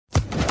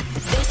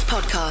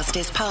podcast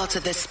is part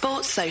of the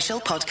Sports Social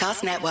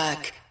Podcast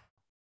Network.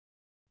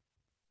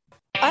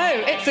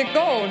 Oh, it's a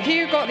goal.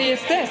 Who got the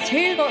assist?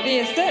 Who got the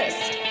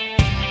assist?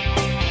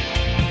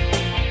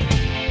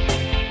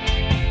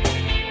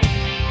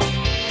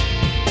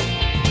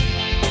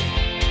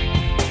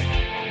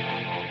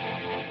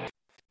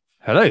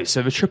 Hello.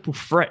 So the triple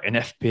threat in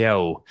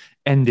FPL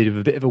ended with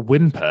a bit of a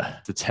whimper.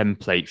 The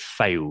template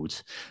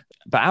failed.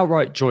 But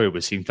outright joy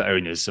was seen for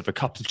owners of a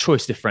couple of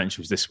choice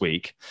differentials this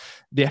week.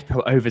 The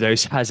FPL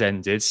overdose has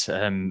ended,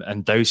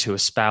 and those who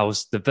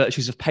espoused the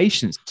virtues of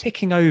patience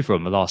ticking over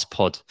on the last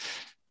pod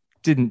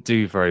didn't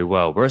do very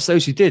well, whereas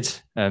those who did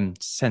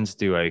tend to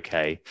do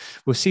okay.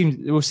 We'll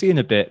see in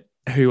a bit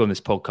who on this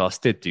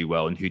podcast did do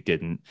well and who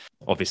didn't.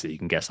 Obviously, you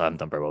can guess I haven't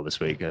done very well this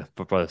week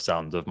by the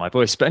sound of my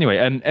voice. But anyway,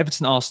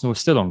 Everton-Arsenal is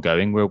still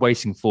ongoing. We're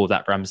waiting for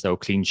that Ramsdale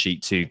clean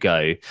sheet to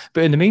go.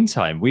 But in the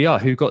meantime, we are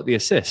Who Got the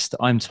Assist?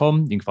 I'm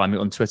Tom. You can find me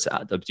on Twitter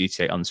at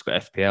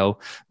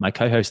WTA_FPL. My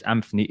co-host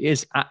Anthony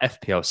is at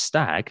FPL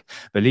Stag.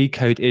 The league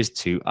code is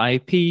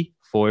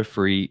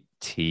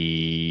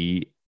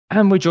 2IP43T.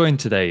 And we're joined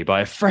today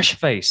by a fresh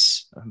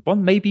face,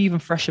 one maybe even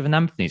fresher than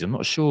Anthony's. I'm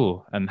not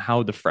sure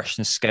how the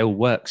freshness scale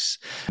works.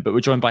 But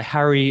we're joined by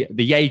Harry,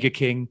 the Jaeger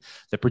King,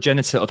 the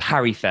progenitor of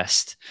Harry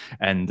Fest,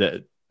 and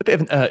a bit of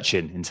an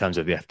urchin in terms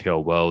of the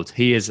FPL world.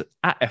 He is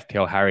at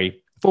FPL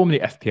Harry, formerly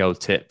FPL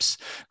Tips.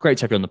 Great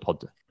to have you on the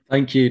pod.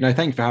 Thank you. No,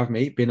 thank you for having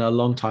me. Been a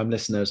long time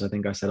listener, as I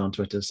think I said on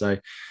Twitter. So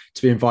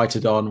to be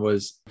invited on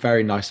was a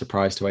very nice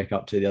surprise to wake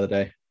up to the other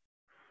day.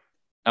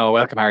 Oh,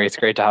 welcome, Harry. It's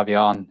great to have you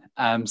on.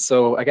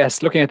 So I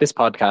guess looking at this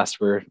podcast,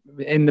 we're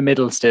in the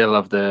middle still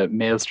of the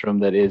maelstrom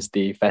that is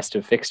the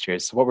festive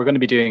fixtures. So what we're going to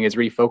be doing is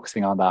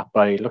refocusing on that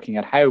by looking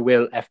at how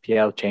will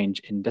FPL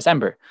change in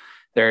December.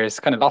 There's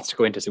kind of lots to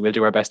go into, so we'll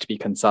do our best to be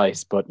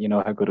concise, but you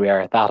know how good we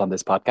are at that on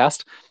this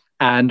podcast.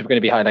 And we're going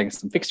to be highlighting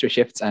some fixture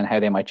shifts and how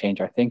they might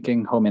change our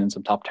thinking, home in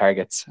some top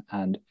targets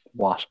and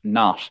what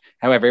not.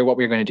 However, what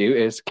we're going to do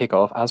is kick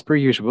off as per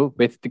usual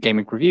with the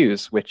gaming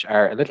reviews, which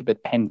are a little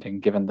bit pending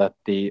given that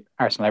the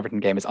Arsenal-Everton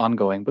game is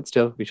ongoing, but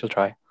still we shall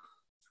try.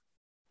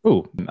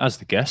 Oh, as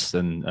the guest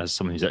and as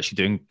someone who's actually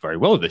doing very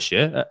well this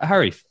year,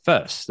 Harry,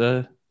 first,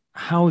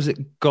 how's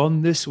it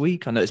gone this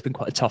week? I know it's been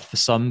quite tough for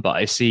some, but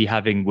I see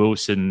having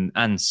Wilson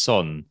and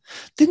Son.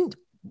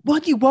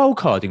 Weren't you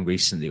wildcarding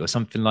recently or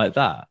something like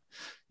that?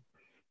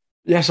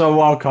 Yes, I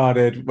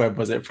wildcarded, when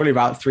was it? Probably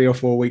about 3 or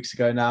 4 weeks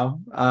ago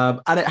now.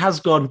 And it has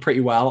gone pretty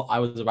well. I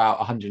was about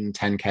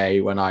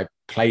 110k when I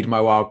played my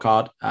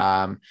wildcard.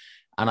 And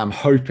I'm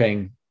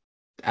hoping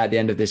at the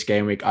end of this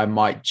game week, I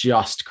might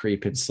just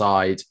creep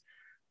inside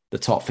the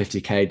top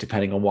 50k,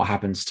 depending on what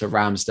happens to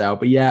Ramsdale.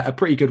 But yeah, a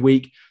pretty good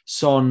week.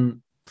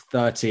 Son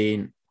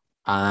 13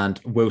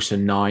 and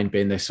Wilson 9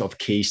 being the sort of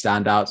key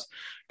standouts.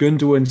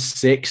 Gundogan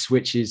 6,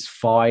 which is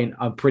fine.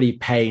 I'm pretty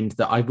pained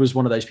that I was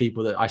one of those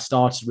people that I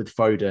started with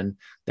Foden,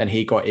 then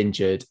he got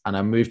injured and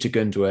I moved to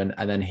Gundogan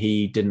and then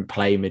he didn't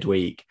play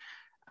midweek.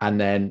 And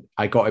then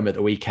I got him at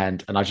the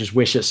weekend. And I just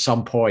wish at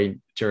some point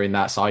during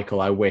that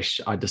cycle, I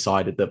wish I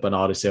decided that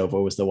Bernardo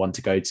Silva was the one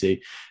to go to.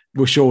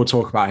 We're sure we'll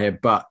talk about him,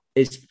 but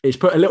it's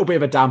put a little bit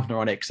of a dampener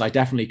on it because I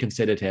definitely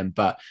considered him.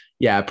 But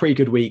yeah, a pretty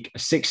good week,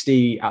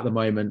 60 at the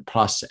moment,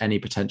 plus any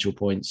potential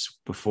points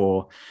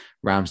before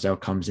Ramsdale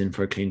comes in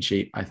for a clean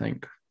sheet, I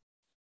think.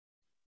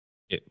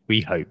 Yeah,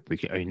 we hope. We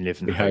can only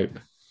live in we hope.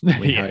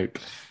 We hope.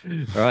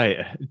 All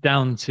right,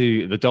 down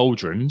to the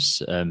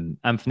doldrums.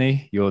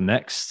 Anthony, you're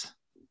next.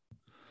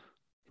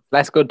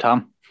 That's good,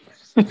 Tom.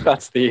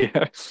 that's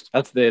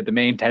the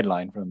main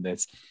headline from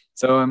this.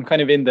 So I'm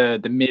kind of in the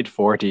mid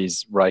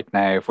 40s right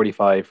now,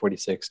 45,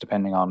 46,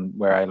 depending on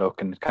where I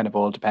look. And it kind of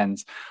all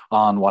depends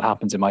on what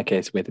happens in my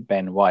case with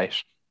Ben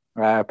White.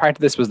 Part of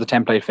this was the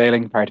template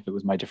failing. Part of it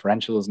was my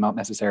differentials not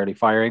necessarily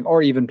firing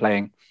or even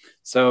playing.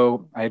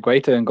 So I had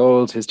Guaita in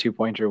goals. His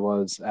 2-pointer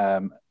was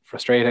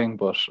frustrating,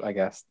 but I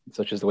guess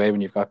such is the way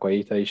when you've got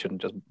Guaita, you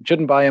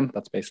shouldn't buy him.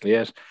 That's basically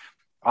it.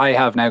 I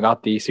have now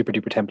got the super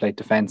duper template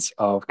defense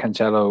of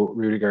Cancelo,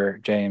 Rudiger,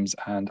 James,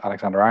 and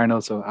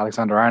Alexander-Arnold. So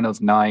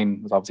Alexander-Arnold's 9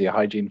 was obviously a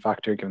hygiene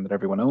factor given that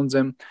everyone owns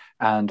him,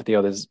 and the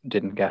others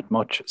didn't get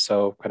much.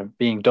 So kind of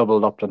being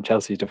doubled up on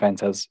Chelsea's defense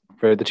has,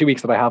 for the 2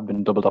 weeks that I have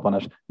been doubled up on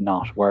it,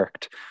 not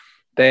worked.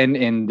 Then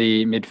in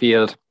the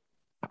midfield,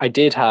 I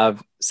did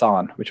have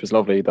Son, which was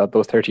lovely,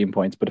 those 13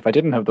 points. But if I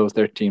didn't have those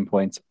 13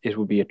 points, it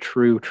would be a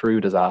true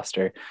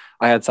disaster.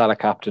 I had Salah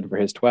captain for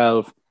his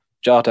 12.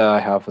 Jota I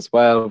have as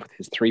well with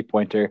his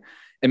 3-pointer.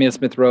 Emile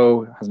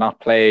Smith-Rowe has not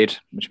played,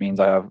 which means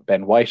I have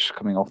Ben White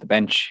coming off the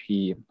bench.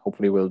 He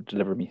hopefully will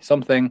deliver me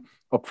something.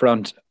 Up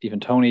front, Ivan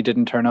Toney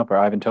didn't turn up, or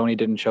Ivan Toney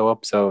didn't show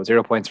up. So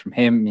 0 points from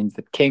him means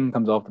that King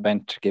comes off the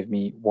bench to give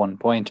me 1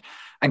 point.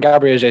 And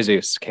Gabriel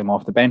Jesus came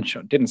off the bench,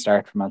 didn't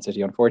start for Man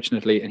City,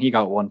 unfortunately, and he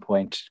got 1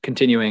 point,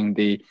 continuing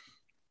the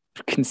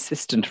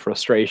consistent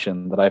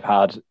frustration that I've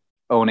had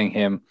owning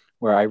him,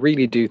 where I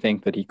really do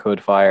think that he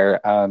could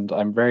fire, and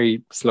I'm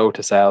very slow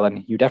to sell,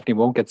 and you definitely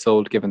won't get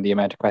sold given the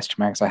amount of question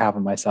marks I have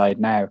on my side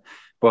now.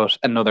 But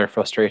another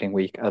frustrating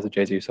week as a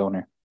Jesus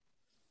owner.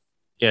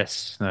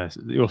 Yes, no,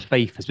 your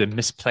faith has been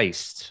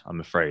misplaced, I'm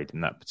afraid, in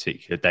that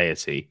particular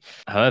deity.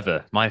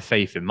 However, my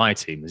faith in my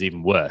team is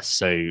even worse.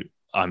 So,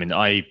 I mean,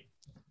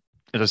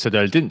 as I said,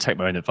 I didn't take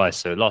my own advice.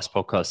 So, last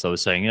podcast, I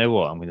was saying, you know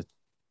what, I'm going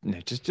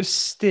to just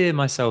steer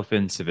myself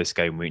into this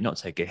game week, not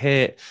take a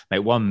hit,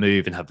 make one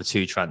move, and have the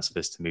 2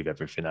 transfers to move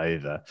everything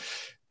over.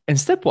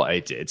 Instead, what I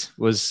did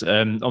was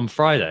on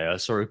Friday, I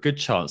saw a good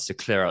chance to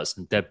clear out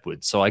some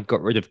deadwood. So I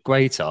got rid of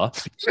Guaita.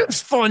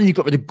 Finally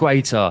got rid of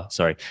Guaita.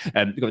 Sorry.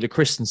 Got rid of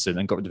Christensen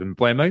and got rid of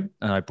Mbuemo.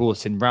 And I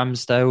brought in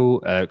Ramsdale,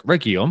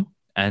 Reguilon,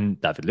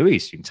 and David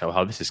Luiz. You can tell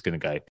how this is going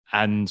to go.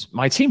 And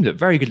my team looked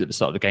very good at the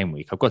start of the game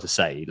week, I've got to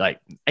say. Like,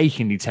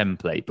 achingly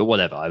template, but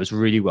whatever. I was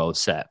really well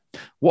set.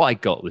 What I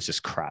got was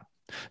just crap.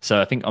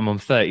 So I think I'm on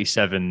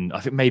 37.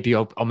 I think maybe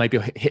I'll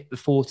hit the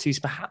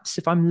 40s, perhaps,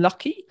 if I'm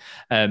lucky.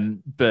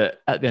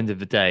 But at the end of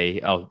the day,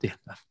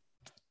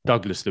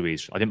 Douglas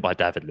Luiz. I didn't buy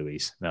David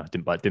Luiz. No,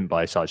 I didn't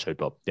buy Sideshow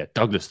Bob. Yeah,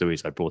 Douglas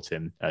Luiz. I brought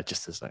him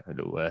just as like a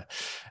little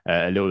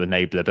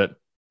enabler. But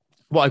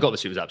what I got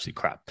this year was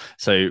absolutely crap.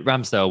 So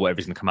Ramsdale, whatever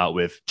he's going to come out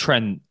with,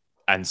 Trent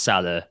and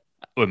Salah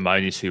were my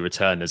only 2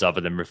 returners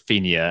other than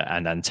Rafinha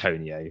and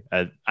Antonio.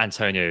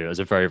 Antonio has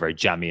a very, very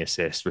jammy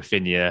assist.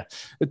 Rafinha,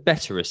 a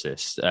better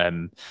assist.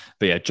 But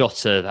yeah,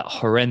 Jota, that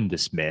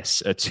horrendous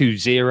miss. 2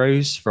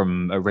 zeros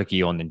from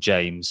Reguilon and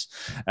James.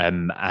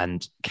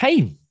 And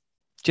Kane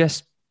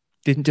just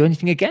didn't do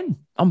anything again.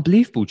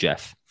 Unbelievable,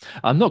 Jeff.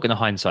 I'm not going to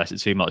hindsight it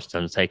too much in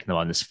terms of taking the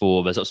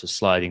 -4. There's lots of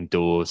sliding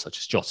doors, such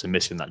as Jota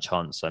missing that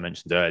chance I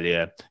mentioned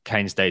earlier.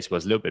 Kane's data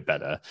was a little bit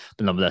better,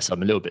 but nonetheless,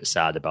 I'm a little bit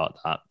sad about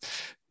that.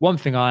 One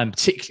thing I'm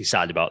particularly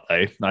sad about, though,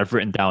 and I've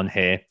written down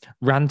here,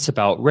 rant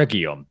about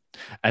Reguilon.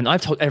 And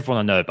I've told everyone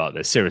I know about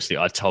this. Seriously,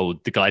 I've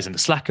told the guys in the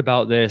Slack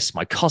about this.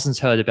 My cousin's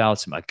heard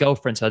about it. My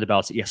girlfriend's heard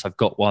about it. Yes, I've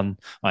got one.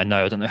 I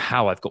don't know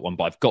how I've got one,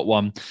 but I've got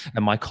one.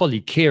 And my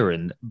colleague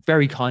Kieran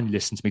very kindly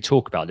listened to me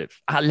talk about it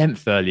at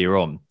length earlier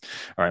on.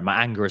 All right,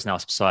 my anger is now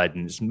subsided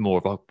and it's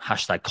more of a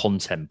hashtag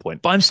content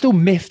point. But I'm still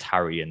miffed,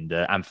 Harry and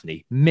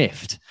Anthony,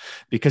 miffed,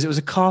 because it was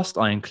a cast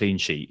iron clean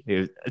sheet. It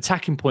was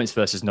attacking points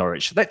versus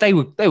Norwich. They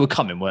were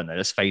coming, weren't they?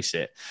 Let's face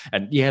it.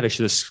 And yeah, they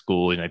should have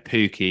scored.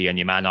 Pookie and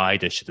your man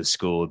Ida should have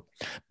scored.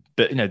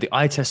 But, the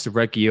eye test of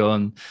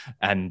Reguilon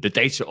and the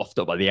data offered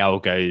up by the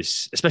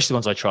algos, especially the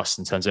ones I trust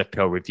in terms of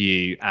FPL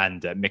Review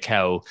and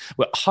Mikel,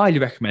 were highly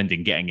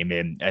recommending getting him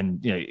in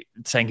and,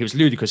 saying he was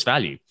ludicrous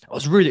value. I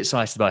was really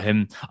excited about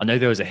him. I know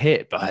there was a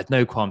hit, but I had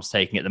no qualms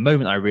taking it. The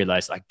moment I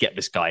realised I'd get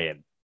this guy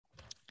in.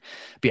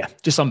 But yeah,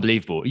 just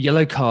unbelievable. A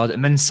yellow card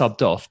and then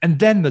subbed off. And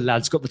then the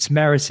lads got the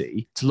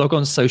temerity to log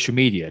on social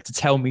media to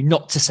tell me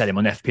not to sell him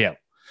on FPL.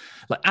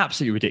 Like,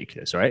 absolutely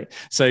ridiculous, right?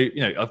 So,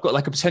 I've got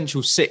like a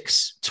potential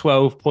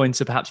 12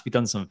 points perhaps if he'd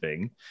done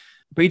something,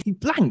 but he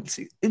blanked.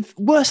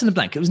 Worse than a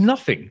blank. It was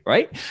nothing,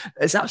 right?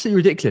 It's absolutely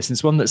ridiculous. And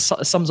it's one that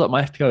sums up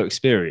my FPL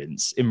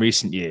experience in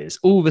recent years.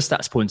 All the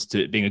stats pointed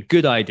to it being a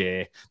good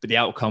idea, but the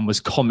outcome was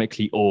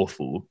comically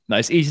awful. Now,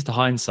 it's easy to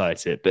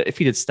hindsight it, but if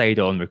he'd stayed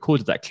on,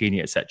 recorded that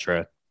cleanly,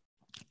 etc.,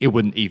 it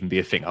wouldn't even be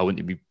a thing. I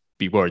wouldn't be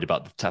worried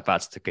about the tap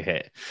out to take a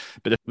hit.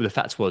 But the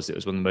fact was, it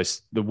was one of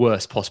the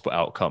worst possible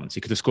outcomes.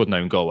 He could have scored an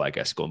own goal, I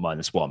guess, scored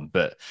 -1.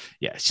 But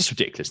yeah, it's just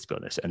ridiculous, to be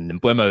honest. And then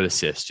Mbuemo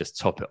assist, just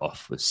top it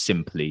off, was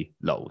simply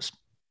lols.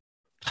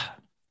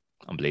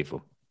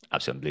 Unbelievable.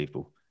 Absolutely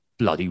unbelievable.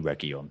 Bloody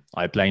Reguilon.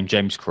 I blame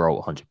James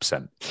Carroll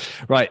 100%.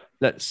 Right,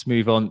 let's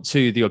move on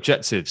to the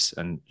objectives,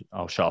 and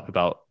I'll shut up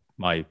about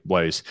my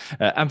woes.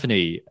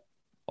 Anthony,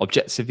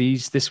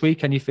 objectives this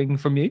week, anything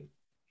from you?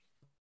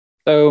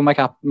 So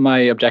my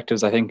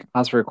objectives, I think,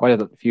 as for quite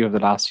a few of the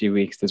last few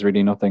weeks, there's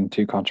really nothing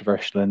too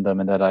controversial in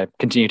them, and that I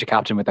continue to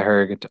captain with the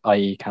herd,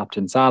 i.e.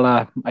 captain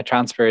Salah. My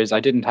transfers,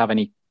 I didn't have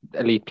any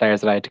elite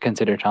players that I had to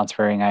consider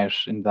transferring out,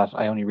 in that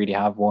I only really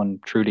have one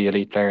truly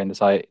elite player in the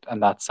side,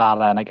 and that's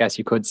Salah. And I guess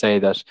you could say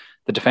that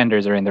the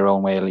defenders are in their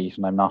own way elite,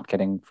 and I'm not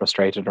getting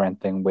frustrated or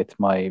anything with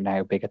my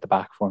now big at the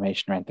back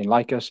formation or anything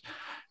like it.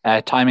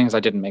 Timings,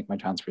 I didn't make my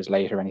transfers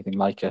late or anything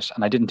like it,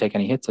 and I didn't take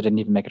any hits. I didn't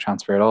even make a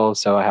transfer at all,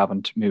 so I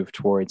haven't moved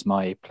towards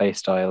my play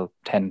style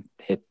 10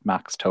 hit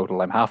max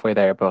total. I'm halfway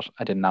there, but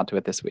I didn't add to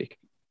it this week.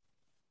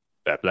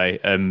 Fair play.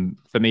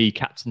 For me,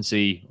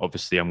 captaincy,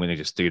 obviously I'm going to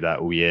just do that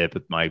all year,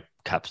 but my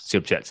captaincy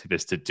objective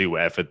is to do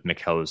whatever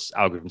Mikel's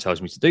algorithm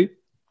tells me to do.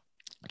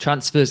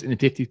 Transfers in a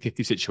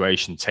 50-50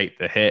 situation take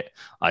the hit.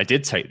 I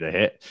did take the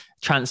hit.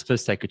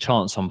 Transfers take a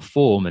chance on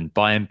form and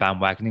buy in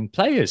bandwagoning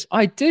players.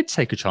 I did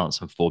take a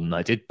chance on form, and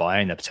I did buy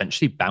in a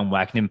potentially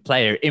bandwagoning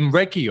player in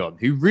Reguilon,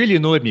 who really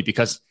annoyed me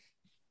because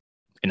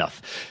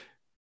enough.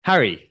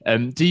 Harry,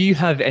 do you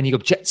have any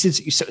objectives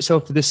that you set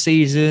yourself for this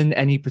season?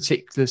 Any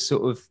particular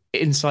sort of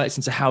insights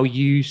into how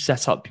you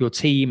set up your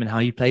team and how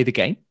you play the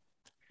game?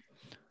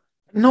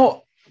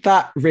 Not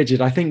that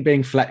rigid. I think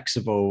being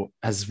flexible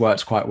has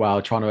worked quite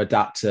well, trying to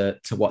adapt to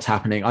what's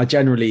happening. I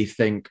generally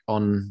think,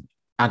 on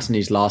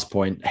Anthony's last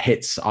point,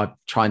 hits, I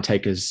try and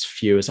take as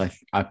few as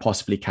I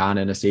possibly can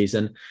in a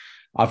season.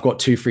 I've got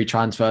 2 free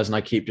transfers and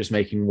I keep just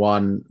making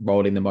one,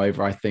 rolling them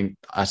over. I think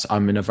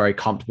I'm in a very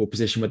comfortable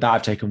position with that.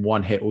 I've taken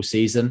 1 hit all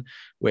season,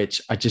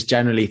 which I just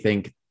generally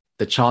think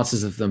the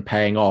chances of them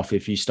paying off,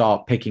 if you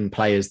start picking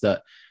players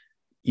that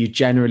you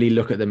generally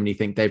look at them and you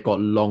think they've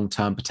got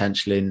long-term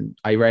potential in.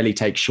 I rarely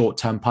take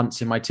short-term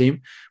punts in my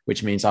team,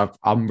 which means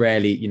I'm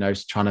rarely,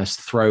 trying to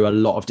throw a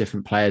lot of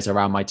different players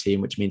around my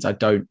team, which means I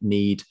don't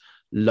need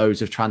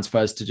loads of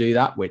transfers to do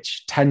that,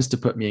 which tends to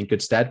put me in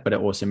good stead, but it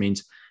also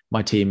means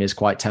my team is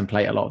quite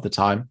template a lot of the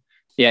time.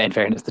 Yeah, in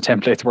fairness, the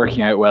template's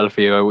working out well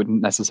for you. I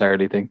wouldn't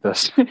necessarily think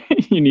that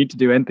you need to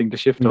do anything to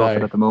shift off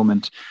it at the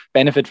moment.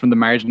 Benefit from the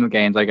marginal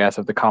gains, I guess,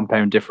 of the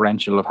compound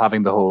differential of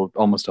having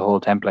almost a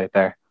whole template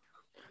there.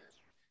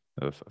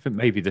 I think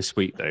maybe this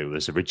week, though,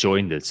 was a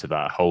rejoinder to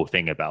that whole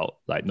thing about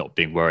like not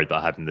being worried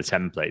about having the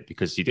template,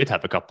 because you did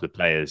have a couple of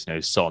players,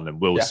 Son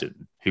and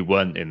Wilson, who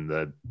weren't in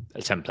the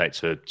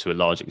template to a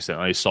large extent.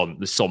 I know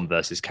the Son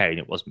versus Kane,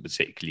 it wasn't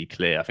particularly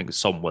clear. I think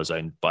Son is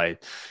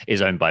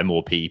owned by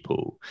more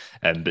people,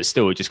 but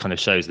still, it just kind of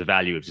shows the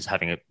value of just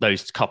having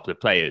those couple of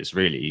players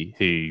really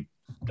who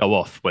go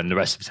off when the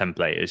rest of the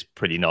template is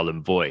pretty null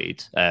and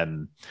void. I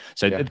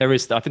think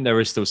there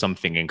is still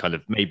something in kind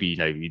of maybe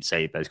you'd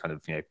say there's kind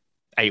of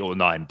 8 or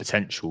 9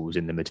 potentials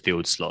in the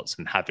midfield slots,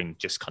 and having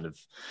just kind of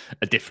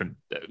a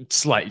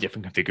slightly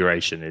different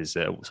configuration is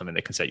something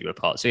that can set you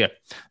apart. So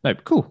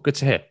cool, good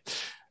to hear.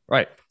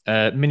 Right,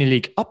 mini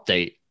league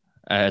update.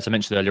 As I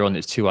mentioned earlier on,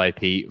 it's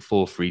 2IP,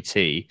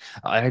 4-3T.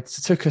 I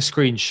took a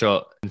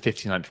screenshot in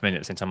 59th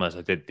minute, same time as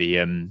I did the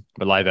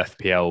live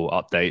FPL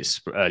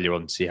updates earlier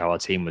on to see how our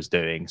team was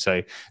doing.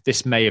 So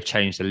this may have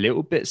changed a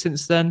little bit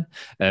since then,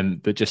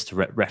 but just to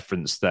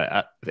reference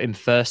that in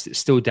first, it's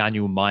still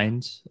Daniel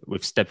Mind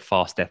with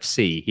Steadfast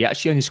FC. He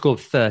actually only scored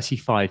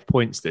 35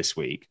 points this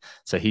week.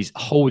 So he's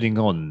holding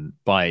on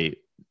by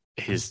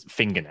his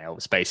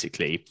fingernails,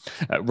 basically.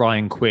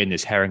 Ryan Quinn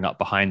is herring up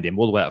behind him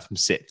all the way up from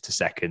 6th to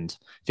 2nd,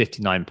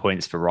 59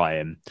 points for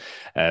Ryan.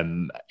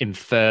 In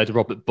third,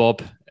 Robert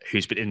Bob,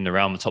 who's been in and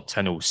around the top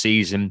 10 all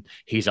season.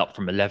 He's up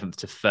from 11th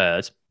to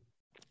 3rd,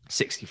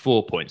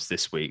 64 points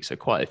this week, so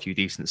quite a few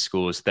decent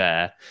scores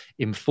there.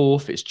 In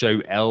fourth, it's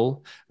Joe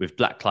L with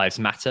Black Lives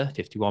Matter,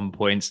 51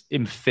 points.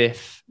 In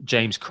fifth,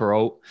 James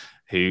Carroll,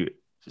 who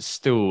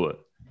still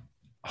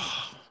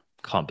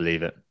can't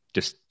believe it,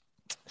 just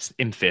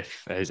in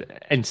fifth, has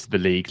entered the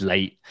league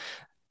late.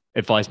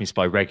 Advised me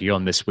by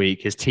Region this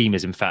week. His team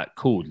is in fact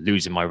called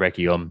Losing My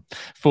Region.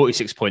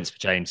 46 points for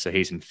James, so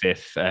he's in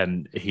fifth.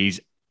 He's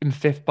in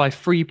fifth by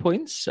 3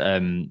 points.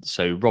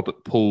 So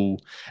Robert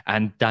Paul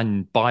and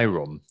Dan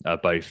Byron are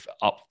both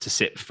up to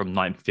sit from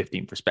 9th,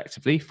 15th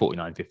respectively.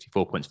 49,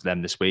 54 points for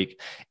them this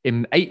week.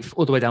 In eighth,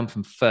 all the way down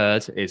from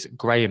third, is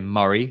Graham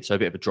Murray. So a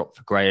bit of a drop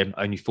for Graham,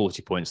 only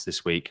 40 points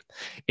this week.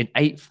 In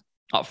eighth,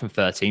 up from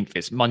 13th,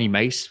 it's Money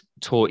Mace,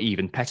 Tor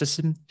Even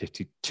Petterson,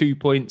 52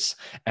 points.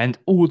 And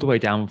all the way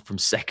down from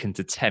 2nd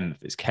to 10th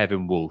is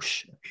Kevin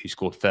Walsh, who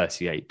scored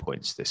 38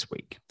 points this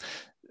week.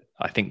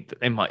 I think that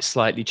they might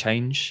slightly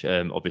change,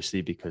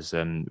 obviously, because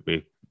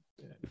we're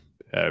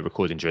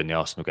recording during the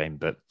Arsenal game,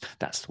 but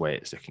that's the way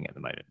it's looking at the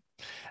moment.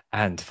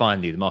 And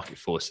finally, the market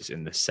forces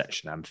in this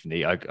section,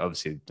 Anthony.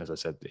 Obviously, as I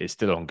said, it's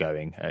still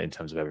ongoing in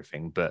terms of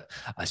everything, but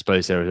I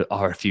suppose there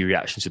are a few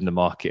reactions in the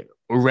market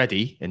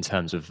already in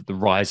terms of the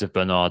rise of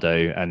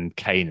Bernardo and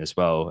Kane as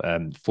well,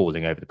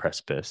 falling over the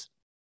precipice.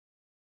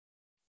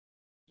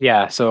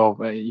 Yeah, so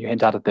you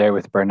hint at it there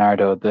with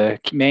Bernardo. The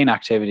main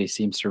activity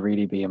seems to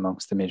really be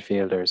amongst the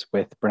midfielders,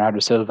 with Bernardo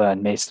Silva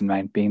and Mason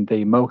Mount being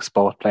the most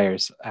bought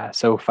players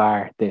so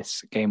far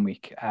this game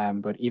week.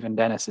 But even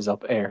Dennis is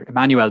up there.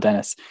 Emmanuel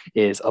Dennis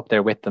is up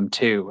there with them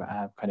too,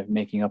 kind of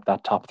making up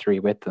that top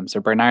three with them. So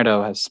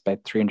Bernardo has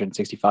about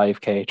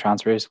 365k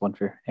transfers, one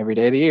for every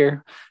day of the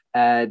year.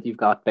 You've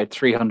got about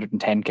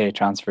 310k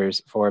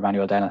transfers for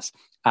Emmanuel Dennis.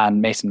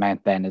 And Mason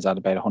Mount then is at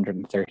about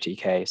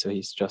 130k, so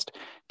he's just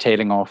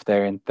tailing off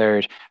there in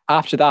third.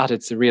 After that,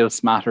 it's a real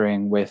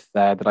smattering with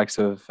the likes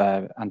of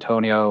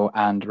Antonio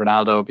and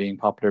Ronaldo being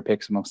popular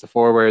picks amongst the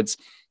forwards.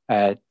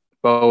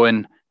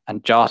 Bowen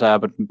and Jota,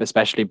 but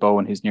especially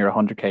Bowen, who's near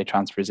 100k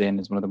transfers in,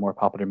 is one of the more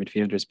popular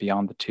midfielders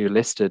beyond the two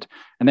listed.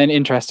 And then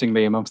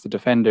interestingly, amongst the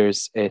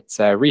defenders, it's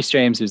Reece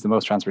James, who's the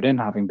most transferred in,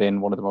 having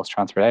been one of the most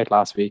transferred out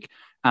last week.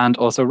 And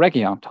also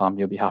Reguilon, Tom,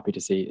 you'll be happy to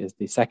see, is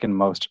the second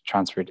most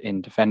transferred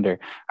in defender.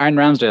 Aaron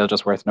Ramsdale,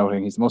 just worth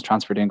noting, he's the most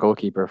transferred in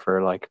goalkeeper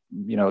for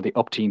the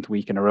upteenth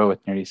week in a row, it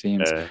nearly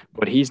seems.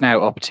 But he's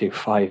now up to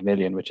 5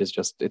 million, which is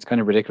just, it's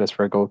kind of ridiculous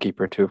for a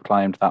goalkeeper to have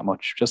climbed that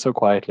much just so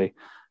quietly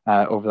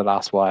over the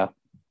last while.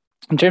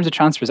 In terms of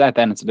transfers out,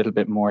 then it's a little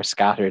bit more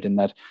scattered in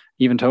that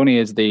even Tony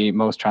is the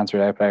most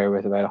transferred out player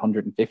with about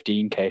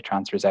 115k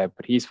transfers out,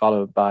 but he's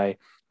followed by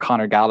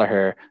Conor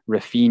Gallagher,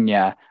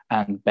 Rafinha,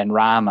 and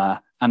Benrahma,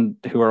 and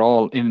who are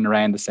all in and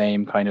around the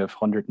same kind of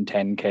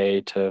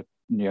 110k to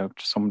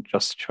some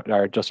just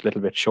a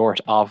little bit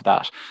short of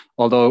that.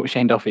 Although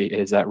Shane Duffy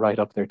is right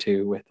up there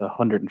too with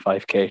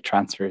 105k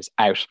transfers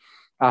out.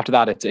 After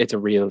that, it's a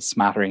real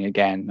smattering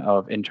again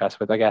of interest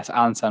with, I guess,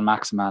 Alan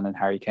Saint-Maximin and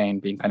Harry Kane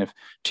being kind of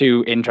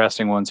two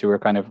interesting ones who are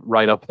kind of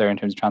right up there in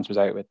terms of transfers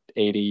out with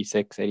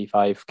 86,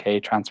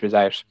 85k transfers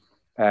out.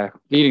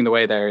 leading the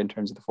way there in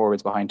terms of the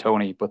forwards behind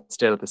Tony, but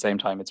still at the same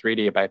time, it's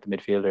really about the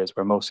midfielders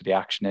where most of the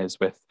action is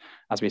with,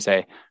 as we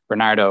say,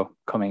 Bernardo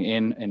coming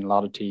in a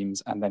lot of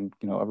teams, and then,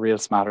 a real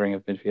smattering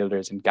of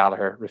midfielders in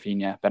Gallagher,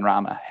 Rafinha,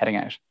 Benrahma heading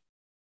out.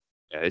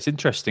 Yeah, it's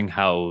interesting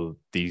how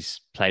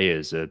these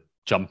players are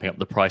jumping up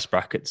the price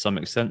bracket to some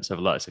extent. So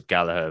the likes of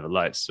Gallagher, the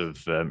likes of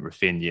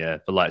Rafinha,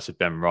 the likes of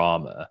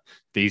Benrahma,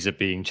 these are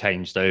being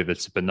changed over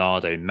to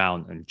Bernardo,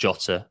 Mount and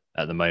Jota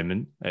at the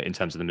moment in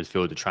terms of the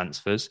midfielder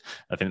transfers.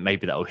 I think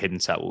maybe that will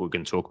hint at what we're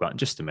going to talk about in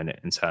just a minute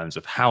in terms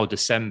of how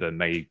December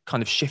may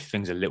kind of shift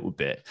things a little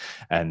bit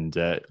and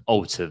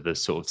alter the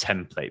sort of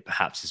template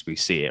perhaps as we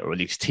see it, or at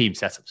least team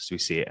setups as we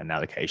see it, and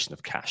allocation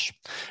of cash.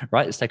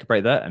 Right, let's take a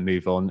break there and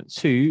move on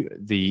to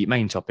the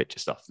main topic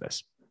just after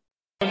this.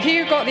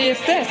 Who got the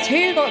assist?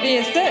 Who got the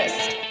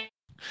assist?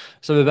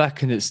 So we're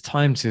back and it's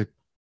time to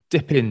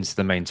dip into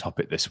the main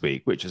topic this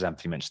week, which, as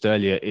Anthony mentioned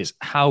earlier, is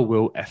how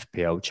will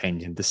FPL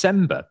change in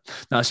December?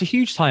 Now, it's a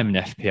huge time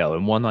in FPL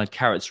and one I'd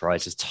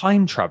characterize as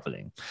time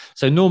traveling.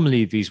 So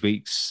normally these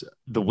weeks,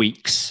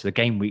 the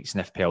game weeks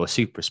in FPL are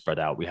super spread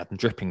out. We have them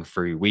dripping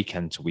through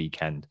weekend to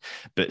weekend,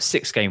 but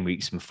 6 game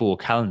weeks and 4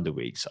 calendar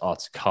weeks are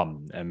to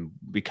come. And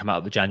we come out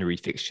of the January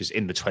fixtures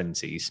in the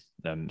 20s.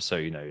 So,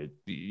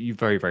 you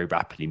very, very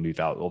rapidly move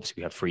out.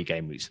 Obviously, we have 3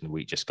 game weeks in the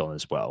week just gone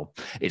as well.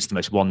 It's the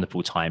most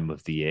wonderful time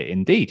of the year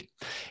indeed.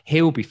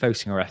 Here we'll be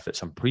focusing our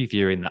efforts on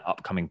previewing that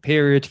upcoming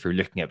period through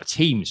looking at the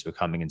teams who are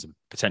coming into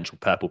potential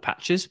purple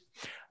patches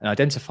and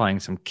identifying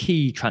some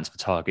key transfer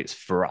targets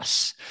for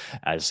us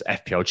as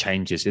FPL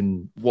changes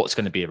in what's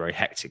going to be a very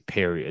hectic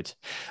period.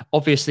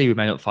 Obviously, we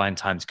may not find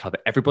time to cover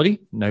everybody.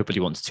 Nobody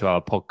wants a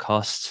 2-hour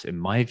podcast, in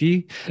my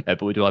view,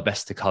 but we'll do our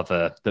best to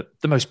cover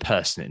the most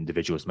pertinent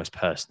individuals, the most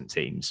pertinent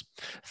teams.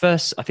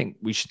 First, I think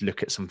we should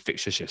look at some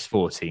fixture shifts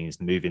for teams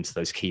and move into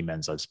those key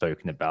men's I've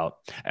spoken about.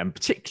 And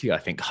particularly,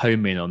 I think,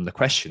 home in on the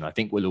question I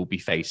think we'll all be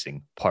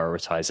facing: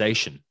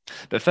 prioritization.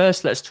 But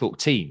first, let's talk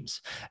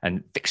teams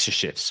and fixture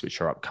shifts, which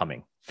are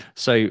upcoming.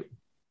 So,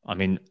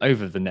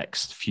 over the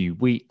next few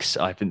weeks,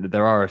 I think that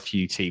there are a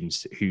few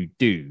teams who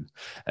do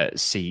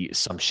see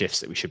some shifts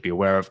that we should be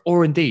aware of,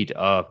 or indeed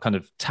are kind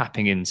of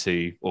tapping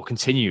into or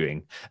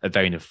continuing a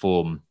vein of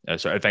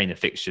a vein of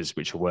fixtures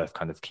which are worth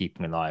kind of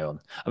keeping an eye on.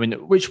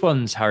 Which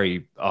ones,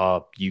 Harry,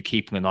 are you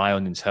keeping an eye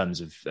on in terms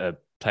of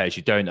players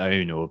you don't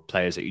own or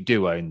players that you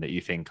do own that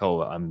you think,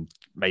 I'm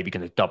maybe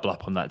going to double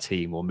up on that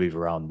team or move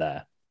around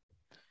there?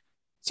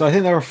 So I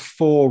think there are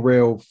 4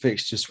 real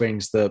fixture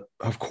swings that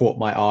have caught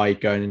my eye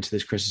going into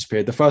this Christmas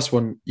period. The first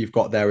one you've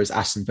got there is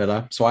Aston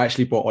Villa. So I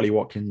actually bought Ollie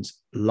Watkins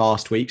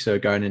last week. So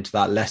going into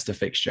that Leicester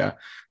fixture,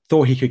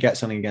 thought he could get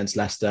something against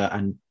Leicester,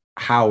 and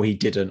how he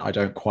didn't, I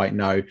don't quite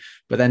know.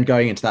 But then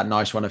going into that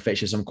nice run of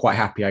fixtures, I'm quite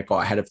happy I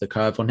got ahead of the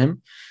curve on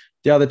him.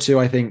 The other 2,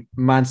 I think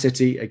Man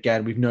City,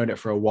 again, we've known it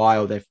for a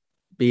while. They've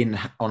been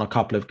on a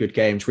couple of good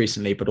games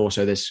recently, but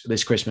also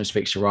this Christmas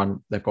fixture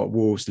run, they've got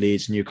Wolves,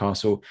 Leeds,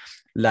 Newcastle,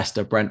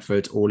 Leicester,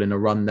 Brentford, all in a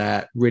run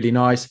there. Really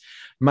nice.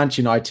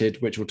 Manchester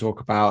United, which we'll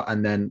talk about,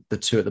 and then the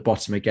 2 at the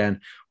bottom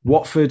again.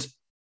 Watford,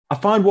 I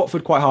find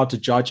Watford quite hard to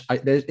judge.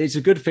 It's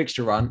a good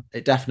fixture run.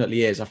 It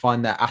definitely is. I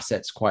find their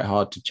assets quite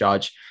hard to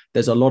judge.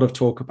 There's a lot of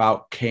talk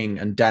about King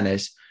and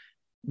Dennis.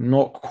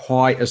 Not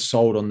quite as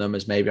sold on them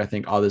as maybe I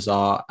think others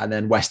are. And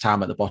then West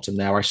Ham at the bottom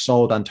there. I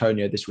sold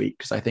Antonio this week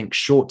because I think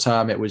short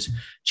term it was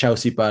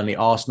Chelsea, Burnley,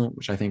 Arsenal,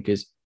 which I think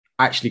is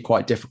actually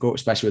quite difficult,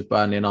 especially with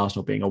Burnley and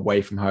Arsenal being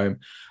away from home.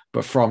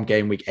 But from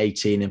game week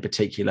 18 in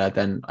particular,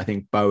 then I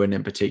think Bowen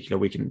in particular,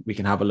 we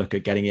can have a look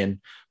at getting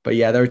in. But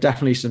yeah, there are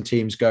definitely some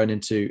teams going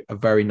into a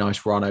very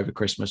nice run over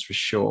Christmas for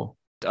sure.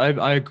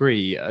 I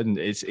agree. And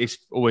it's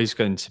always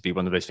going to be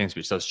one of those things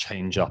which does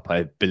change up,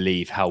 I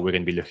believe, how we're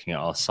going to be looking at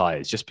our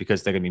sides, just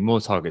because there are going to be more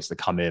targets that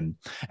come in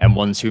and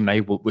ones who may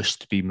wish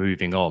to be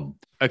moving on.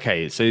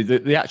 Okay, so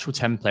the actual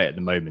template at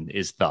the moment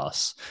is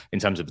thus, in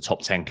terms of the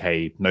top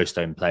 10K most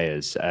owned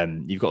players.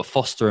 You've got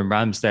Foster and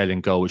Ramsdale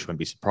in goal, which won't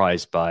be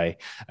surprised by.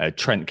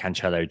 Trent,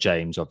 Cancelo,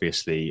 James,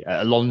 obviously.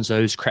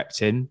 Alonso's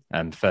crept in,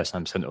 first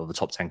 9% of the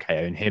top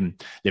 10K own him.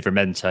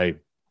 Livramento,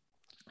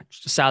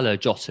 Salah,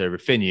 Jota,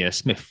 Rafinha,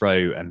 Smith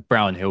Rowe and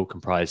Brownhill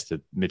comprise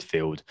the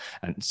midfield,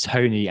 and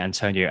Tony,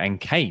 Antonio and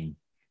Kane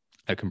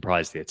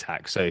comprise the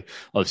attack. So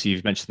obviously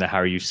you've mentioned that,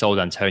 Harry, you've sold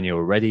Antonio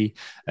already.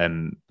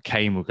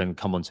 Kane, we're going to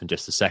come on to in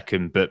just a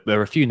second, but there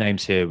are a few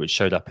names here which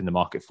showed up in the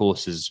market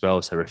forces as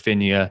well. So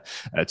Rafinha,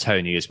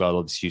 Tony as well,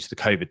 obviously due to the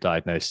COVID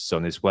diagnosis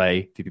on his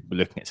way. People were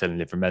looking at selling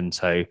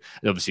Livramento,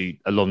 and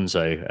obviously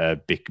Alonso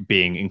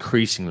being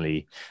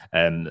increasingly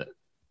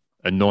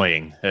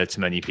annoying to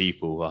many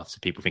people after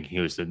people thinking he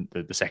was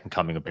the second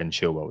coming of Ben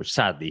Chilwell, which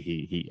sadly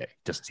he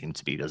doesn't seem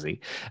to be, does he?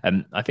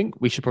 I think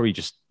we should probably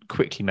just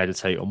quickly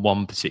meditate on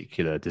one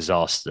particular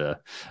disaster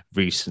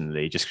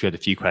recently, just because we had a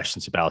few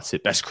questions about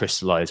it, best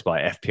crystallised by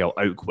FPL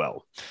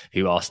Oakwell,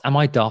 who asked, am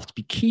I daft to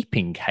be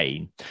keeping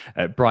Kane?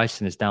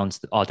 Brighton are down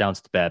to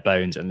the bare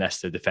bones and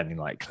Leicester defending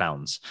like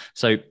clowns.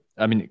 So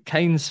I mean,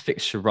 Kane's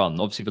fixture run,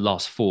 obviously the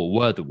last four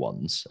were the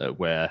ones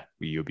where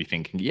you'll be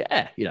thinking,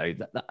 yeah,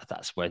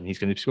 that's when he's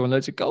going to be scoring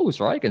loads of goals,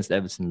 right? Against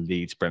Everton,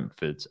 Leeds,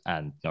 Brentford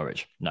and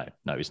Norwich. No,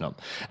 he's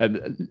not.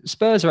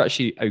 Spurs are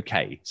actually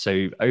okay.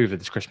 So over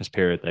this Christmas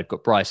period, they've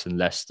got Brighton,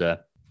 Leicester,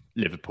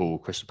 Liverpool,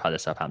 Crystal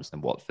Palace, Southampton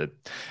and Watford.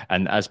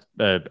 And as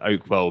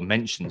Oakwell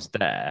mentions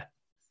there,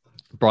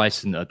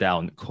 Brighton are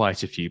down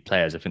quite a few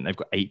players. I think they've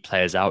got 8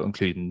 players out,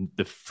 including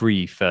the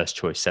 3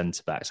 first-choice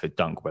centre-backs, so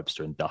Dunk,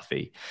 Webster and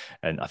Duffy.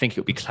 And I think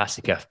it would be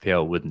classic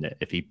FPL, wouldn't it,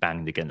 if he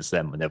banged against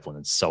them when everyone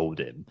had sold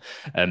him.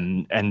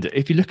 And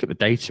if you look at the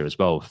data as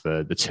well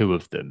for the 2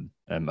 of them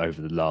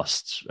over the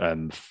last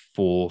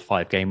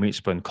 4-5 game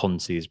weeks when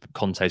Conte's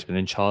been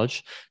in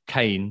charge,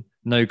 Kane,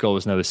 no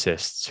goals, no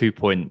assists,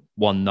 2.19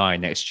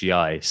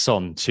 XGI.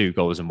 Son, 2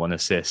 goals and 1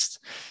 assist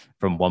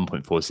from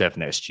 1.47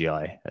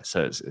 XGI.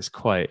 So it's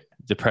quite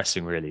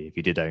depressing, really, if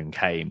you did own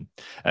Kane.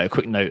 A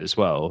quick note as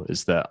well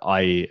is that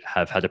I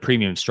have had a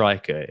premium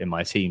striker in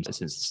my team since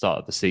the start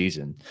of the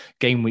season.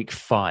 Game week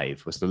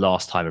 5 was the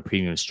last time a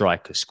premium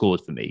striker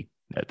scored for me.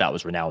 That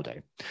was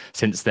Ronaldo.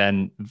 Since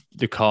then,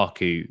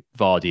 Lukaku,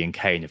 Vardy and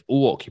Kane have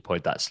all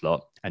occupied that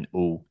slot and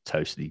all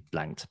totally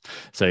blanked.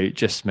 So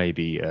just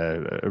maybe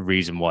a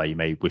reason why you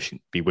may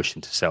be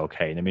wishing to sell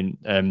Kane. I mean,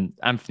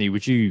 Anthony,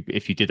 would you,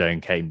 if you did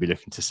own Kane, be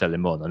looking to sell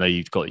him on? I know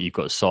you've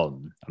got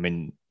Son. I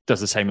mean, does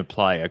the same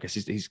apply? I guess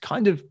he's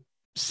kind of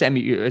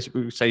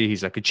we say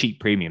he's like a cheap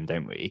premium,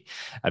 don't we?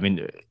 I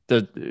mean,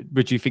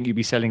 would you think you'd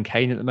be selling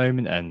Kane at the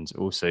moment? And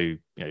also,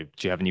 do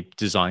you have any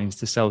designs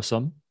to sell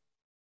Son?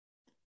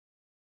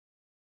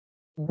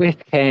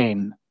 With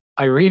Kane,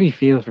 I really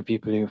feel for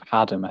people who've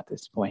had him at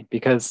this point,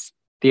 because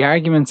the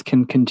arguments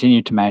can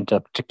continue to mount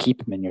up to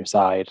keep him in your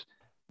side.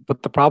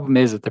 But the problem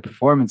is that the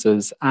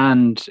performances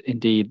and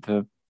indeed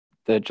the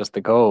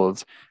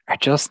goals are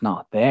just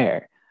not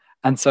there.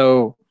 And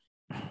so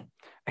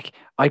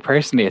I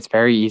personally, it's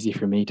very easy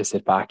for me to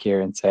sit back here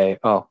and say,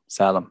 oh,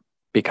 sell him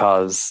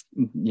because,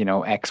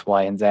 X,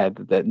 Y, and Z,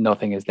 that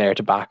nothing is there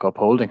to back up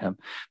holding him.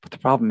 But the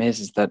problem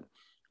is that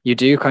you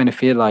do kind of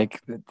feel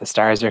like the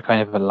stars are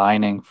kind of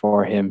aligning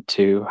for him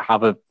to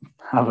have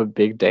a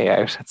big day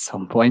out at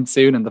some point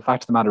soon. And the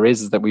fact of the matter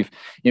is that we've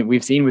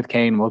seen with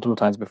Kane multiple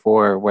times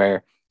before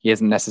where he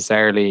isn't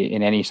necessarily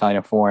in any sign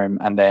of form,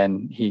 and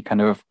then he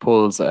kind of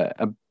pulls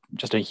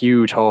just a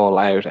huge haul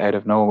out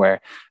of nowhere.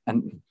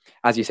 And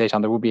as you say,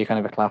 Tom, there will be a kind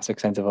of a classic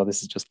sense of, oh,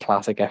 this is just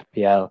classic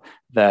FPL,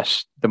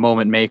 that the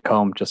moment may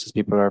come just as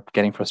people are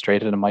getting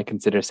frustrated and might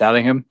consider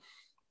selling him.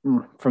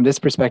 From this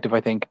perspective,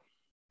 I think,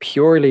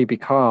 purely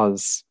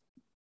because,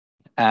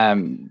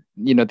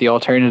 the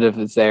alternative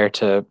is there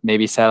to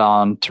maybe sell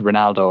on to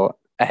Ronaldo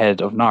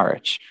ahead of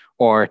Norwich,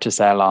 or to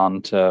sell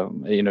on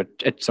to,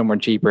 somewhere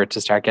cheaper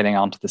to start getting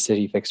onto the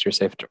City fixture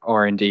shift,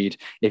 or indeed,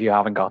 if you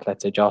haven't got,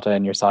 let's say, Jota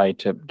in your side,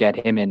 to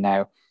get him in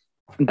now.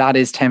 That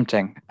is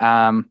tempting.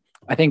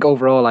 I think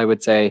overall, I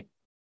would say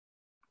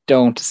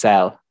don't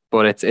sell,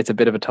 but it's a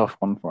bit of a tough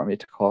one for me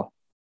to call.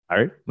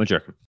 Harry, what do you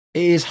reckon?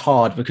 It is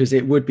hard because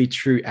it would be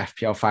true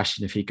FPL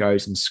fashion if he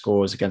goes and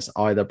scores against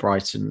either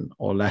Brighton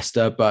or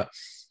Leicester. And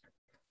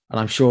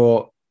I'm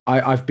sure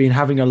I've been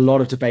having a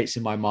lot of debates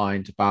in my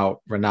mind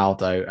about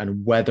Ronaldo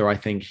and whether I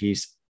think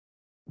he's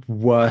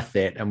worth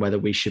it and whether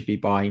we should be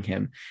buying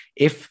him.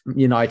 If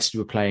United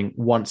were playing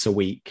once a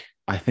week,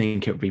 I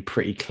think it would be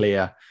pretty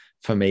clear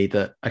for me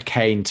that a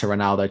Kane to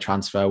Ronaldo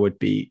transfer would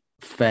be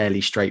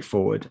fairly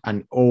straightforward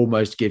and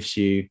almost gives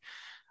you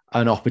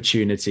an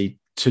opportunity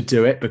to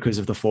do it because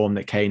of the form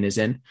that Kane is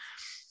in.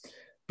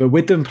 But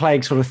with them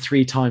playing sort of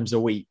 3 times a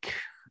week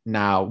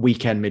now,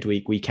 weekend,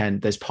 midweek,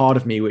 weekend, there's part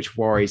of me which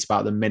worries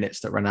about the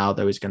minutes that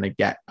Ronaldo is going to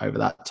get over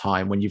that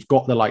time. When you've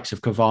got the likes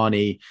of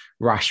Cavani,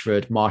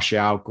 Rashford,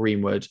 Martial,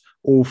 Greenwood,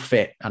 all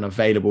fit and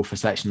available for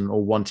selection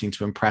or wanting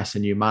to impress a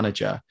new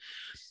manager.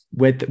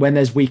 When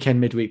there's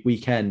weekend, midweek,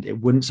 weekend, it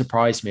wouldn't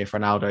surprise me if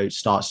Ronaldo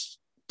starts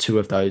 2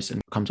 of those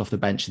and comes off the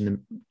bench in the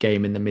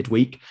game in the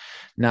midweek.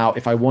 Now,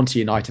 if I want a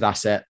United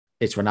asset,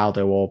 it's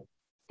Ronaldo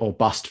or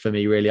bust for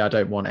me, really. I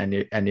don't want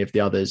any of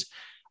the others.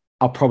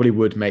 I probably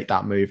would make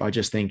that move. I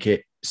just think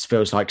it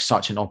feels like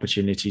such an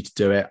opportunity to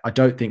do it. I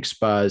don't think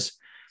Spurs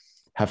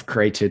have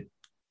created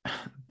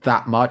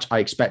that much. I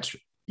expect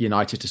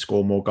United to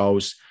score more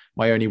goals.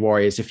 My only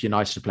worry is if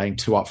United are playing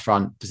 2 up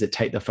front, does it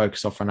take the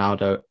focus off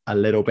Ronaldo a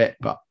little bit?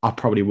 But I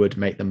probably would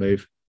make the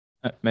move.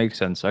 That makes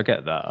sense. I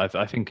get that.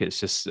 I think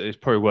it's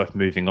probably worth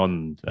moving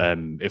on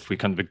if we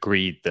kind of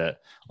agreed that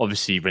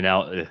obviously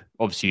Ronaldo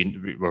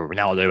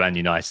and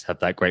United have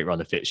that great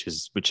run of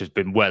fixtures, which has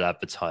been well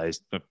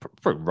advertised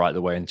probably right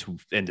the way until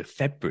the end of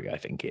February, I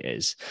think it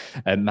is.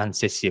 Man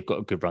City have got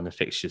a good run of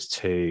fixtures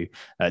too.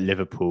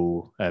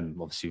 Liverpool,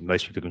 obviously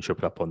most people can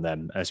triple up on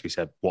them. As we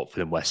said,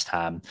 Watford and West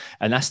Ham,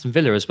 and Aston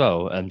Villa as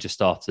well.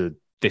 Just after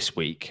this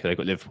week, they've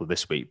got Liverpool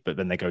this week, but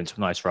then they go into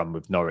a nice run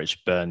with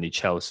Norwich, Burnley,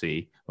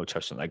 Chelsea. Well,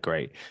 Chelsea not that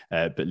great,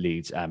 but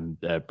Leeds and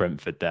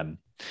Brentford then.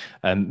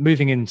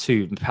 Moving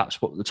into perhaps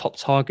what the top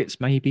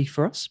targets may be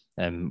for us,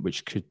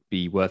 which could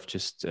be worth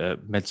just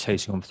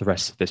meditating on for the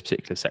rest of this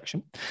particular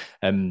section.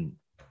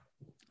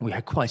 We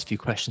had quite a few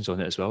questions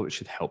on it as well, which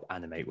should help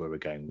animate where we're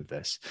going with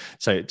this.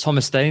 So Tom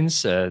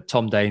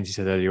Daines, he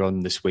said earlier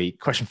on this week,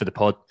 question for the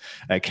pod,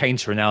 Kane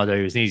to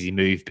Ronaldo is an easy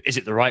move, but is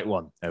it the right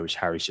one? Which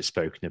Harry's just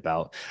spoken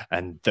about.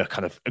 And the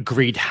kind of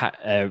agreed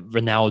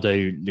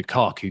Ronaldo,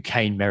 Lukaku,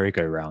 Kane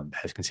merry-go-round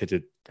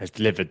has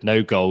delivered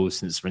no goals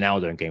since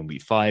Ronaldo in game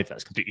week 5.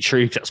 That's completely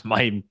true. That's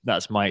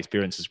my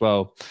experience as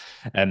well.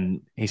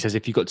 He says,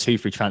 if you've got 2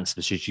 free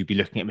transfers, should you be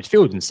looking at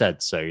midfield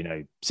instead? So,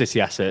 City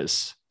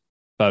assets,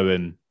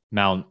 Bowen,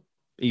 Mount,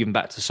 even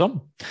back to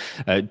Son.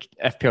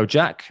 FPL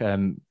Jack,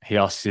 he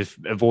asks if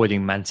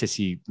avoiding Man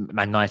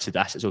United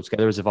assets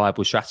altogether is a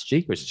viable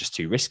strategy, or is it just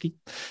too risky?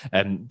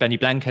 Benny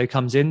Blanco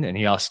comes in and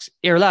he asks,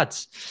 "Here,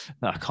 lads."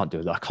 No, I can't do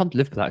it. I can't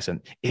live with that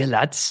accent. "Here,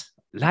 lads."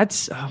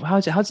 Lads, how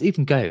does it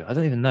even go? I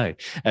don't even know.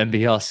 But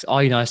he asks,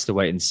 are you nice to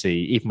wait and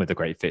see, even with the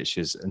great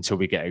fixtures, until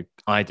we get an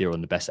idea on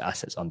the best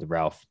assets under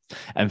Ralph?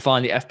 And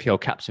finally, FPL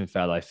Captain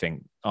Fell, I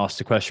think, asked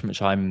a question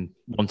which I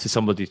wanted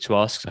somebody to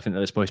ask, because I think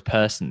that it's most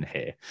pertinent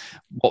here.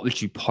 What would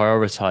you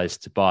prioritise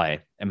to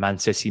buy? A Man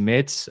City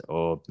mids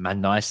or Man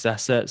United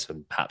assets?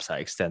 And perhaps that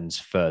extends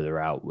further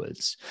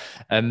outwards.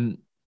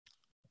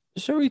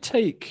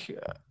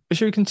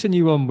 Shall we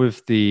continue on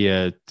with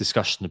the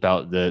discussion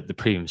about the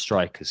premium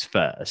strikers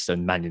first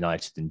and Man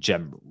United in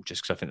general,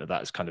 just because I think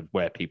that's kind of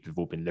where people have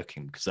all been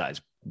looking, because that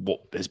is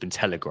what has been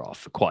telegraphed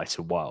for quite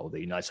a while,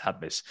 that United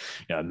had this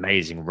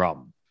amazing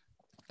run.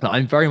 Now,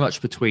 I'm very much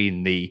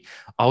between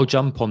I'll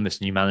jump on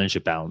this new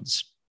manager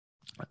bounce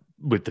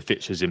with the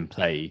fixtures in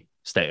play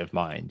state of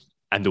mind,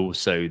 and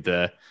also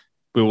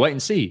we'll wait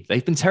and see.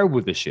 They've been terrible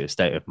this year,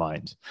 state of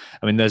mind.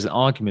 I mean, there's an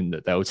argument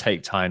that they'll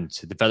take time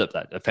to develop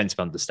that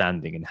offensive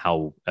understanding and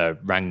how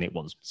Rangnick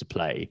wants to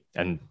play.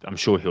 And I'm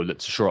sure he'll look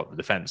to shore up the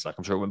defence. Like,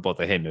 I'm sure it wouldn't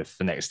bother him if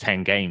the next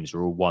 10 games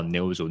are all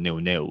 1-0s or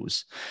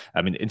 0-0s.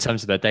 I mean, in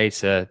terms of their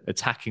data,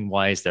 attacking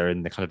wise, they're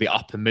in the kind of the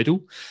upper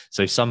middle.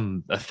 So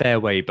a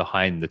fair way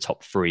behind the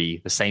top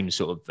 3, the same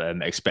sort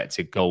of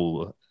expected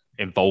goal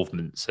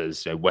involvements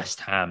as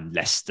West Ham,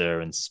 Leicester,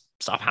 and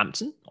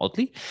Southampton,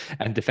 oddly.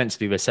 And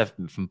defensively, we're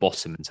 7th from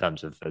bottom in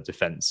terms of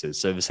defences.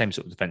 So the same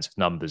sort of defensive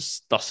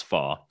numbers thus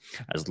far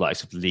as the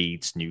likes of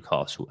Leeds,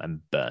 Newcastle, and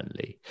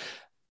Burnley.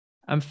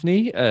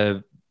 Anthony,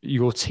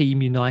 your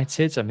team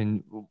United, I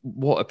mean,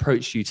 what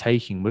approach are you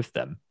taking with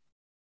them?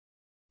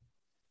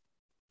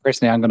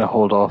 Personally, I'm going to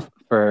hold off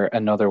for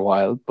another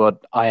while,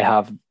 but I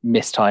have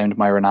mistimed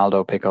my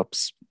Ronaldo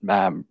pickups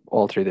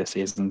all through this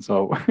season.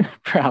 So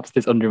perhaps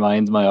this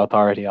undermines my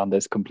authority on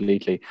this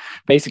completely.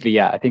 Basically,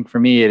 I think for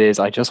me it is,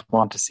 I just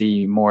want to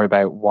see more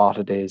about what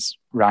it is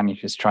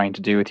Rangnick is trying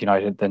to do with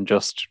United than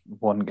just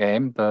one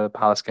game. The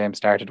Palace game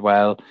started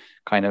well,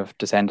 kind of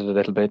descended a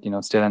little bit,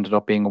 still ended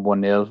up being a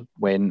 1-0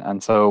 win.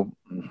 And so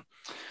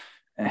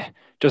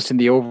just in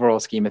the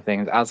overall scheme of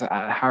things, as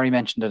Harry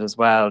mentioned it as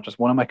well, just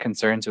one of my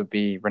concerns would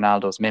be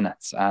Ronaldo's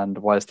minutes. And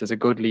whilst there's a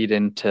good lead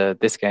into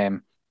this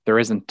game, there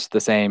isn't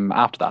the same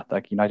after that.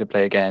 Like, United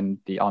play again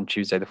on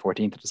Tuesday, the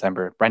 14th of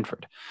December at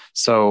Brentford.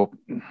 So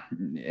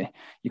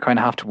you kind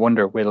of have to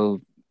wonder, will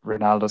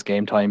Ronaldo's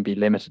game time be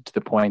limited to the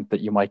point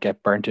that you might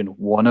get burnt in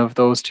one of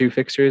those 2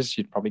 fixtures?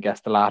 You'd probably guess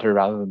the latter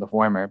rather than the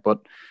former. But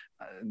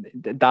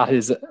that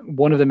is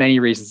one of the many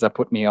reasons that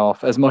put me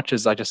off, as much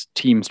as I just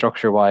team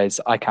structure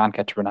wise, I can't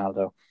get to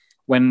Ronaldo.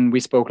 When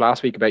we spoke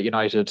last week about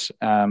United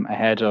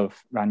ahead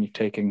of Rangnick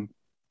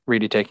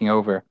taking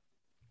over,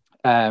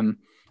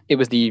 it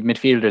was the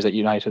midfielders at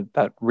United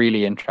that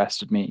really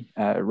interested me.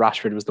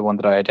 Rashford was the one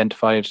that I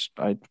identified.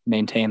 I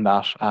maintained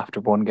that after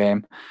one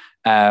game.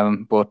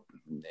 But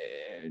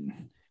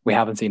we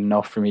haven't seen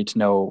enough for me to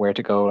know where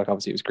to go. Like,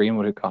 obviously it was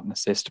Greenwood who got an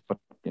assist, but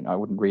I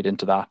wouldn't read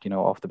into that,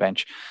 off the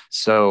bench.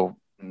 So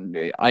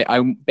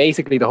I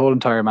basically, the whole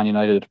entire Man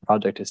United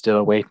project is still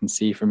a wait and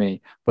see for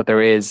me. But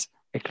there is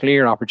a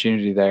clear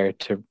opportunity there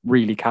to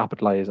really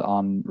capitalize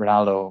on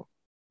Ronaldo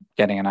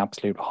getting an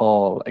absolute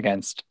haul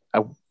against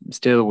a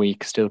still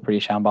weak, still pretty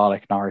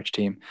shambolic Norwich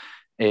team,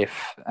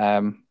 if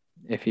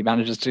he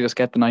manages to just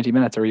get the 90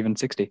 minutes or even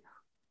 60.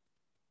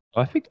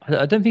 I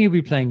don't think he'll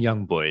be playing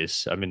young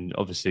boys. I mean,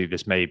 obviously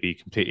this may be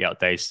completely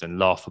outdated and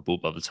laughable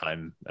by the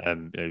time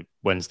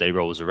Wednesday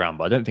rolls around,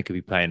 but I don't think he'll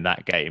be playing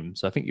that game.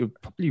 So I think you'll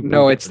probably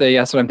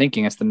that's what I'm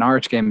thinking. It's the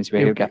Norwich game is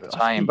where he'll get the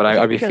time. But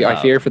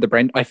I fear for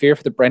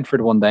the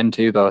Brentford one then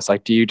too, though. It's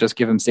like, do you just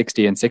give him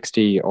 60 and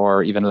 60,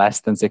 or even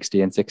less than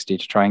 60 and 60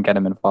 to try and get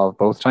him involved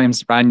both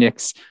times?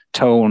 Rangnick's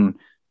tone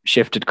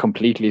shifted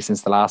completely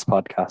since the last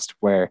podcast,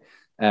 where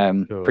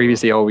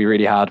previously all we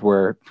really had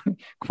were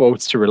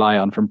quotes to rely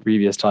on from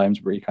previous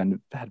times, where he kind of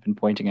had been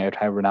pointing out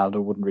how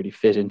Ronaldo wouldn't really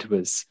fit into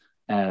his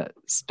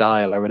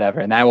style or whatever.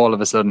 And now all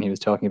of a sudden he was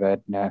talking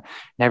about,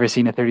 never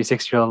seen a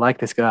 36-year-old like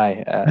this guy,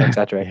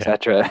 etc.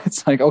 etc.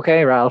 It's like,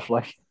 okay, Ralph,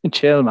 like,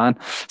 chill, man.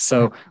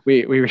 So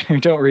we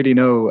don't really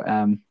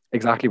know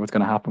exactly what's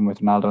going to happen with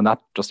Ronaldo,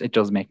 and it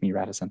does make me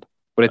reticent.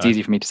 But it's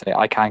easy for me to say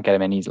I can't get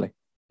him in easily.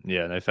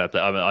 Yeah, no, fair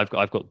play. I mean, I've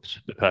got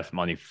the perfect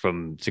money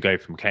to go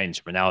from Kane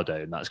to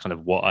Ronaldo, and that's kind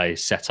of what I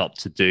set up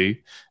to do.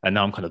 And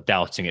now I'm kind of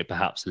doubting it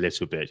perhaps a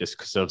little bit, just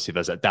because obviously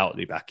there's that doubt in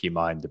the back of your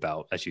mind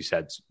about, as you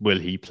said, will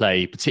he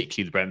play,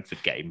 particularly the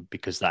Brentford game,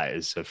 because that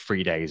is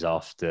 3 days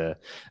after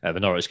the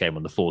Norwich game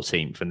on the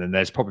 14th, and then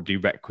there's probably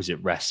requisite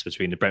rest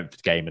between the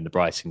Brentford game and the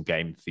Brighton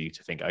game for you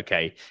to think,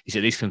 okay, he's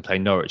at least going to play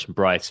Norwich and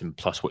Brighton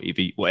plus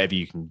whatever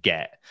you can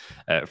get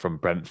from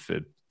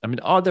Brentford. I mean,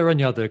 are there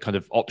any other kind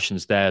of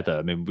options there, though?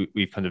 I mean,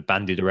 we've kind of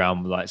bandied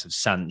around the likes of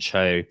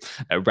Sancho.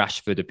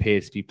 Rashford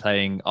appears to be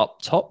playing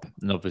up top,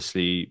 and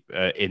obviously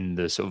in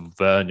the sort of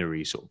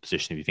Werner-y sort of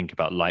position. If you think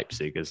about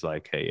Leipzig as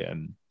like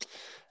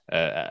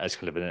as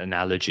kind of an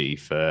analogy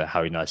for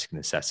how United are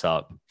going to set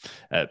up,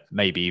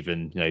 maybe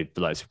even the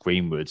likes of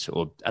Greenwood,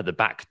 or at the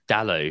back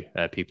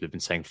Dalot. People have been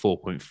saying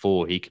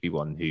 4.4. He could be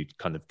one who'd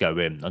kind of go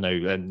in. I know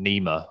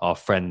Nima, our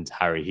friend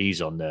Harry,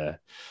 he's on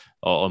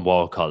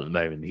Wildcard at the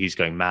moment. He's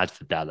going mad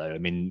for Dalot. I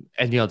mean,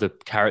 any other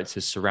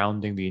characters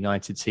surrounding the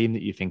United team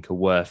that you think are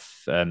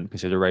worth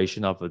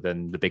consideration other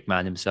than the big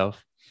man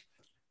himself?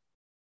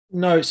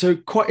 No, so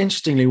quite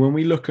interestingly, when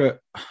we look at,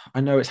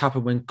 I know it's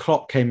happened when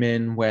Klopp came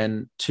in,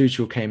 when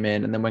Tuchel came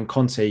in, and then when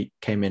Conte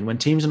came in, when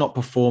teams are not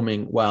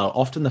performing well,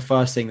 often the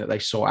first thing that they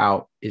sort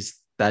out is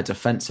their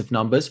defensive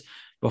numbers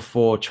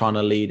before trying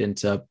to lead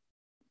into,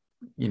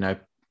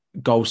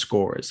 goal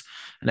scorers.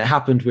 And it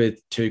happened with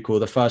Tuchel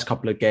the first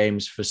couple of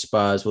games for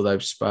Spurs, although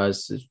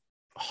Spurs is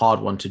a hard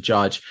one to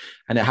judge.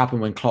 And it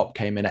happened when Klopp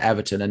came in at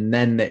Everton and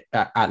then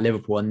at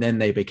Liverpool, and then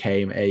they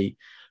became a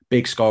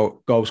big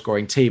goal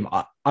scoring team.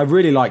 I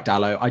really like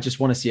Dalot. I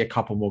just want to see a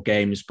couple more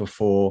games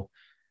before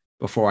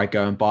I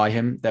go and buy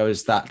him.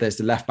 There's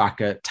the left back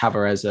at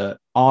Tavares at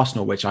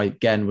Arsenal, which I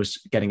again was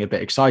getting a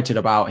bit excited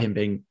about him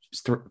being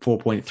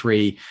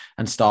 4.3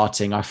 and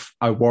starting.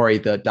 I worry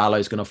that Dalot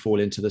is going to fall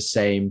into the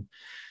same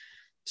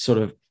sort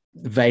of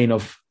vein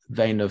of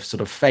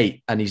sort of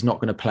fate, and he's not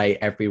going to play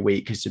every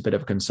week. It's a bit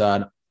of a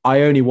concern.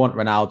 I only want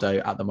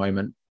Ronaldo at the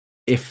moment.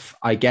 If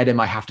I get him,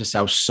 I have to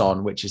sell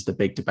Son, which is the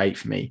big debate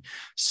for me.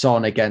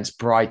 Son against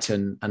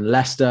Brighton and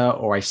Leicester,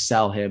 or I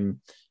sell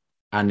him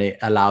and it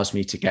allows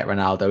me to get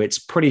Ronaldo. It's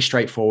pretty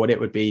straightforward. It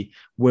would be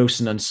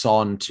Wilson and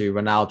Son to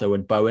Ronaldo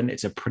and Bowen.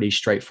 It's a pretty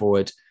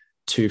straightforward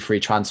 2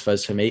 free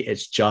transfers for me.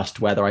 It's just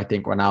whether I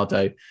think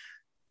Ronaldo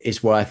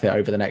is worth it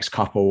over the next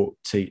couple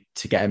to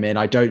get him in.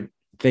 I don't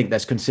think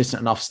there's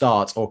consistent enough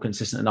starts or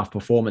consistent enough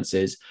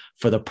performances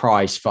for the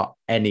price for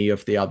any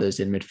of the others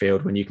in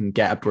midfield. When you can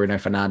get a Bruno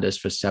Fernandes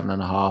for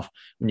 7.5,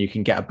 when you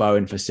can get a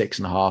Bowen for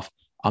 6.5,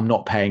 I'm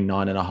not paying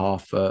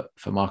 9.5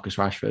 for Marcus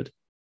Rashford.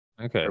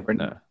 Okay.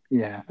 No.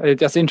 Yeah,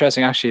 that's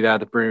interesting actually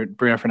that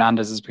Bruno Fernandes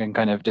has been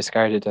kind of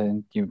discarded,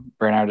 and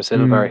Bernardo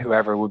Silva or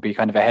whoever would be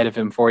kind of ahead of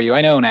him for you.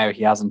 I know now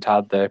he hasn't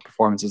had the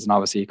performances and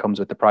obviously he comes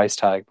with the price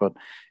tag, but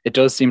it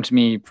does seem to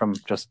me from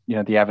just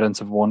the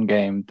evidence of one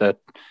game that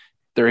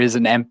there is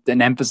an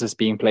emphasis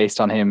being placed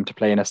on him to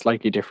play in a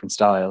slightly different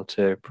style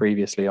to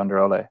previously under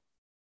Ole.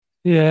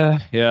 Yeah.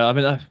 I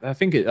mean, I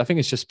think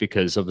it's just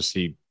because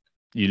obviously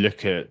you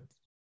look at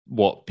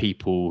what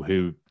people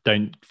who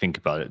don't think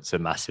about it to a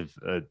massive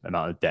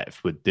amount of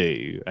depth would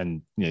do,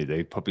 and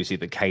they probably see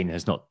that Kane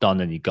has not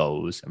done any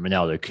goals, and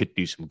Ronaldo could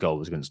do some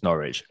goals against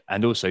Norwich,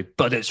 and also,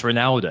 but it's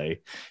Ronaldo,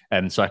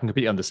 so I can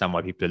completely understand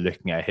why people are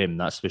looking at him.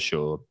 That's for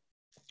sure.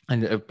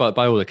 And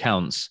by all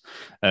accounts,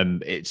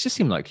 it just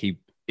seemed like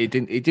it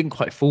didn't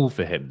quite fall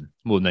for him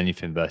more than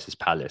anything versus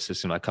Palace.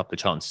 There's like a couple of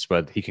chances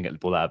where he can get the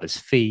ball out of his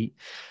feet,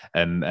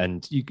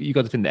 and you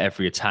got to think that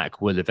every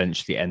attack will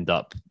eventually end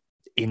up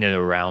in and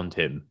around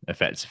him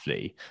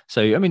effectively.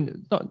 So, I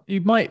mean, you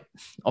might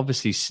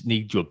obviously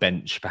need your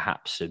bench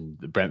perhaps in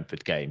the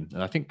Brentford game.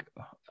 And I think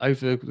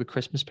over the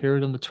Christmas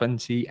period on the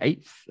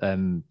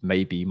 28th,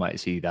 maybe you might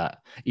see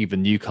that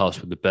even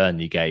Newcastle, the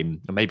Burnley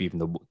game, or maybe even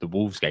the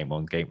Wolves game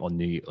on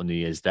New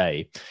Year's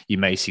Day, you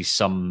may see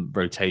some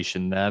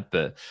rotation there.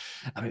 But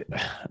I mean,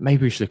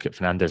 maybe we should look at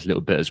Fernandes a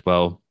little bit as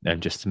well. And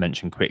just to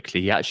mention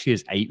quickly, he actually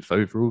is 8th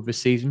overall this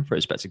season for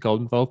expected goal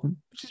involvement,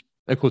 which is,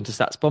 according to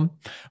StatsBomb,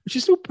 which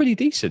is still pretty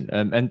decent.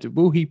 And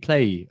will he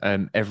play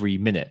every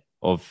minute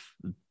of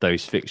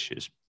those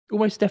fixtures?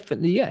 Almost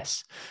definitely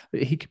yes.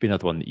 He could be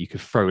another one that you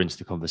could throw into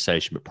the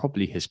conversation, but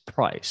probably his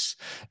price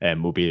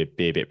will be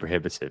a bit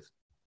prohibitive.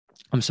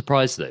 I'm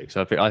surprised though, because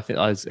I think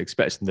I was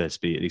expecting there to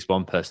be at least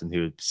one person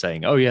who was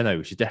saying, "Oh yeah, no,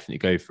 we should definitely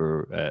go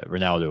for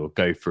Ronaldo or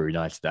go for a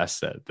United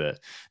asset." But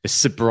the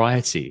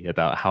sobriety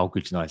about how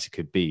good United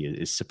could be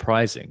is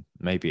surprising.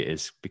 Maybe it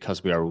is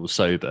because we are all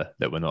sober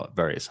that we're not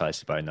very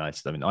excited by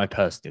United. I mean, I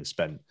personally have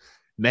spent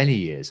many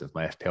years of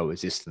my FPL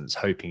existence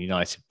hoping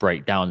United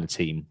break down the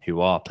team who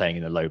are playing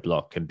in a low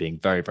block and being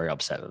very, very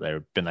upset that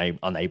they've been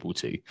unable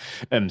to.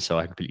 So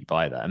I completely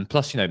buy that. And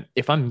plus,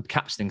 if I'm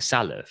captaining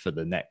Salah for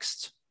the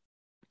next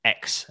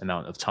X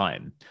amount of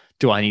time,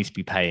 do I need to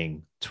be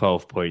paying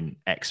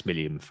 12.x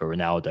million for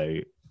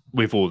Ronaldo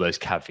with all those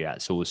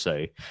caveats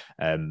also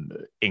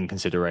in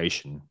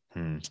consideration?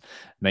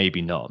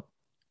 Maybe not.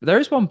 There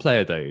is one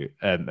player though,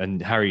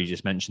 and Harry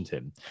just mentioned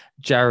him,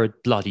 Jared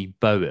Bloody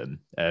Bowen,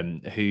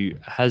 who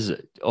has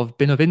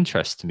been of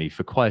interest to me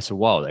for quite a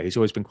while. He's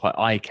always been quite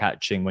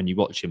eye-catching when you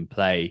watch him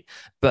play,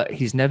 but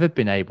he's never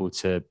been able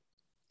to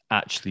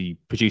actually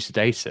produce the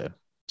data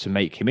to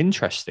make him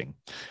interesting.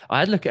 I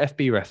had a look at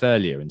FBref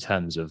earlier in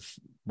terms of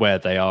where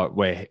they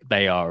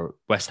are,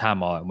 West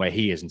Ham are, and where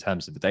he is in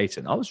terms of the data.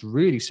 And I was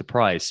really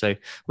surprised. So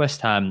West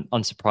Ham,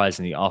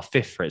 unsurprisingly, are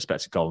fifth for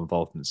expected goal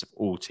involvements of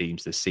all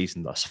teams this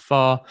season thus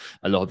far.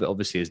 A lot of it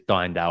obviously has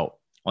dined out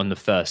on the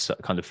first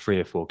kind of 3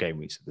 or 4 game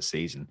weeks of the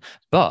season.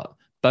 But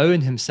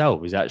Bowen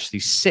himself is actually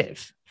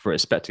sixth for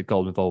expected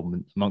goal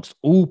involvement amongst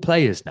all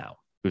players now,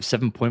 with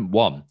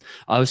 7.1.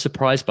 I was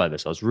surprised by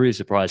this. I was really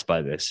surprised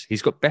by this.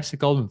 He's got better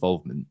goal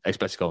involvement,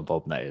 expected goal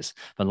involvement, that is,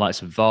 than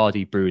likes of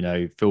Vardy,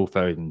 Bruno, Phil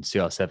Foden,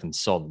 CR7,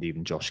 Son, and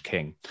even Josh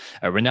King.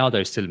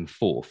 Ronaldo's still in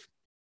fourth.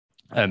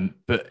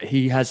 But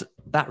he has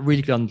that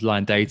really good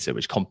underlying data,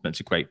 which complements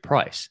a great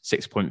price,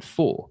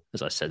 6.4,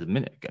 as I said a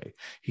minute ago.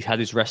 He's had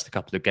his rest a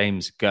couple of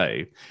games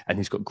ago, and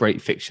he's got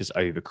great fixtures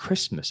over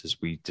Christmas, as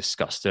we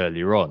discussed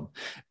earlier on.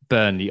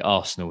 Burnley,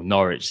 Arsenal,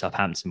 Norwich,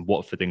 Southampton,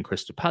 Watford, and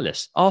Crystal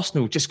Palace.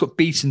 Arsenal just got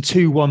beaten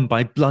 2-1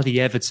 by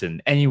bloody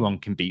Everton. Anyone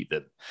can beat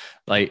them.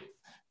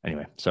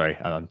 Anyway, sorry,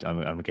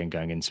 I'm again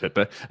going into it.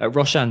 But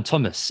Roshan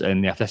Thomas in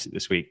The Athletic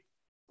this week,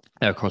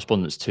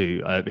 correspondence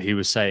too, he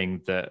was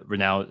saying that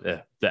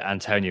that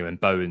Antonio and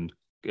Bowen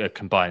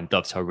combined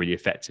dovetail really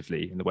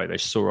effectively in the way they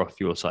saw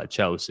off your side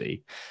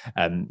Chelsea,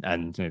 and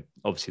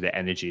obviously their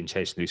energy in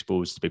chasing loose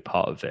balls is a big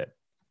part of it.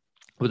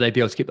 Will they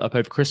be able to keep that up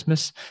over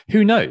Christmas?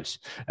 Who knows?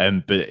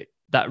 But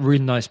that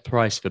really nice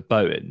price for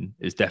Bowen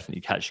is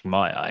definitely catching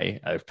my eye,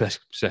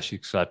 especially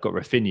because I've got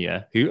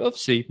Rafinha, who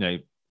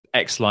obviously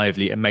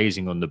ex-lively,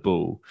 amazing on the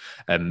ball,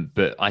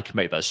 but I can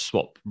make that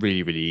swap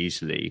really, really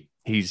easily.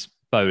 He's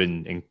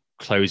Bowen in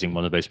closing,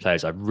 one of those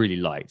players I've really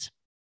liked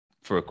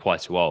for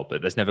quite a while,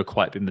 but there's never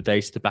quite been the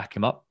data to back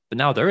him up. But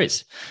now there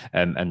is.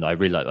 And I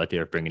really like the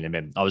idea of bringing him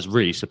in. I was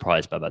really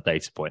surprised by that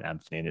data point,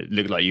 Anthony, and it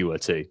looked like you were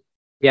too.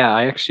 Yeah,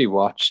 I actually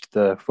watched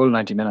the full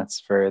 90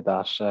 minutes for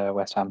that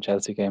West Ham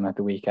Chelsea game at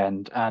the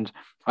weekend. And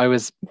I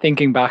was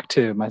thinking back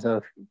to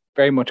myself,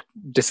 very much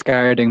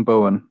discarding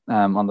Bowen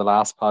on the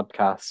last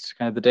podcast.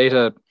 Kind of the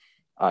data,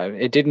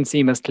 it didn't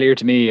seem as clear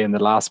to me in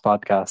the last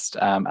podcast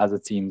as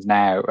it seems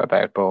now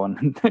about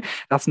Bowen.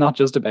 That's not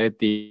just about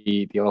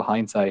the old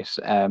hindsight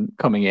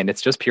coming in.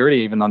 It's just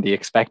purely even on the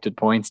expected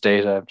points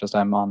data.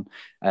 I'm on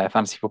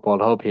Fantasy Football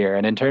Hub here.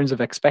 And in terms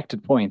of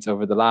expected points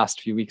over the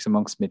last few weeks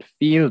amongst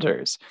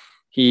midfielders,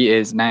 he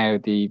is now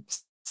the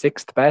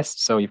 6th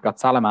best. So you've got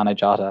Salah, Mane,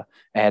 Jota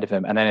ahead of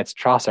him. And then it's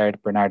Trossard,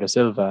 Bernardo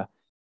Silva,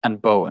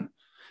 and Bowen.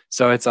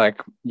 So it's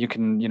like you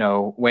can,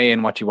 weigh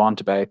in what you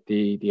want about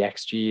the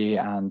XG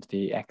and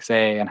the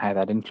XA and how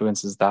that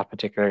influences those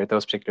particular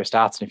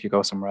stats. And if you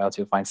go somewhere else,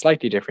 you'll find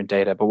slightly different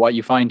data. But what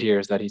you find here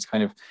is that he's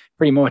kind of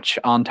pretty much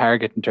on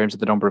target in terms of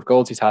the number of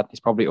goals he's had.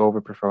 He's probably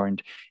overperformed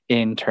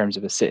in terms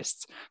of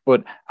assists.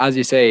 But as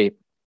you say,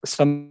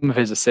 some of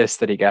his assists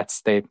that he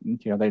gets,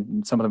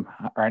 some of them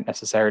aren't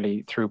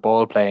necessarily through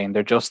ball playing.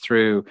 They're just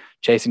through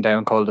chasing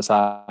down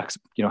cul-de-sacs,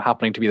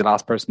 happening to be the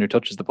last person who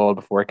touches the ball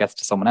before it gets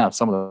to someone else.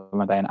 Some of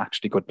them are then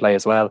actually good play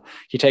as well.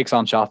 He takes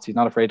on shots. He's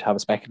not afraid to have a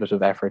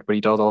speculative effort, but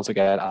he does also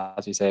get,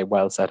 as you say,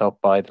 well set up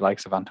by the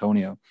likes of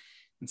Antonio.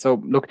 And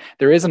so, look,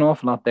 there is an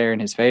awful lot there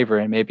in his favour.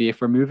 And maybe if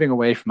we're moving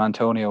away from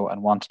Antonio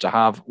and want to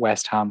have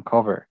West Ham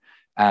cover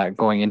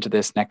going into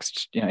this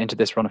next, into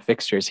this run of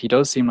fixtures, he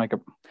does seem like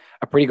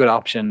a pretty good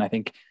option. I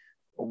think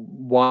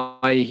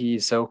why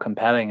he's so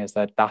compelling is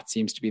that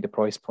seems to be the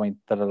price point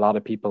that a lot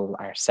of people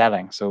are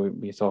selling. So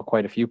we saw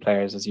quite a few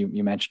players, as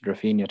you mentioned,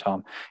 Rafinha,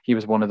 Tom. He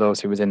was one of those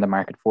who was in the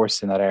market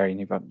force in that area. And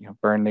you've got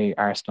Burnley,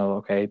 Arsenal.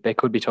 Okay, they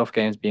could be tough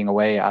games being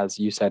away, as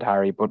you said,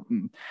 Harry. But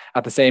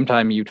at the same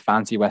time, you'd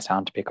fancy West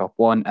Ham to pick up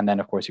one, and then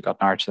of course you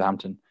got Norwich,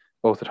 Southampton,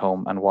 both at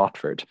home, and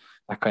Watford.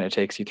 That kind of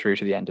takes you through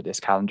to the end of this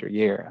calendar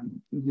year.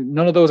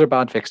 None of those are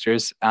bad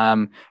fixtures.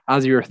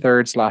 As your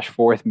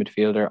 3rd/4th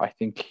midfielder, I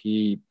think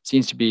he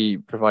seems to be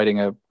providing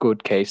a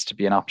good case to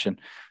be an option,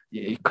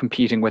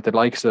 competing with the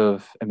likes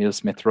of Emile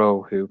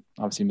Smith-Rowe, who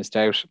obviously missed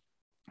out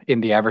in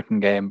the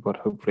Everton game, but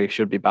hopefully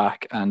should be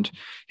back, and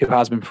who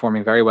has been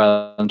performing very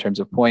well in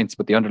terms of points,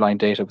 but the underlying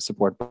data would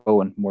support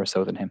Bowen more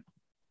so than him.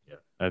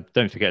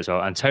 Don't forget as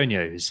well,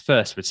 Antonio, his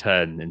first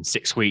return in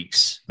 6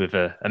 weeks with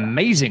an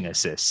amazing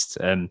assist.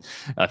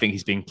 I think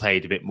he's being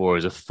played a bit more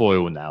as a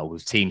foil now,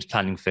 with teams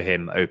planning for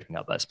him, opening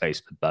up that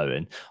space for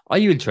Bowen. Are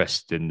you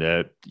interested in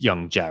the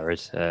young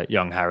Jared,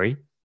 young Harry?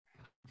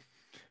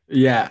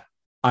 Yeah,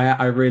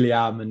 I really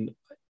am. And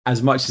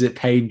as much as it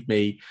pained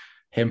me,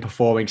 him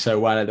performing so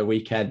well at the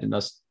weekend and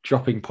us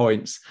dropping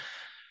points,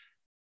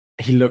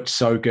 he looked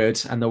so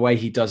good. And the way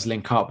he does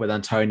link up with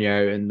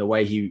Antonio and the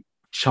way he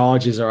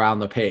charges around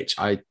the pitch,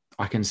 I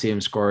can see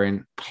him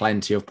scoring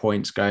plenty of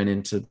points going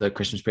into the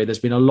Christmas period. There's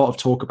been a lot of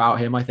talk about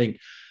him, I think,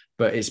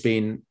 but it's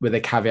been with a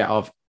caveat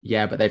of,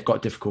 but they've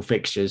got difficult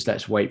fixtures.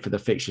 Let's wait for the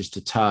fixtures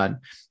to turn.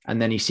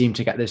 And then he seemed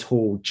to get this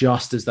haul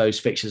just as those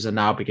fixtures are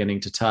now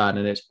beginning to turn,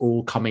 and it's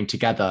all coming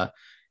together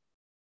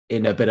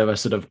in a bit of a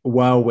sort of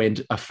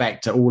whirlwind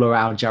effect all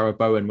around Jarrod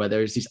Bowen, where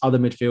there's these other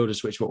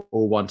midfielders which were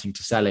all wanting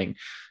to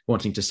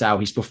sell.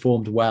 He's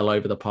performed well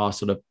over the past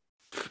sort of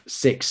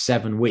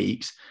 6-7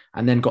 weeks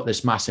and then got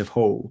this massive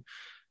haul.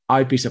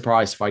 I'd be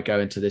surprised if I go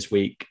into this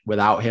week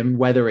without him,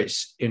 whether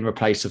it's in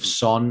replace of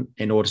Son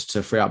in order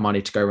to free up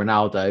money to go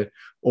Ronaldo,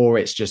 or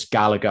it's just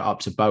Gallagher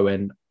up to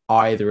Bowen.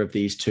 Either of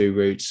these two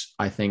routes,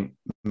 I think,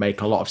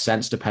 make a lot of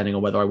sense depending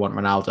on whether I want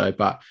Ronaldo,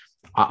 but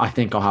I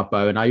think I'll have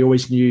Bowen. I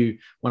always knew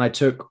when I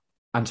took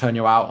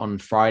Antonio out on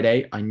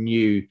Friday, I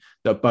knew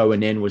that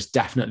Bowen in was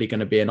definitely going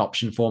to be an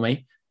option for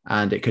me,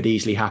 and it could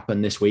easily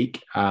happen this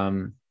week.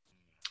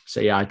 So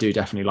yeah, I do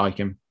definitely like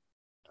him.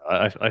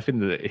 I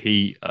think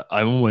that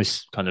I'm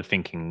almost kind of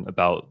thinking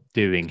about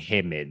doing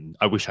him in.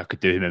 I wish I could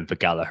do him in for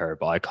Gallagher,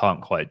 but I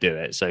can't quite do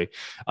it. So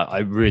I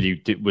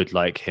really would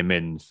like him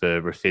in for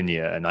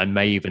Rafinha, and I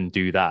may even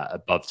do that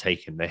above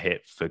taking the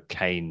hit for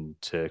Kane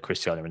to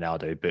Cristiano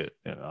Ronaldo. But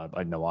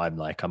I know I'll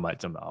end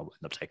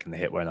up taking the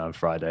hit when I'm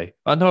Friday.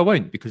 No, I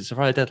won't, because it's a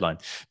Friday deadline.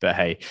 But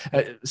hey,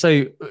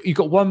 so you've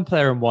got one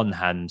player in one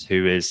hand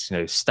who is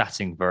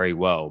statting very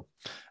well.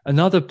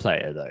 Another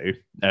player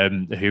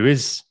though, who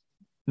is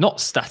not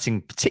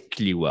statting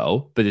particularly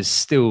well, but is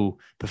still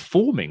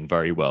performing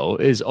very well,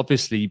 is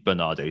obviously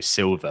Bernardo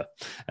Silva,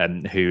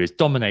 who is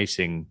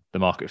dominating the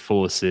market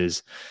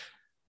forces.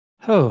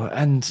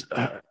 And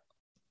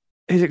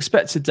his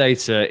expected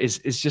data is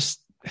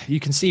just, you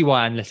can see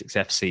why Analytics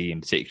FC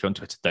in particular on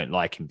Twitter don't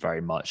like him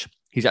very much.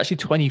 He's actually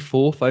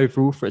 24th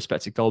overall for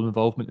expected goal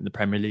involvement in the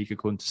Premier League,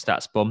 according to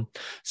StatsBomb.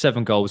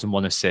 7 goals and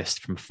 1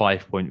 assist from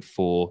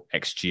 5.4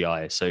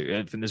 XGI. So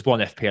there's 1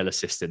 FPL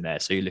assist in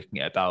there. So you're looking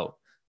at about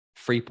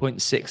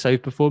 3.6 over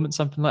performance,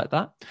 something like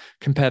that.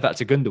 Compare that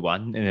to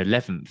Gundogan in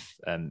 11th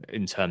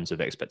in terms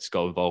of expected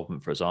goal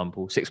involvement, for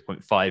example.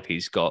 6.5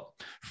 he's got,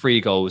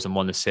 3 goals and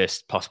 1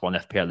 assist plus 1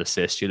 FPL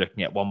assist. You're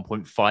looking at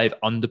 1.5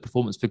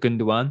 underperformance for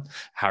Gundogan.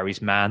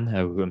 Harry's man,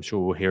 I'm sure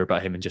we'll hear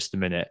about him in just a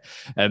minute.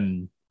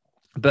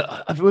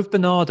 But with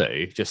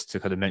Bernardo, just to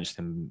kind of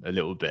mention him a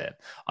little bit,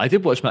 I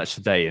did watch Match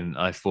Today and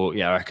I thought,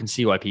 yeah, I can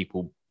see why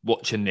people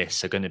watching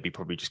this are going to be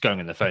probably just going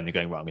on their phone and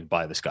going, right, I'm going to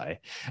buy this guy.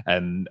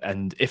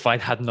 And if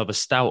I'd had another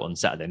stout on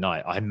Saturday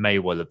night, I may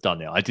well have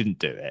done it. I didn't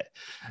do it.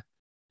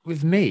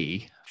 With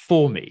me,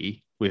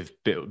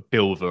 with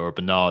Bilva or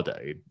Bernardo,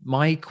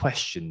 my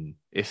question,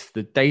 if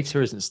the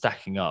data isn't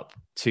stacking up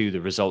to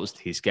the results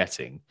that he's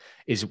getting,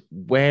 is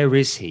where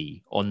is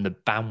he on the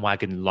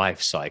bandwagon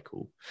life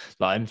cycle?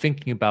 Like, I'm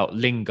thinking about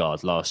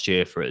Lingard last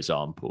year, for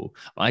example.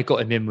 I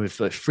got him in with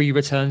 3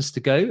 returns to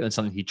go and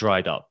something he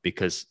dried up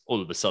because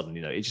all of a sudden,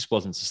 it just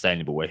wasn't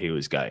sustainable where he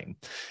was going.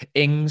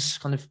 Ings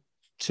kind of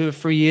 2 or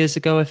 3 years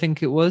ago, I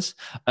think it was.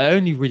 I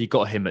only really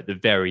got him at the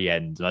very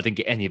end, and I didn't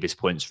get any of his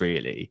points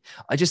really.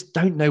 I just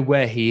don't know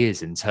where he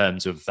is in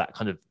terms of that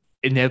kind of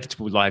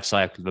inevitable life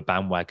cycle of a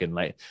bandwagon.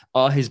 Like,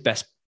 are his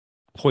best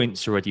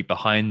points already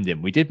behind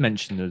him? We did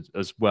mention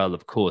as well,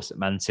 of course, that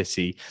Man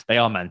City, they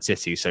are Man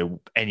City, so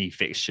any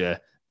fixture,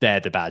 they're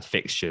the bad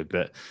fixture.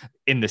 But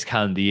in this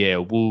calendar year,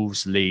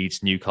 Wolves,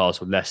 Leeds,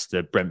 Newcastle,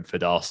 Leicester,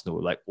 Brentford,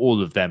 Arsenal, like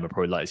all of them are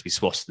probably likely to be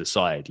swatted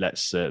aside.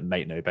 Let's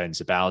make no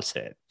bones about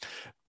it.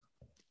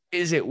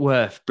 Is it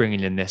worth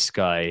bringing in this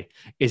guy?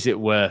 Is it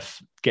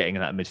worth getting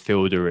that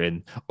midfielder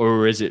in?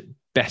 Or is it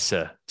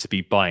better to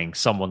be buying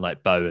someone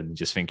like Bowen and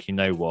just thinking, you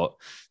know what,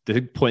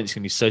 the points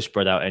can be so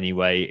spread out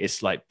anyway.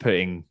 It's like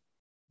putting,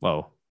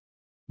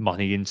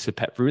 money into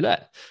Pep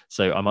Roulette.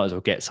 So I might as well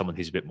get someone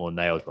who's a bit more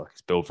nailed, like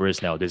Bilva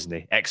is nailed, isn't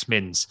he?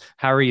 Ex-Mins.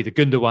 Harry, the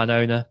Gundogan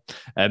owner.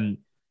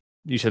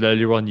 You said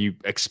earlier on, you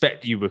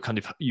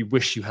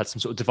wish you had some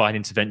sort of divine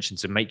intervention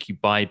to make you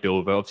buy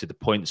Bilva. Obviously, the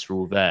points are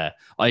all there.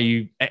 Are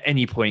you at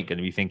any point going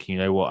to be thinking, you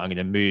know what, I'm going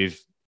to move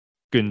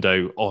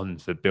Gundo on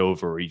for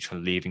Bilva, or are you kind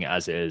of leaving it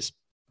as it is?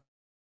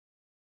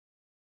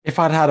 If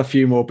I'd had a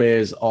few more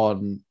beers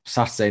on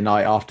Saturday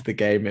night after the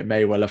game, it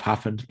may well have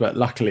happened. But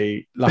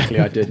luckily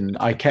I didn't.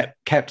 I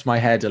kept my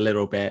head a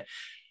little bit.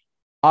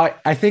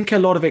 I think a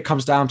lot of it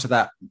comes down to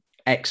that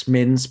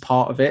ex-Mins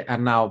part of it,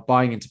 and now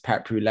buying into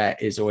Pep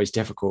Roulette is always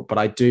difficult, but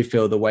I do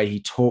feel the way he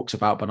talks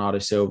about Bernardo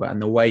Silva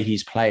and the way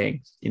he's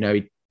playing,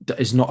 he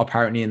is not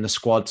apparently in the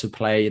squad to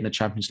play in the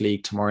Champions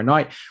League tomorrow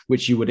night,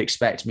 which you would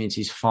expect means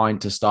he's fine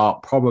to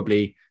start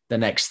probably the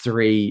next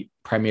 3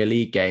 Premier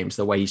League games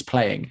the way he's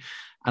playing.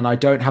 And I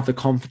don't have the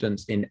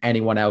confidence in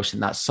anyone else in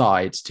that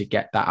side to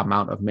get that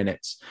amount of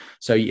minutes.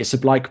 So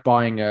it's like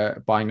buying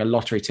a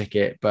lottery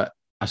ticket, but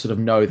I sort of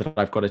know that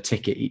I've got a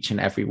ticket each and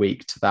every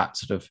week to that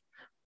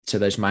to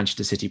those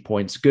Manchester City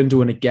points.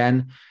 Gundogan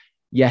again,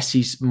 yes,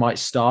 he might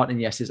start, and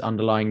yes, his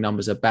underlying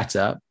numbers are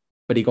better,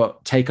 but he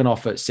got taken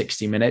off at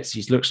 60 minutes.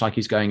 He looks like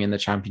he's going in the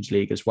Champions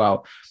League as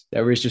well.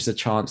 There is just a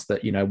chance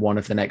that, one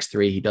of the next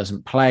 3 he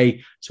doesn't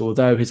play. So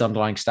although his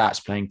underlying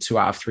stats playing 2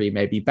 out of 3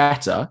 may be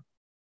better,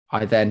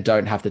 I then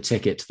don't have the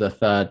ticket to the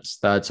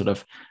third sort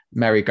of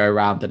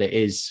merry-go-round that it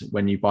is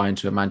when you buy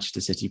into a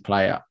Manchester City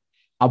player.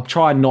 I'm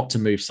trying not to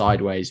move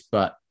sideways,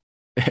 but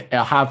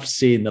I have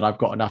seen that I've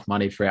got enough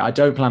money for it. I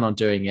don't plan on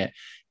doing it.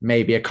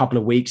 Maybe a couple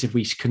of weeks if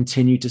we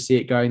continue to see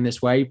it going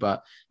this way,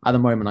 but at the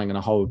moment, I'm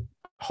going to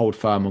hold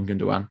firm on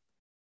Gundogan.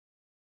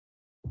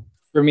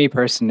 For me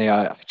personally,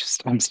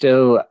 I'm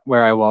still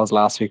where I was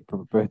last week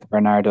with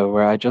Bernardo,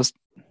 where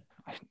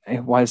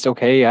whilst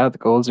okay, yeah, the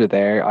goals are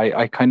there.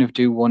 I kind of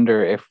do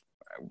wonder if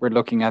we're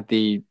looking at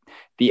the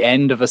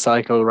end of a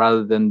cycle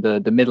rather than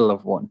the middle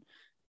of one.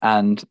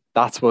 And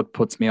that's what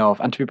puts me off.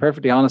 And to be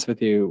perfectly honest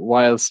with you,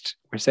 whilst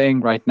we're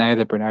saying right now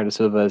that Bernardo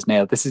Silva is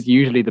nailed, this is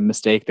usually the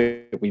mistake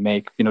that we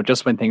make,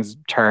 just when things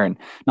turn.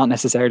 Not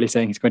necessarily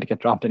saying he's going to get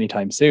dropped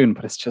anytime soon,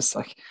 but it's just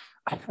like,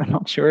 I'm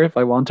not sure if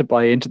I want to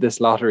buy into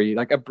this lottery.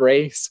 Like, a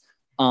brace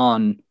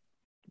on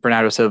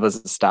Bernardo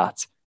Silva's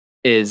stats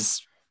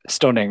is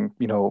stunning,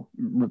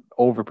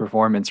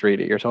 overperformance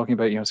really. You're talking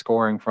about,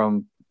 scoring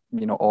from,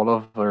 all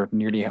of or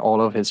nearly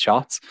all of his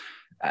shots.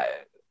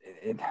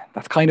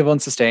 That's kind of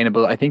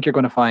unsustainable. I think you're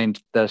going to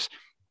find that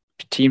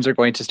teams are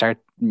going to start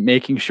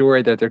making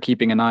sure that they're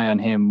keeping an eye on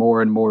him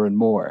more and more and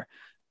more.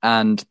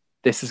 And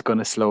this is going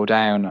to slow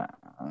down.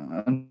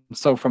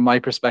 So from my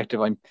perspective,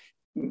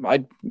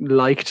 I'd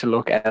like to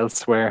look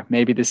elsewhere.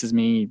 Maybe this is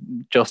me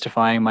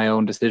justifying my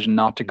own decision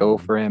not to go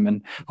for him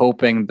and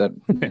hoping that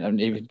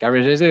even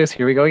Gabriel Jesus,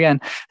 here we go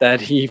again, that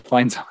he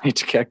finds a way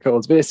to get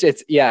goals. But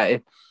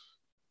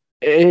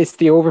it's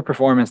the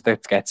overperformance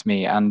that gets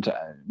me, and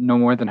no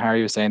more than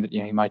Harry was saying that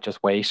he might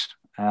just wait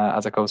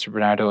as it goes to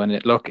Bernardo. And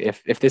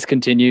if this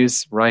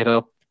continues right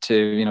up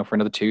to for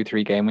another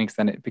 2-3 game weeks,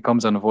 then it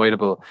becomes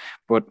unavoidable.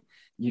 But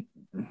you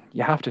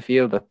have to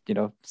feel that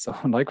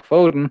someone like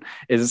Foden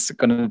is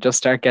going to just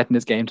start getting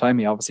his game time.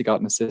 He obviously got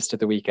an assist at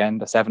the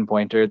weekend, a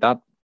 7-pointer. That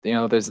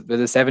there's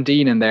a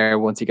 17 in there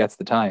once he gets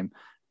the time,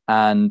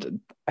 and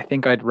I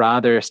think I'd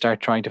rather start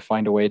trying to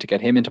find a way to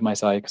get him into my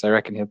side, because I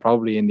reckon he'll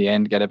probably in the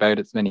end get about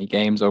as many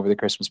games over the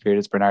Christmas period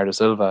as Bernardo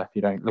Silva. If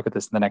you don't look at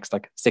this in the next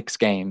 6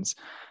 games,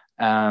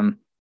 that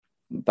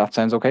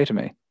sounds okay to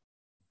me.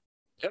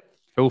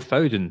 Phil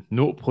Foden,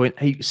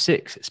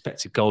 0.86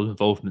 expected goal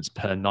involvements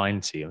per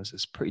 90.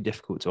 It's pretty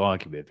difficult to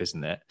argue with,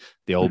 isn't it?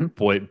 The old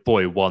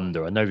boy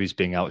wonder. I know he's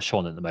being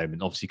outshone at the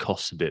moment. Obviously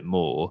costs a bit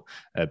more,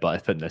 but I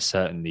think there's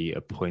certainly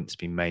a point to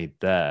be made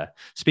there.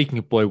 Speaking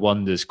of boy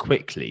wonders,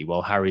 quickly,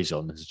 while Harry's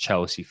on as a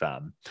Chelsea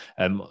fan,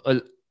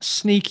 a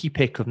sneaky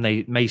pick of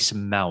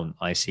Mason Mount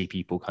I see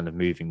people kind of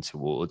moving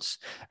towards,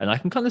 and I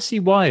can kind of see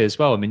why as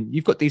well. I mean,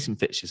 you've got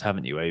decent fixtures,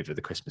 haven't you, over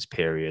the Christmas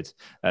period?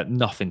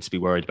 Nothing to be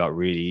worried about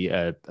really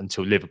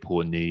until Liverpool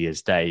on New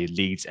Year's Day.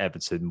 Leeds,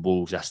 Everton,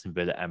 Wolves, Aston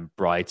Villa and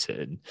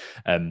Brighton.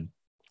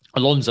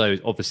 Alonso,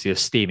 obviously a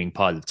steaming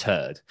pile of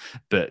turd,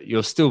 but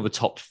you're still the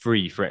top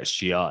 3 for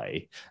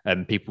XGI. A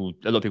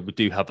lot of people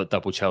do have a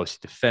double Chelsea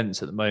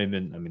defence at the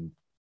moment. I mean,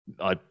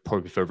 I'd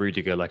probably prefer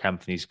Rudiger like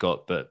Anthony's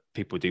got, but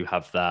people do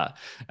have that.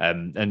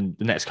 And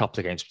the next couple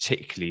of games,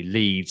 particularly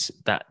Leeds,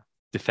 that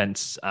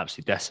defence is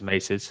absolutely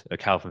decimated.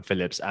 Calvin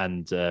Phillips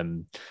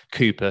and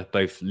Cooper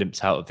both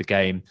limped out of the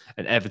game.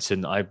 And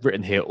Everton, I've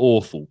written here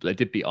awful, but they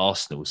did beat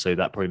Arsenal, so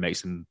that probably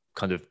makes them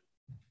kind of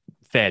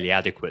fairly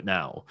adequate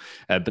now.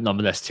 But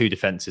nonetheless, 2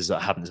 defences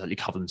that haven't exactly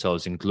covered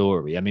themselves in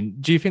glory. I mean,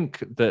 do you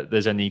think that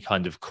there's any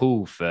kind of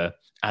call for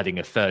adding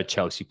a third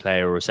Chelsea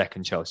player or a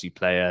second Chelsea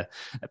player?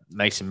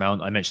 Mason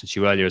Mount, I mentioned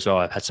to you earlier as well.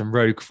 I've had some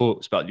rogue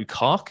thoughts about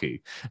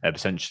Lukaku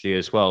potentially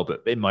as well,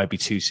 but it might be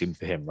too soon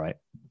for him, right?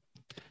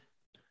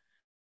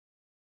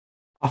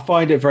 I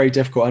find it very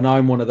difficult, and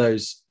I'm one of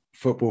those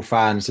football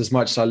fans. As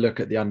much as I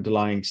look at the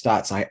underlying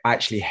stats, I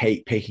actually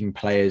hate picking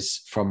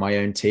players from my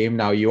own team.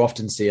 Now, you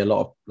often see a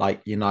lot of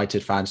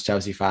United fans,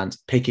 Chelsea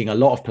fans picking a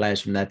lot of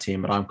players from their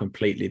team, but I'm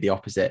completely the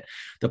opposite.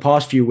 The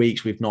past few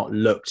weeks, we've not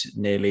looked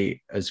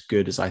nearly as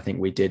good as I think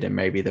we did in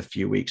maybe the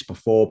few weeks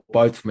before,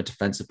 both from a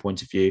defensive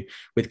point of view.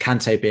 With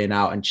Kante being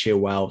out and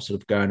Chilwell sort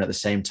of going at the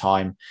same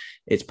time,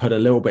 it's put a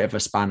little bit of a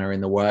spanner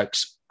in the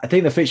works. I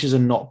think the fixtures are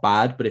not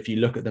bad, but if you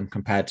look at them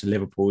compared to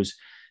Liverpool's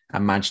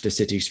and Manchester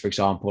City's, for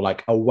example,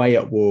 like away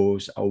at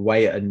Wolves,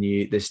 away at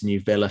this new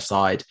Villa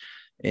side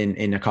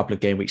in a couple of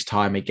game weeks'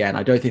 time again,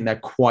 I don't think they're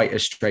quite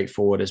as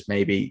straightforward as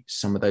maybe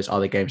some of those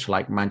other games for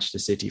like Manchester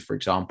City, for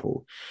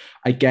example.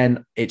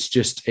 Again,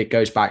 it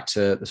goes back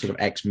to the sort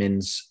of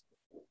X-Min's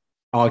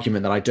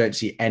argument that I don't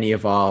see any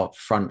of our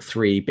front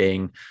 3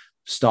 being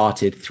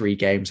started 3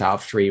 games out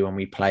of 3 when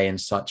we play in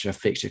such a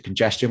fixture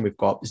congestion. We've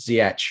got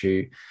Ziyech,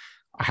 who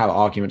I have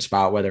arguments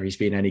about whether he's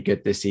been any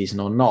good this season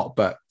or not,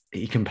 but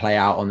he can play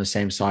out on the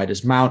same side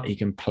as Mount. He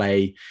can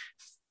play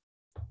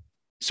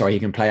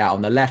out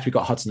on the left. We've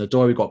got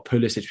Hudson-Odoi, we've got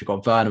Pulisic, we've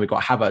got Werner, we've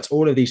got Havertz.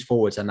 All of these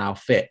forwards are now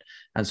fit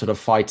and sort of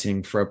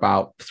fighting for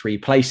about 3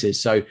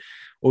 places. So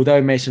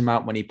although Mason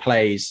Mount, when he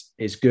plays,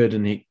 is good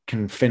and he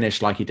can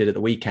finish like he did at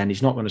the weekend,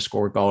 he's not going to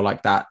score a goal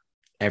like that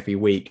every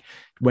week.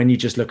 When you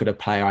just look at a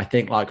player, I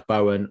think like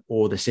Bowen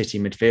or the City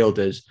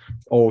midfielders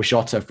or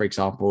Jota, for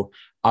example,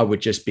 I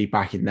would just be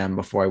backing them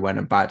before I went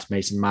and backed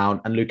Mason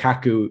Mount. And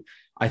Lukaku,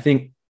 I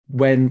think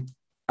when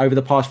over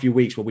the past few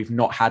weeks where we've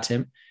not had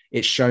him,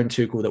 it's shown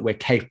Tuchel that we're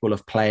capable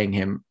of playing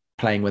him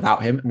playing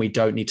without him, and we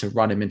don't need to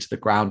run him into the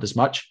ground as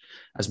much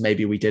as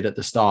maybe we did at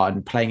the start.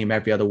 And playing him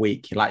every other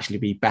week, he'll actually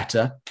be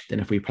better than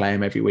if we play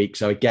him every week.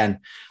 So again,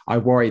 I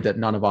worry that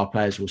none of our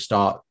players will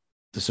start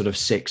the sort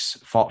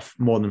of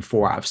more than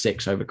 4 out of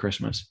 6 over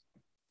Christmas.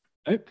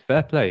 Oh,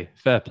 fair play.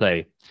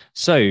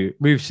 So,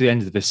 move to the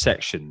end of this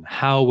section.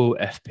 How will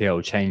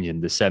FPL change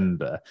in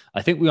December?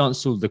 I think we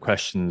answered all the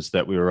questions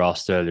that we were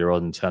asked earlier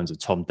on in terms of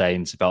Tom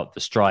Danes about the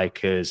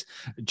strikers,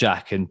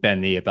 Jack and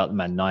Benny about the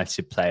Man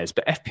United players.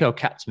 But FPL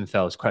Captain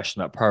Fell's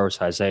question about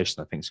prioritisation,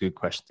 I think, is a good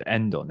question to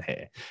end on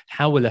here.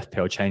 How will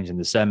FPL change in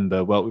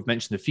December? Well, we've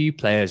mentioned a few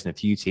players and a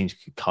few teams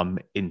could come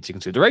into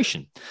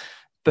consideration.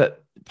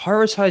 But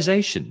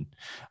prioritisation,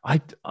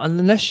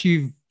 unless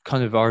you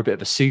kind of are a bit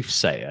of a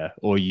soothsayer,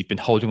 or you've been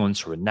holding on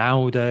to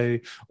Ronaldo,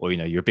 or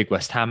you're a big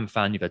West Ham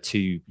fan,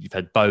 you've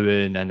had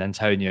Bowen and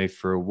Antonio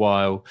for a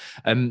while.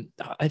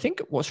 I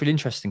think what's really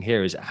interesting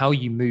here is how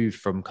you move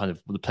from kind of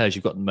the players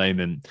you've got at the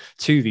moment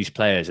to these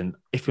players, and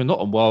if you're not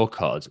on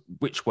wildcard,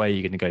 which way are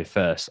you going to go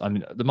first? I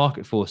mean, the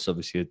market forces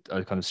obviously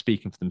are kind of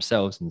speaking for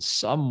themselves in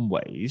some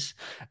ways,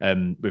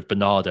 with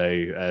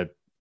Bernardo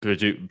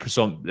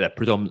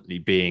predominantly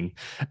being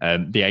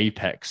the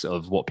apex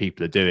of what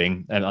people are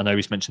doing. And I know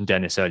we mentioned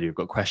Dennis earlier. We've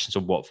got questions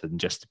on Watford in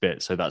just a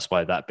bit, so that's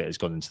why that bit has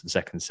gone into the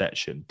second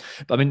section.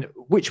 But I mean,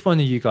 which one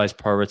are you guys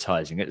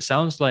prioritising? It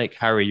sounds like,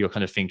 Harry, you're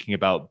kind of thinking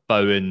about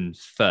Bowen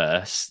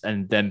first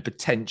and then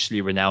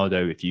potentially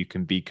Ronaldo if you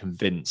can be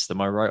convinced.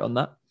 Am I right on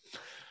that?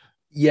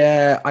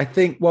 Yeah, I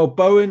think, well,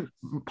 Bowen,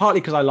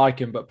 partly because I like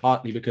him, but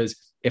partly because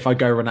if I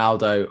go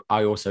Ronaldo,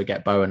 I also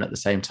get Bowen at the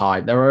same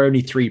time. There are only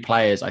 3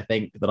 players, I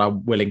think, that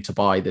I'm willing to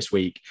buy this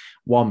week.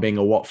 One being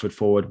a Watford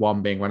forward,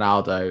 one being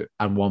Ronaldo,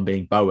 and one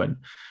being Bowen.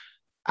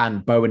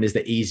 And Bowen is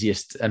the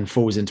easiest and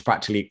falls into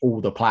practically all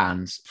the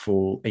plans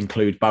for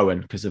include Bowen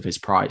because of his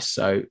price.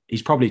 So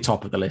he's probably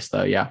top of the list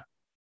though, yeah.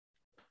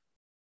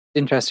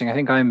 Interesting. I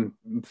think I'm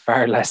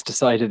far less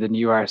decided than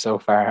you are so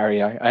far,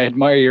 Harry. I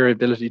admire your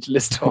ability to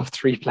list off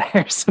 3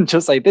 players and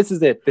just like, this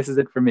is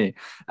it for me.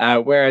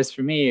 Whereas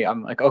for me,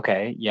 I'm like,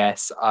 okay,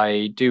 yes,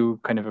 I do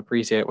kind of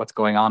appreciate what's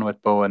going on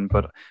with Bowen,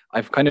 but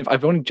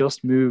I've only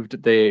just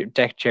moved the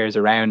deck chairs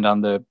around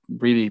on the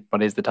really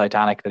what is the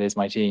Titanic that is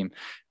my team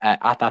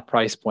at that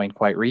price point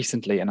quite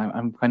recently, and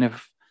I'm kind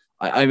of.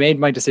 I made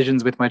my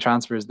decisions with my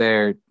transfers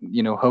there,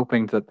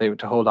 hoping that they would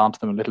to hold on to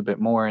them a little bit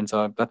more. And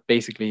so that's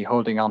basically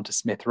holding on to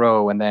Smith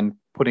Rowe and then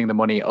putting the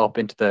money up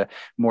into the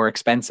more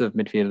expensive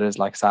midfielders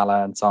like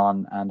Salah and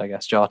Son, and I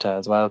guess Jota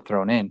as well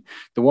thrown in.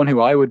 The one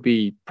who I would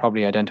be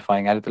probably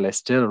identifying out of the list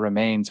still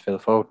remains Phil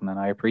Foden. And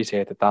I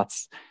appreciate that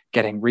that's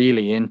getting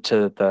really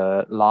into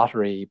the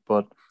lottery,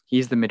 but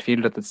he's the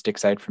midfielder that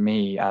sticks out for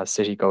me as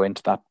City go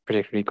into that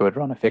particularly good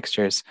run of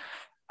fixtures.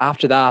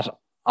 After that,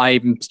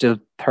 I'm still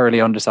thoroughly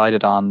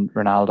undecided on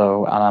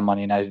Ronaldo and I'm on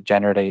United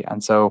generally.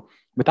 And so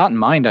with that in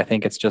mind, I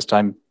think it's just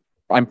I'm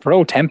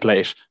pro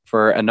template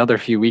for another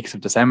few weeks of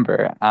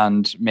December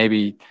and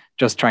maybe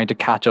just trying to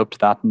catch up to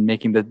that and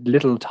making the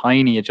little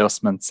tiny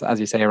adjustments, as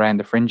you say, around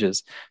the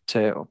fringes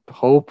to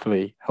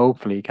hopefully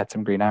get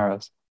some green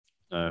arrows.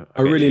 I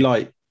really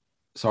like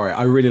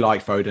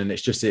Foden.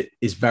 It's just, it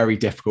is very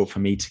difficult for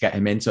me to get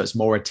him in. So it's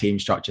more a team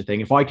structure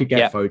thing. If I could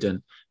get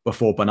Foden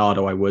before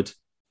Bernardo, I would.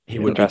 He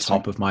would be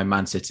top of my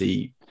Man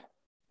City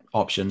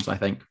options, I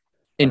think.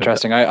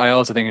 Interesting. I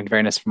also think, in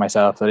fairness for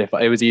myself, that if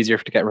it was easier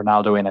to get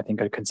Ronaldo in, I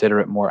think I'd consider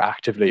it more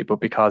actively.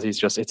 But because he's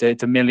just,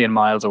 it's a million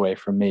miles away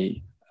from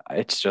me,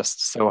 it's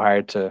just so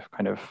hard to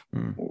kind of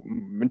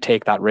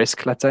take that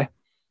risk, let's say.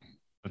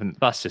 I think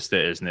that's just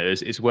it, isn't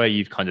it? It's where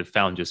you've kind of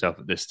found yourself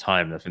at this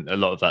time. I think a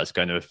lot of that's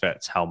going to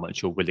affect how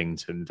much you're willing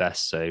to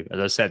invest. So, as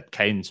I said,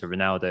 Kane to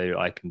Ronaldo,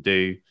 I can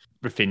do.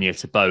 Rafinha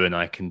to Bowen,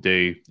 I can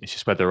do. It's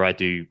just whether I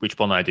do which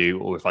one I do,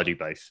 or if I do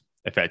both.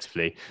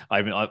 Effectively,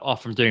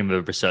 from doing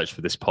the research for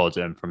this pod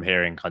and from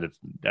hearing kind of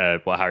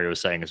what Harry was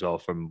saying as well,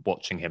 from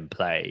watching him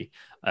play,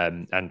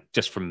 and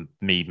just from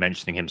me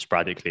mentioning him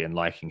sporadically and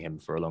liking him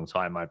for a long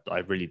time, I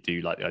really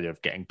do like the idea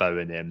of getting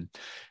Bowen in.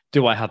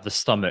 Do I have the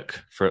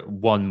stomach for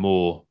one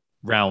more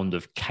round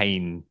of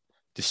Kane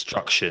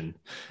destruction?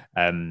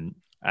 And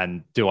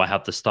do I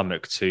have the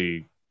stomach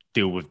to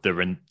deal with the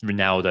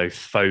Ronaldo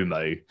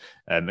FOMO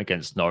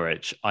against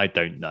Norwich? I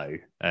don't know.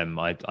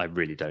 I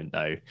really don't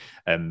know.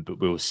 But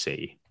we'll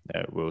see.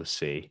 We'll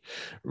see.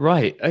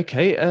 Right.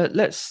 Okay.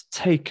 Let's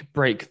take a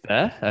break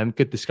there.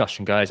 Good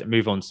discussion, guys. And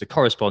move on to the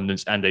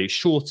correspondence and a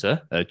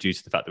shorter, due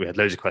to the fact that we had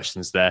loads of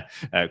questions there,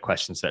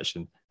 question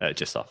section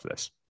just after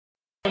this.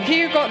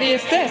 Who got the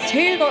assist?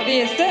 Who got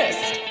the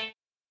assist?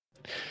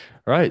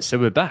 Right, so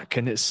we're back,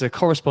 and it's a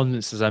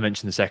correspondence, as I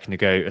mentioned a second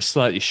ago, a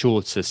slightly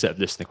shorter set of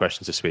listener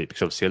questions this week,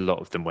 because obviously a lot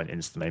of them went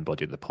into the main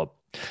body of the pod.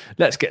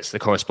 Let's get to the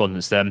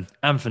correspondence then.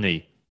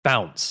 Anthony,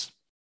 bounce.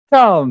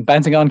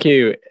 Bouncing on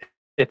cue.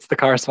 It's the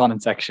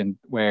correspondence section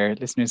where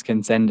listeners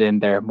can send in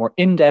their more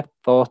in-depth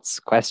thoughts,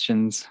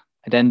 questions,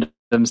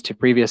 addendums to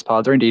previous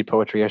pods, or indeed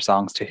poetry or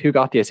songs to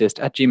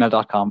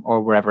whogottheassist@gmail.com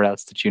or wherever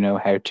else that you know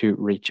how to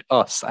reach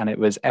us. And it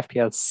was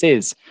FPL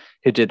Sis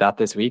who did that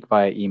this week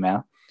via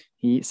email.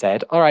 He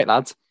said, all right,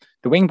 lads,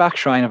 The wing-back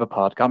shrine of a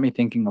pod got me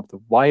thinking of the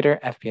wider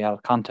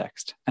FPL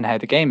context and how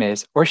the game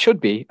is, or should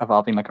be,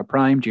 evolving like a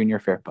prime junior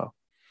Firpo.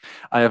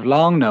 I have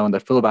long known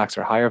that fullbacks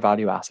are higher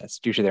value assets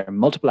due to their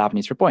multiple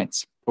avenues for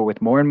points, but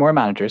with more and more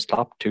managers,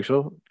 Klopp,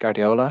 Tuchel,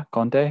 Guardiola,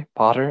 Conte,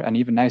 Potter, and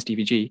even now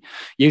Stevie G,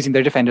 using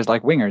their defenders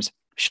like wingers,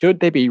 should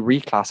they be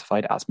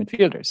reclassified as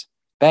midfielders?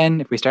 Then,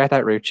 if we start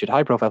that route, should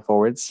high-profile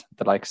forwards,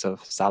 the likes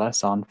of Salah,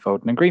 Son,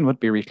 Foden, and Greenwood,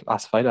 be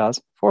reclassified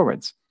as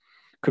forwards?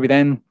 Could we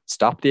then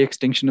stop the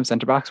extinction of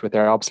centre-backs with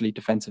their obsolete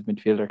defensive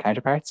midfielder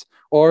counterparts?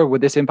 Or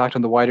would this impact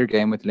on the wider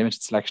game with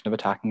limited selection of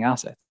attacking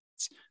assets?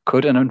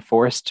 Could an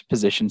enforced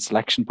position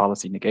selection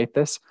policy negate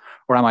this?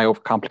 Or am I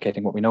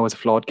overcomplicating what we know is a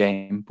flawed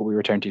game, but we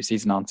return to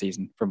season on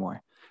season for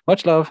more?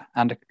 Much love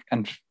and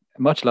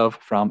much love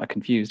from a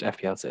confused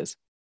FPL Sis.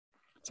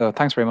 So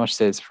thanks very much,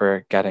 Sis,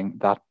 for getting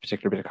that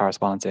particular bit of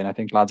correspondence in. I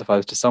think, lads, if I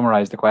was to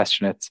summarize the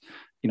question, it's,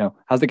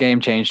 has the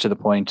game changed to the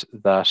point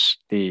that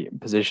the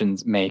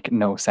positions make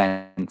no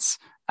sense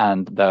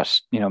and that,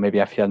 maybe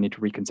FPL need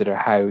to reconsider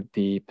how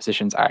the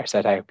positions are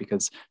set out,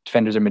 because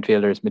defenders are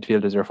midfielders,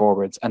 midfielders are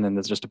forwards, and then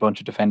there's just a bunch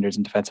of defenders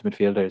and defensive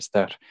midfielders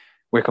that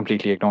we're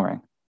completely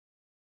ignoring.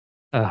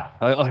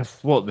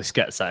 What this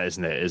gets at,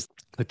 isn't it, is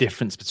the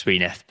difference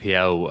between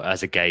FPL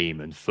as a game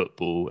and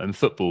football. And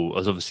football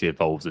has obviously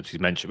evolved, as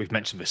we've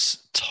mentioned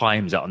this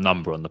times out of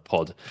number on the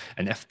pod,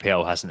 and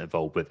FPL hasn't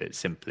evolved with it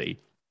simply.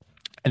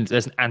 And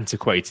there's an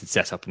antiquated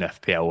setup in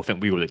FPL. I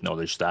think we all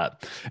acknowledge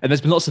that. And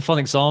there's been lots of fun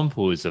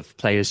examples of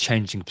players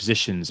changing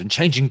positions and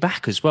changing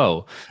back as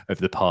well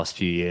over the past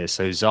few years.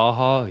 So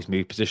Zaha, who's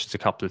moved positions a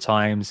couple of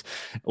times.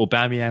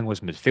 Aubameyang was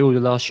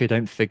midfielder last year,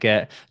 don't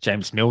forget.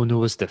 James Milner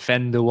was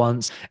defender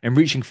once. And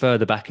reaching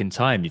further back in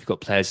time, you've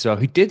got players as well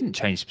who didn't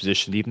change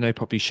position, even though they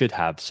probably should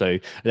have. So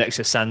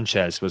Alexis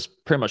Sanchez was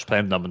pretty much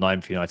playing number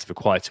 9 for United for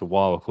quite a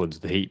while, according to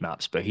the heat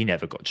maps, but he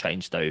never got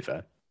changed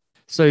over.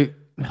 So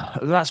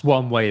that's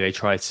one way they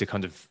try to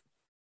kind of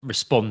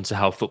respond to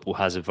how football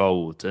has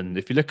evolved. And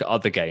if you look at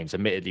other games,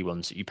 admittedly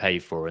ones that you pay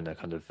for and are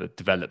kind of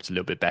developed a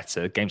little bit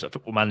better, games like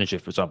Football Manager,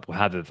 for example,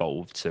 have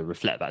evolved to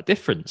reflect that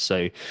difference.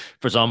 So,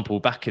 for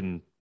example, back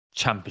in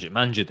Championship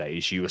Manager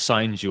days, you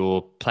assigned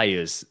your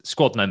players,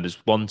 squad members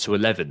 1 to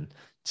 11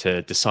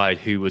 to decide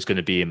who was going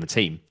to be in the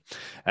team.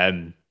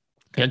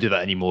 You don't do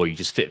that anymore. You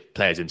just fit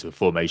players into a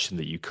formation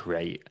that you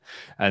create.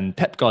 And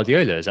Pep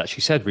Guardiola has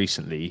actually said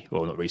recently,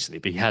 or not recently,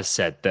 but he has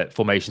said that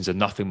formations are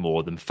nothing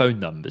more than phone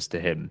numbers to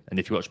him. And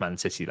if you watch Man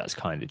City, that's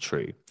kind of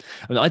true.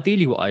 And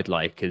ideally what I'd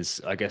like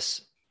is, I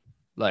guess,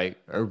 like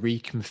a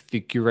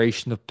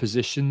reconfiguration of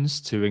positions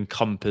to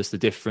encompass the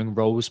differing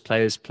roles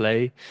players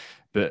play.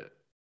 But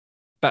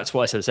back to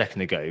what I said a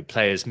second ago,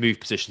 players move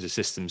positions as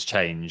systems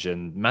change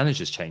and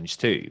managers change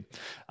too.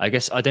 I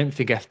guess I don't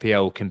think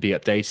FPL can be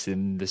updated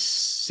in the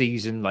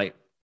season like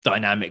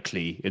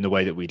dynamically in the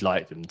way that we'd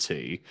like them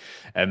to.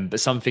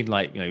 But something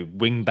like,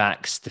 wing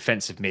backs,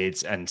 defensive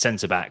mids and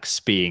centre backs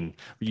being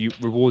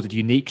rewarded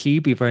uniquely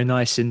would be very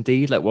nice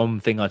indeed. Like one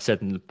thing I've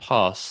said in the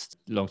past,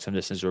 long-term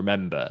listeners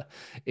remember,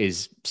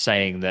 is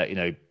saying that,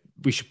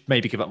 we should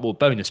maybe give up more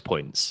bonus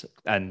points,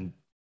 and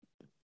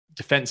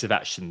defensive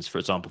actions, for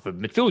example, for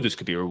midfielders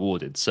could be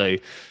rewarded. So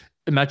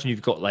imagine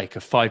you've got like a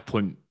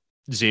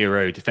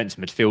 5.0 defensive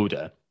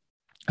midfielder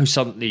who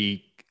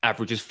suddenly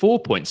averages 4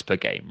 points per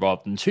game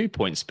rather than 2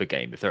 points per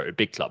game if they're at a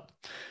big club.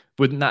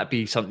 Wouldn't that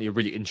be something a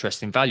really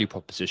interesting value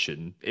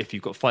proposition if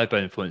you've got 5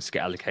 bonus points to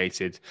get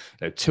allocated,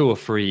 2 or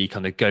 3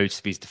 kind of go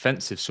to these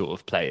defensive sort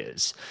of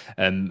players,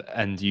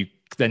 and you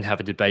then have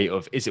a debate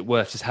of, is it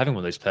worth just having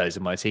one of those players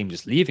in my team,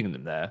 just leaving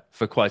them there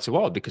for quite a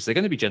while because they're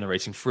going to be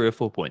generating 3 or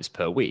 4 points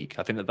per week?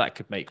 I think that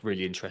could make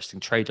really interesting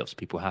trade-offs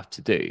people have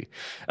to do.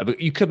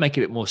 But you could make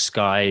it a bit more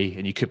Sky,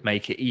 and you could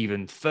make it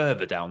even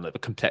further down the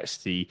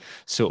complexity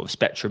sort of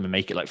spectrum and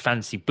make it like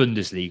fantasy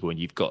Bundesliga when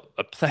you've got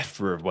a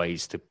plethora of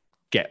ways to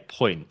get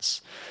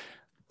points.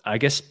 I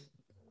guess,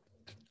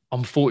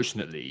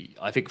 unfortunately,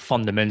 I think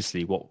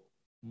fundamentally what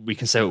we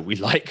can say what we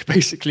like,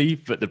 basically,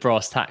 but the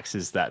brass tacks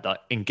is that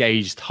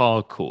engaged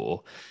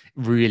hardcore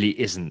really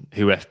isn't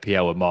who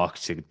FPL are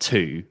marketed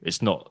to.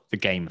 It's not the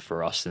game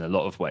for us in a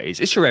lot of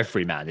ways. It's your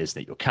everyman,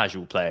 isn't it? Your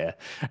casual player.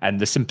 And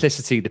the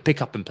simplicity, the pick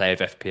up and play of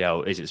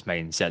FPL is its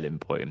main selling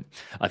point.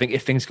 I think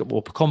if things got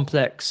more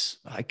complex,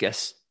 I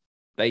guess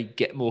they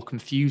get more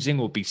confusing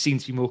or be seen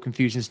to be more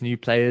confusing to new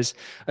players.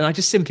 And I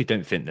just simply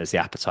don't think there's the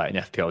appetite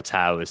in FPL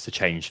Towers to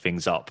change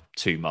things up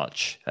too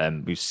much.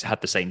 We've had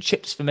the same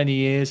chips for many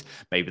years.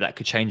 Maybe that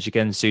could change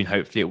again soon.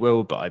 Hopefully it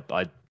will, but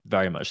I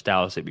very much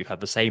doubt it. We've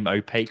had the same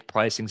opaque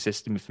pricing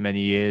system for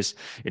many years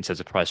in terms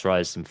of price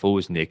rises and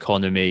falls in the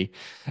economy.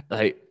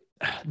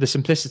 The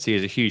simplicity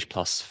is a huge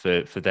plus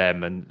for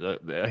them and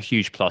a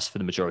huge plus for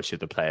the majority of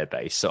the player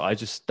base. So I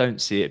just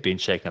don't see it being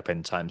shaken up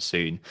anytime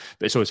soon,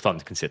 but it's always fun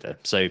to consider.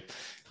 So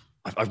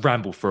I've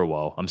rambled for a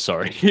while. I'm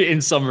sorry.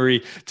 In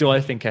summary, do I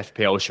think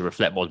FPL should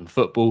reflect modern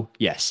football?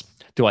 Yes.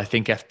 Do I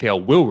think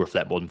FPL will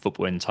reflect modern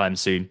football anytime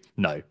soon?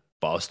 No,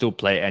 but I'll still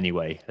play it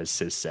anyway, as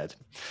Sis said.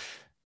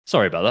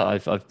 Sorry about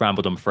that. I've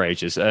rambled on for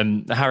ages.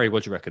 Harry,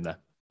 what do you reckon there?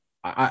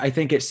 I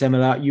think it's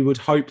similar. You would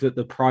hope that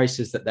the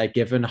prices that they're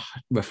given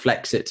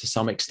reflects it to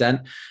some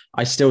extent.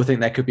 I still think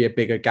there could be a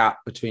bigger gap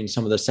between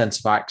some of the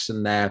centre backs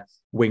and their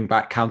wing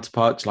back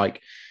counterparts.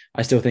 Like,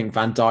 I still think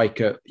Van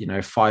Dijk at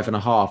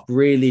 5.5,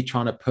 really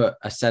trying to put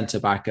a centre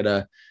back at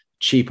a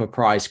cheaper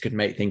price could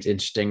make things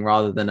interesting,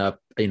 rather than a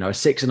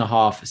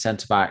 6.5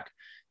 centre back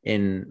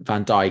in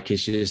Van Dijk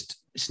is just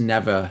it's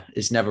never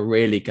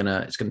really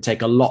gonna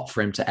take a lot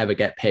for him to ever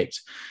get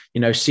picked.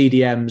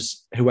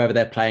 CDMs, whoever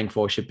they're playing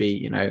for, should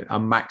be a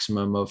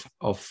maximum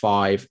of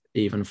 5,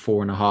 even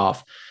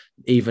 4.5,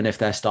 even if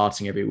they're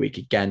starting every week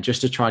again,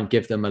 just to try and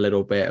give them a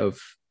little bit of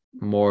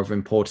more of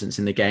importance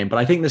in the game. But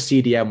I think the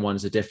CDM one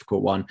is a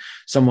difficult one.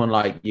 Someone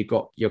like you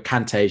got your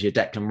Kantes, your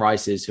Declan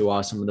Rices, who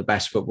are some of the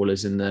best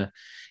footballers in the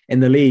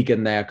league,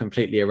 and they are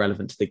completely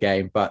irrelevant to the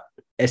game. But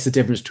it's the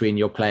difference between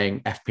you're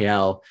playing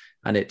FPL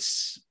and it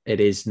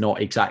is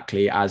not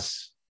exactly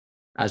as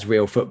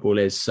real football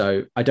is.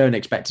 So I don't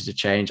expect it to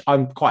change. I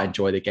quite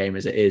enjoy the game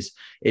as it is.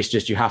 It's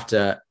just you have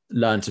to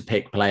learn to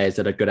pick players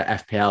that are good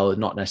at FPL,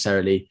 not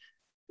necessarily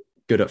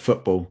good at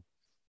football.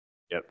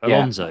 Yep.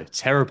 Alonso,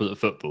 terrible at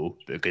football,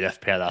 but a good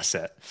FPL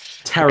asset.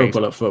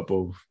 Terrible at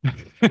football.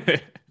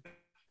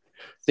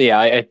 So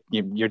yeah,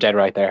 you're dead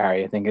right there,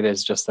 Harry. I think it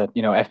is just that,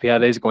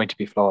 FPL is going to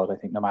be flawed. I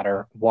think no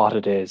matter what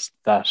it is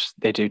that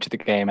they do to the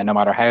game, and no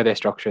matter how they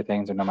structure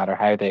things, or no matter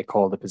how they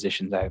call the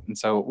positions out. And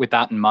so with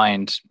that in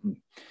mind,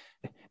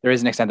 there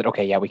is an extent that,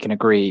 okay, yeah, we can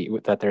agree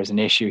with that there's an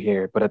issue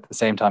here, but at the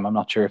same time, I'm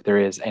not sure if there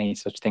is any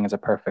such thing as a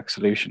perfect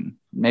solution.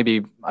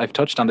 Maybe I've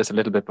touched on this a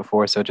little bit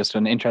before, so just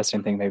an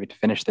interesting thing maybe to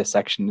finish this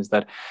section is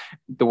that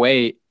the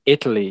way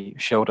Italy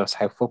showed us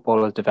how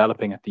football is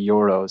developing at the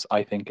Euros,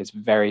 I think, is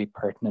very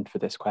pertinent for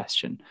this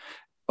question.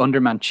 Under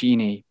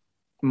Mancini,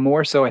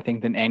 more so, I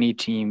think, than any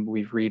team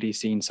we've really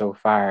seen so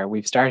far,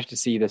 we've started to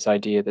see this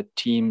idea that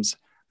teams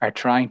are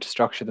trying to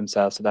structure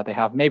themselves so that they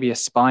have maybe a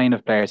spine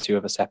of players who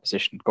have a set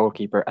position,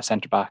 goalkeeper, a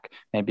centre-back,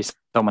 maybe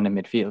someone in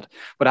midfield.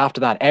 But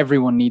after that,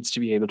 everyone needs to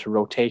be able to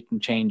rotate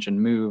and change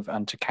and move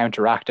and to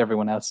counteract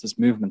everyone else's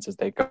movements as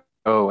they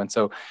go. And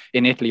so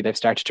in Italy, they've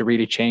started to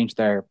really change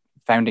their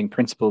founding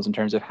principles in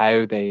terms of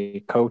how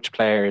they coach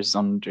players.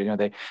 And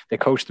they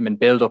coach them in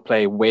build-up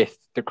play with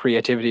the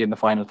creativity in the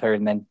final third,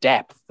 and then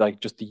depth, like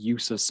just the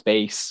use of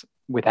space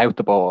without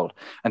the ball.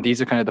 And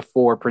these are kind of the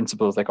 4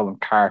 principles. They call them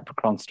carp,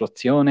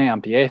 construzione,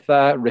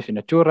 ampiezza,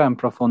 rifinatura, and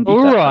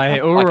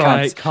profondità. All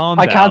right, calm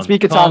down. I can't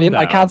speak Italian.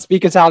 I can't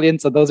speak Italian,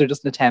 so those are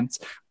just attempts.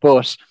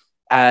 But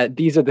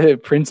these are the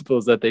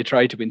principles that they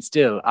try to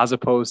instill, as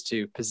opposed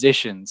to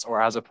positions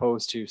or as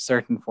opposed to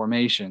certain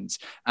formations.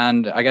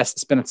 And I guess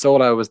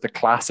Spinazzola was the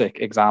classic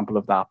example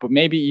of that. But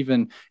maybe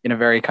even in a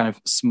very kind of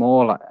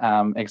small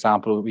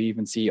example, we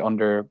even see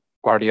under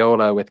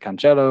Guardiola with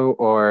Cancelo,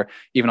 or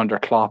even under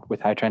Klopp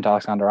with how Trent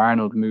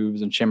Alexander-Arnold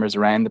moves and shimmers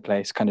around the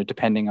place, kind of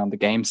depending on the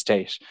game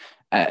state.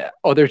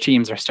 Other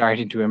teams are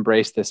starting to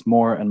embrace this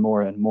more and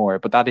more and more,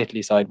 but that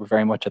Italy side were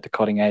very much at the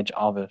cutting edge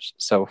of it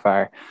so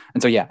far.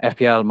 And so, yeah,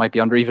 FPL might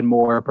be under even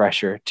more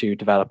pressure to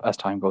develop as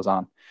time goes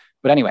on.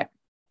 But anyway,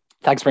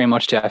 thanks very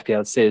much to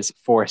FPL Sis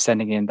for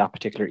sending in that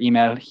particular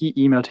email. He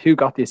emailed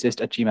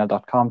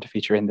whogottheassist@gmail.com to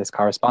feature in this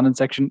correspondence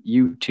section.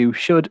 You too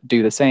should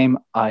do the same,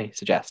 I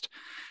suggest.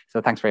 So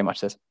thanks very much,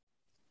 Sis.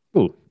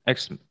 Cool.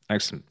 Excellent.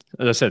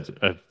 As I said,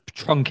 a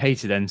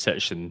truncated end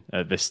section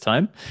this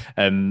time.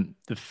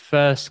 The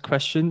first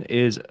question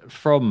is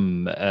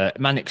from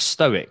Manic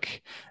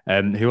Stoic,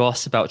 who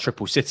asked about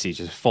Triple City,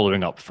 just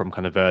following up from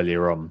kind of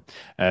earlier on.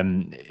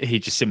 He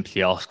just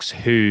simply asks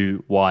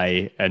who,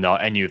 why, and are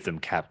any of them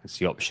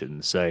captaincy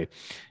options? So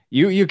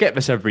you get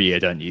this every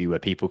year, don't you, where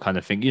people kind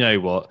of think, you know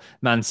what,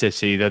 Man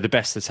City, they're the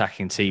best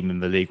attacking team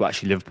in the league. Well,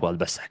 actually, Liverpool are the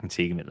best attacking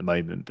team at the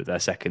moment, but they're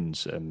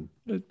second.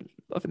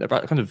 I think they're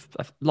about kind of,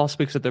 last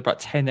week I said they're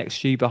about 10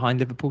 XG behind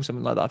Liverpool,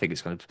 something like that. I think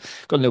it's kind of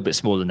got a little bit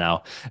smaller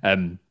now.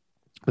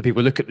 But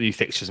people look at the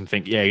fixtures and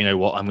think, yeah, you know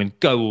what, I'm going to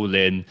go all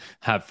in,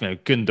 have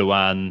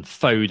Gundogan,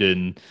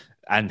 Foden,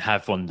 and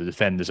have one of the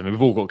defenders. I mean,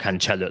 we've all got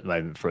Cancelo at the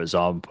moment, for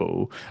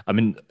example. I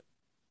mean,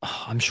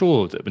 I'm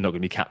sure that we're not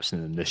going to be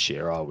captaining them this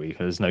year, are we? Because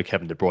there's no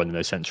Kevin De Bruyne,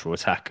 no central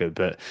attacker.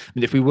 But I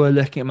mean, if we were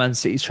looking at Man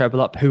City's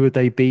treble up, who would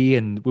they be?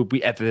 And would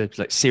we ever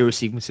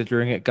seriously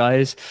considering it,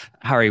 guys?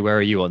 Harry, where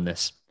are you on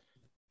this?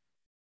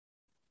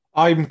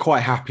 I'm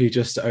quite happy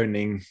just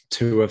owning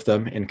 2 of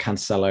them in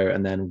Cancelo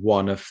and then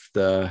one of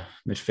the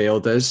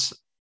midfielders.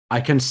 I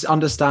can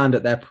understand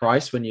at their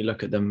price, when you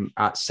look at them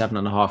at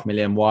 7.5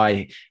 million,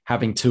 why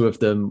having 2 of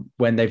them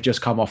when they've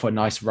just come off a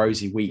nice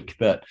rosy week,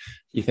 that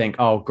you think,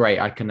 oh, great,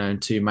 I can own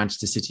 2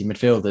 Manchester City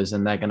midfielders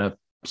and they're going to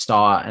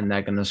start and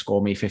they're going to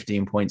score me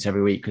 15 points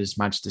every week because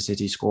Manchester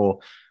City score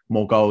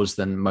more goals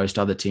than most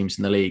other teams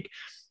in the league.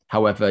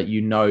 However,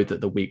 you know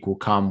that the week will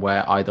come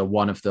where either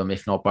one of them,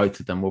 if not both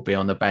of them, will be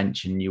on the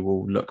bench, and you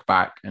will look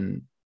back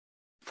and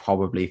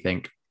probably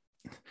think,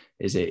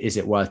 is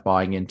it worth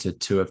buying into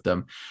 2 of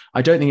them?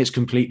 I don't think it's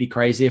completely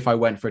crazy. If I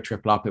went for a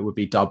triple up, it would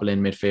be double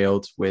in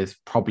midfield with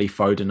probably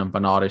Foden and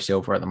Bernardo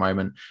Silva at the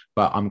moment,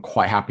 but I'm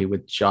quite happy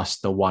with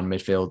just the one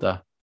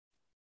midfielder.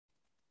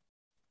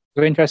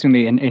 So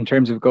interestingly, in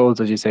terms of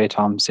goals, as you say,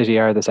 Tom, City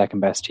are the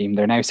second best team.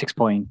 They're now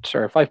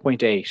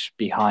 5.8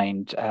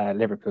 behind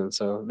Liverpool.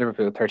 So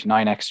Liverpool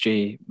 39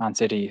 XG, Man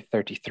City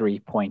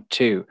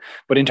 33.2.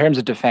 But in terms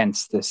of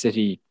defence, the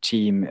City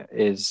team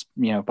is,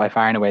 by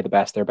far and away the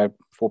best. They're about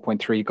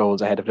 4.3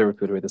 goals ahead of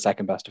Liverpool, who are the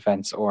second best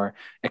defence, or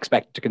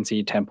expect to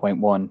concede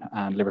 10.1,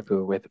 and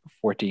Liverpool with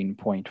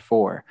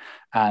 14.4.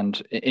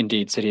 And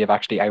indeed, City have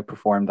actually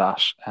outperformed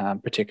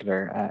that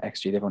particular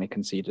XG. They've only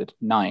conceded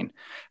 9.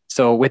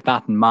 So with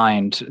that in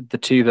mind, the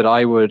two that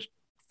I would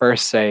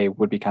first say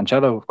would be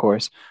Cancelo, of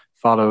course,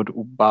 followed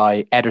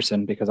by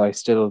Ederson, because I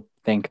still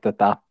think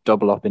that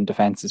double up in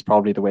defence is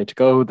probably the way to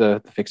go.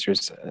 The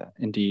fixtures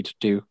indeed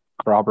do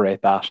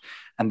corroborate that.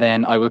 And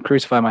then I will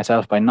crucify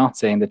myself by not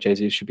saying that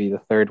Jesus should be the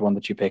third one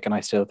that you pick, and I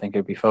still think it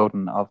would be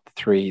Foden of the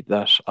three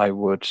that I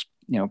would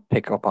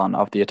pick up on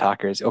of the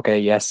attackers. Okay,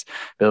 yes,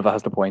 Bilva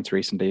has the points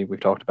recently. We've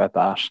talked about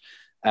that.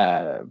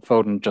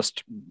 Foden,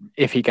 just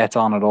if he gets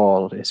on at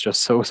all, it's just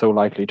so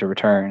likely to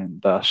return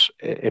that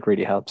it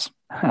really helps.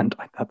 And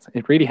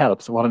it really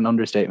helps. What an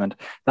understatement.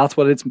 That's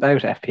what it's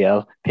about,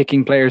 FPL,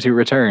 picking players who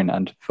return,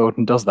 and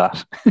Foden does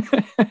that.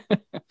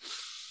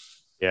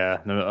 Yeah,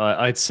 no,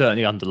 I'd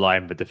certainly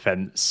underline the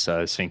defence.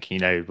 I was thinking,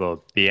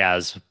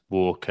 Diaz,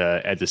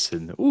 Walker,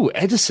 Ederson. Ooh,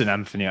 Ederson,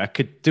 Anthony. I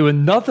could do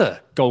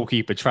another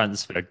goalkeeper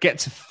transfer, get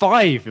to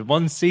 5 in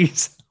one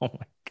season. Oh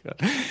my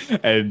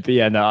God. But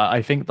yeah, no,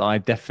 I think that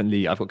I've got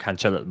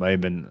Cancelo at the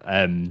moment.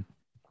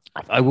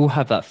 I will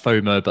have that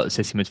FOMO about the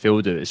City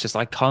midfielder. It's just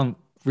I can't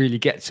really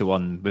get to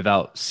one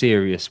without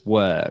serious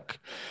work.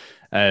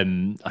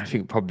 I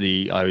think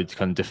probably I would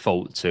kind of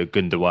default to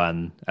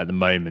Gundogan at the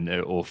moment,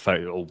 or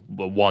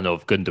one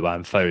of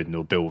Gundogan, Foden,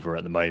 or Bilva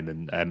at the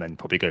moment, and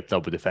probably go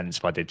double defence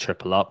if I did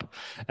triple up.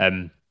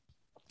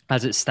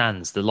 As it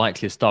stands, the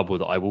likeliest double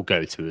that I will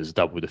go to is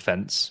double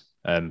defence.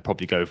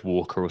 Probably go with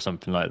Walker or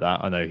something like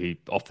that. I know he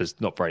offers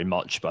not very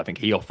much, but I think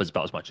he offers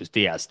about as much as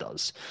Diaz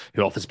does,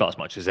 who offers about as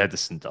much as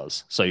Ederson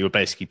does. So you're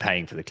basically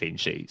paying for the clean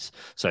sheets.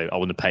 So I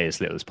want to pay as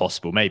little as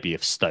possible. Maybe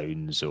if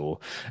Stones or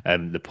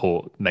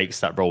Laporte makes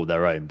that role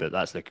their own, but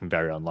that's looking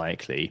very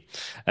unlikely.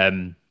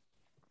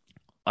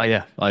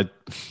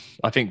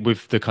 I think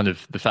with the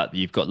fact that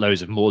you've got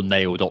loads of more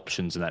nailed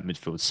options in that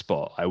midfield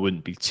spot, I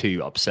wouldn't be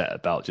too upset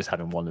about just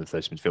having one of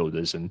those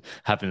midfielders, and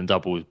having the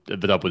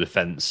double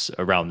defence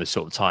around this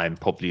sort of time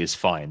probably is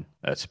fine.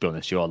 To be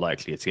honest, you are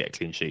likely to get a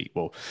clean sheet.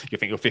 Well, you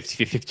think you're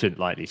 50%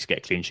 likely to get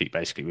a clean sheet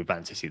basically with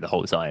Man City the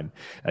whole time,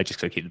 just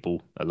to keep the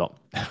ball a lot,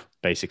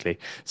 basically.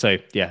 So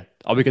yeah,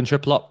 are we going to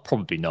triple up?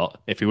 Probably not.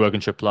 If we were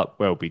going to triple up,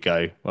 where would we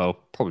go? Well,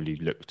 probably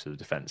look to the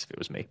defence if it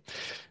was me.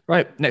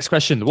 Right, next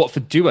question, the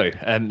Watford duo.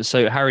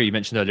 So Harry, you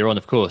mentioned earlier on,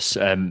 of course,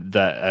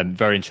 that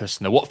very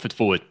interesting, the Watford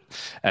forward.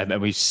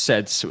 And we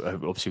said,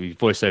 obviously we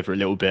voiced over a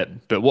little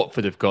bit, but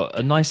Watford have got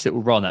a nice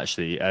little run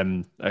actually.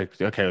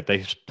 Okay,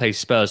 they play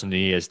Spurs on New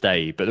Year's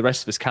Day, but the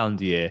rest of this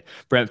calendar year,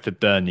 Brentford,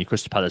 Burnley,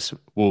 Crystal Palace,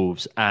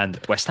 Wolves, and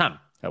West Ham.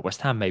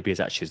 West Ham maybe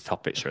is actually the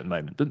top picture at the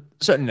moment, but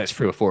certainly next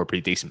 3 or 4 are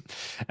pretty decent.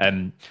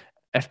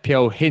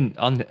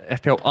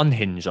 FPL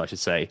unhinged, I should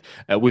say,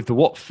 with the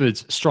Watford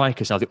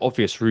strikers now the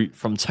obvious route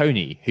from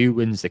Tony, who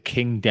wins the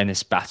King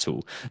Dennis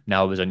battle.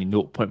 Now there's only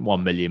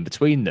 0.1 million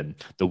between them.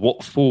 The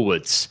Wat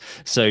forwards.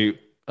 So,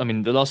 I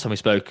mean, the last time we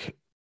spoke,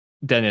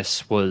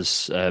 Dennis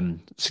was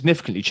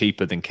significantly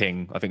cheaper than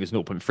King. I think it was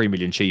 0.3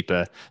 million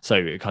cheaper. So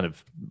it kind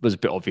of was a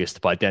bit obvious to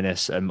buy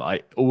Dennis.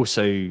 I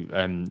also,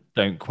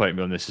 don't quote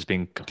me on this as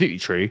being completely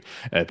true,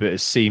 but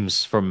it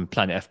seems from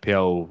Planet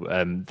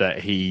FPL that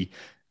he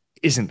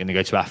isn't going to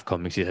go to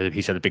AFCON because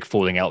he's had a big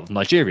falling out with the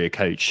Nigeria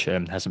coach,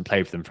 hasn't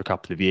played for them for a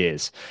couple of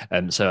years.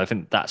 So I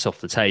think that's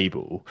off the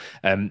table.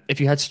 If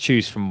you had to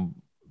choose from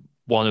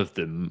one of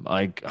them,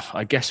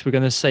 I guess we're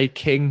going to say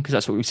King, because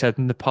that's what we've said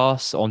in the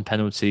past on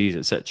penalties,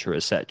 etc.,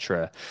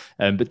 etc.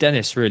 But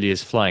Dennis really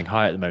is flying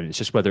high at the moment. It's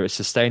just whether it's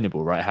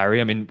sustainable, right,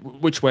 Harry? I mean,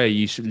 which way are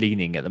you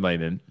leaning at the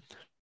moment?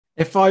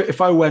 If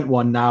I went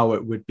one now,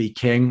 it would be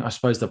King. I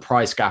suppose the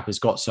price gap has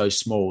got so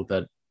small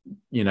that,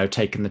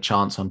 taking the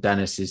chance on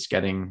Dennis is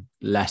getting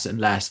less and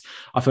less.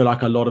 I feel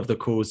like a lot of the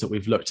calls that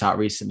we've looked at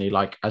recently,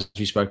 like as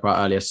we spoke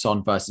about earlier,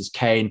 Son versus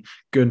Kane,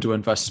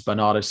 Gundogan versus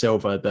Bernardo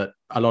Silva, that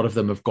a lot of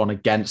them have gone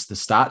against the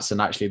stats,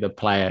 and actually the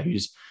player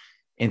who's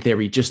in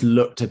theory just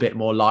looked a bit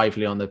more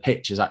lively on the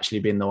pitch has actually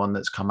been the one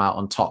that's come out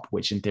on top,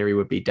 which in theory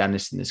would be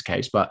Dennis in this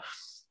case. But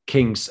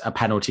King's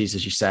penalties,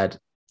 as you said,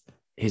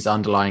 his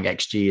underlying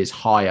XG is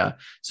higher.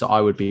 So I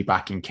would be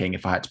backing King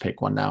if I had to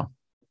pick one now.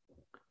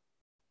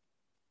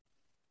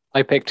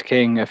 I picked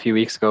King a few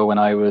weeks ago when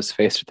I was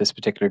faced with this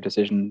particular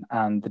decision,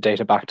 and the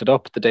data backed it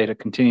up. The data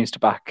continues to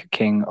back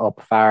King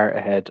up far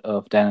ahead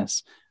of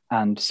Dennis.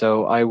 And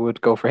so I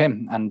would go for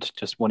him. And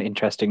just one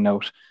interesting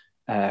note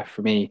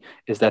for me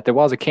is that there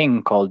was a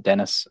king called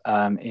Dennis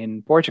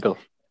in Portugal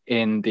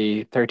in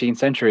the 13th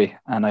century.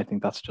 And I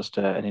think that's just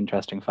an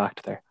interesting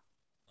fact there.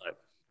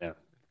 Yeah,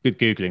 Good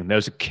Googling. There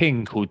was a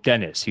king called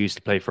Dennis who used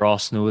to play for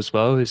Arsenal as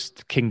well. It's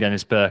King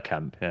Dennis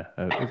Bergkamp. Yeah.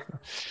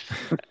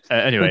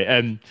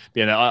 Anyway,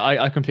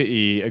 I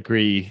completely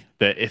agree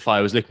that if I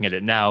was looking at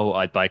it now,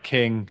 I'd buy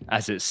King.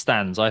 As it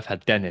stands, I've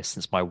had Dennis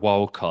since my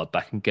wild card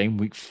back in game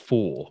week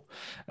 4.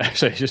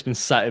 So he's just been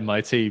sat in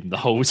my team the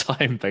whole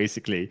time,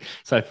 basically.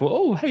 So I thought,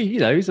 oh, hey,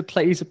 he's a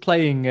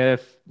playing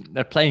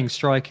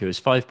striker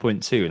who's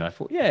 5.2, and I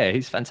thought, yeah,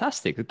 he's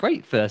fantastic, a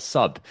great first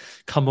sub.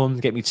 Come on,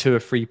 get me 2 or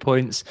 3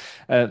 points.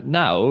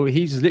 Now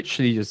he's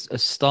literally just a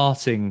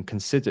starting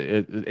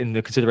in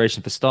the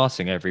consideration for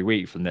starting every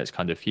week for the next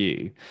kind of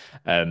few.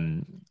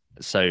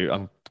 So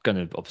I'm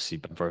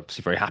obviously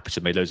very happy to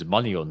have made loads of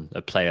money on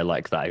a player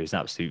like that who's an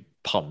absolute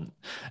punt.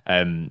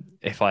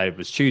 If I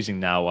was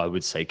choosing now, I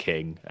would say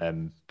King.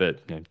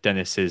 But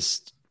Dennis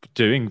is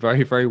doing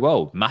very, very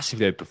well,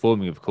 massively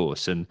overperforming, of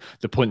course. And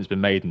the point has been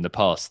made in the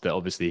past that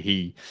obviously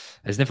he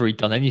has never really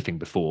done anything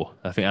before.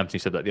 I think Anthony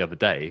said that the other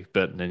day,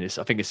 but I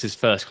think it's his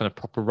first kind of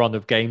proper run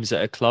of games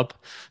at a club.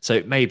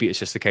 So maybe it's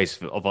just a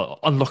case of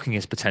unlocking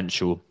his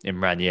potential in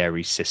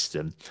Ranieri's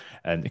system.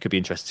 And it could be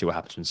interesting to see what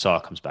happens when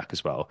Sarr comes back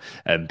as well.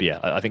 But yeah,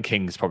 I think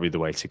King's probably the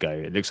way to go.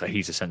 It looks like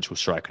he's a central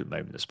striker at the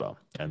moment as well.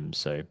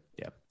 So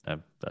yeah,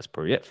 that's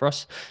probably it for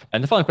us.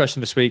 And the final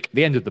question this week,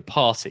 the end of the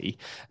party.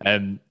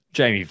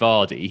 Jamie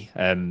Vardy,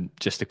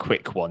 just a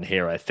quick one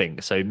here, I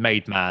think. So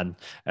made man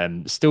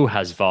still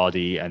has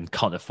Vardy and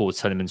can't afford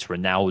to turn him into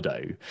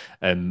Ronaldo.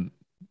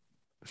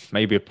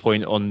 Maybe a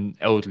point on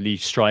elderly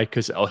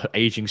strikers or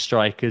aging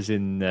strikers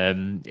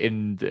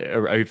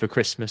over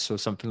Christmas or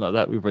something like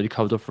that. We've already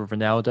covered off with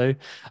Ronaldo.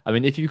 I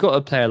mean, if you've got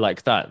a player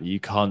like that, you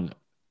can't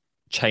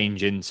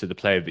change into the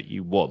player that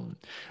you want.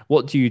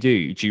 What do?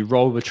 Do you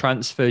roll the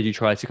transfer? Do you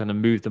try to kind of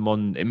move them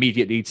on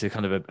immediately to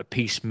kind of a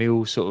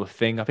piecemeal sort of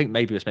thing? I think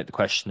maybe let's make the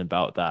question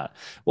about that.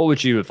 What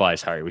would you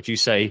advise, Harry? Would you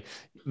say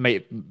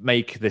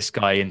make this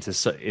guy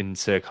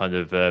into kind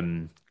of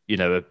a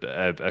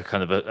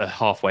kind of a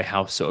halfway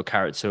house sort of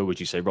character? Would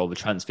you say roll the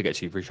transfer, get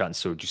 2 free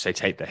transfer? Or would you say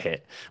take the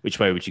hit? Which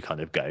way would you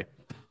kind of go?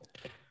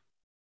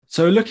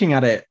 So looking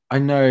at it, I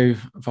know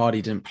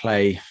Vardy didn't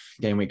play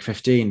game week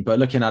 15, but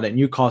looking at it,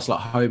 Newcastle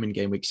at home in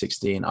game week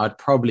 16, I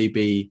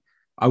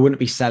wouldn't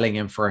be selling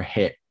him for a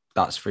hit,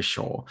 that's for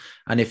sure.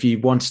 And if you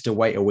wanted to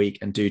wait a week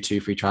and do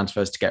 2 free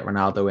transfers to get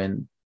Ronaldo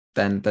in,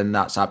 then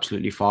that's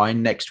absolutely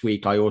fine. Next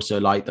week, I also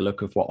like the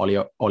look of what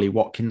Ollie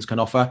Watkins can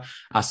offer.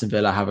 Aston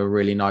Villa have a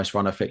really nice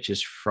run of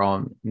fixtures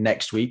from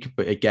next week.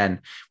 But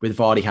again, with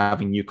Vardy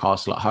having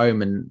Newcastle at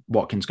home and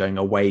Watkins going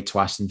away to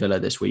Aston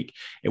Villa this week,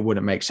 it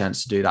wouldn't make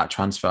sense to do that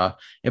transfer.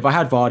 If I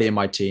had Vardy in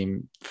my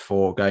team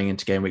for going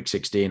into game week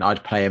 16,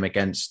 I'd play him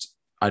against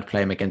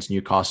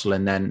Newcastle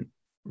and then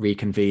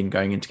reconvene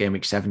going into game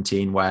week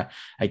 17, where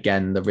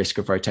again, the risk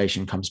of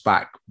rotation comes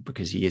back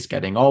because he is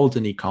getting old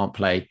and he can't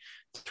play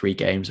 3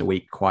 games a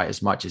week quite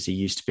as much as he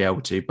used to be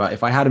able to. But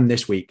if I had him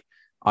this week,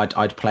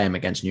 I'd play him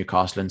against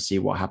Newcastle and see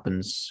what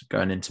happens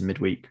going into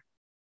midweek.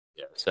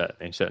 Yeah,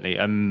 certainly.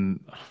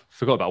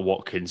 Forgot about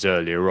Watkins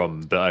earlier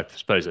on, but I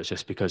suppose that's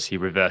just because he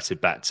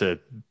reverted back to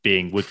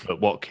being Woodward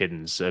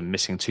Watkins,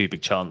 missing 2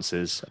 big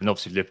chances, and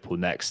obviously Liverpool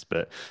next,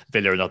 but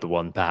Villa another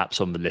one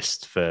perhaps on the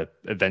list for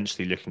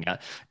eventually looking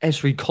at.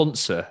 Ezri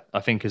Konsa,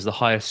 I think, is the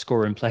highest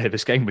scoring player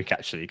this game week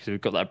actually, because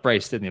we've got that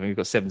brace, didn't we? I mean, we've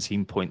got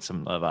 17 points,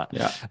 something like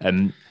that.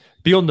 Yeah.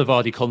 Beyond the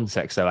Vardy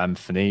context, though,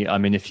 Anthony, I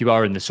mean, if you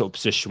are in the sort of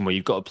position where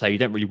you've got a player you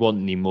don't really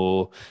want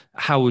anymore,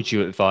 how would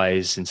you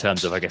advise in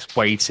terms of, I guess,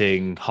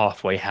 waiting,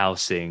 halfway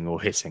housing,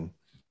 or hitting?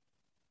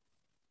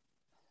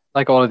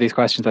 Like all of these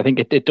questions, I think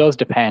it does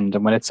depend.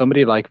 And when it's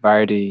somebody like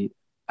Vardy,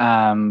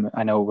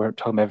 I know we're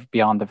talking about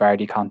beyond the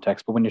Vardy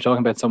context, but when you're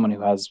talking about someone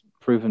who has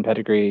proven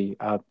pedigree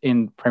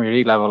in Premier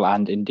League level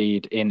and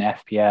indeed in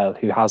FPL,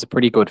 who has a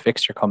pretty good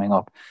fixture coming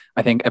up,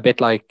 I think a bit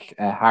like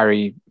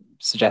Harry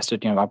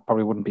suggested, I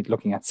probably wouldn't be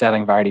looking at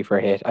selling Vardy for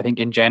a hit. I think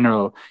in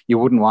general, you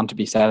wouldn't want to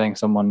be selling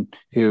someone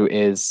who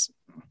is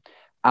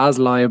as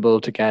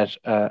liable to get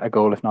a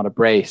goal, if not a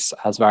brace,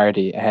 as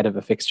Vardy ahead of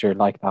a fixture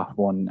like that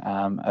one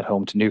at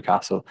home to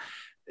Newcastle.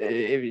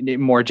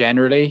 More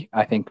generally,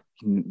 I think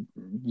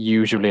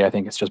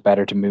it's just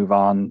better to move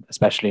on,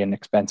 especially an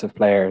expensive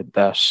player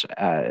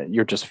that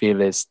you just feel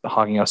is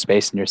hogging up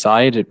space in your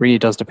side. It really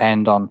does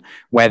depend on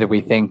whether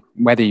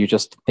you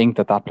just think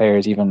that player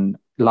is even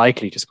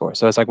likely to score.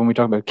 So it's like when we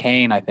talk about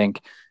Kane, I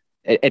think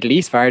at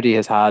least Vardy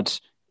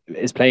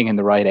is playing in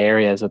the right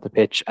areas of the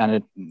pitch,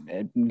 and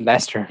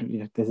Leicester,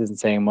 this isn't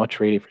saying much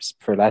really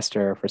for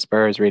Leicester or for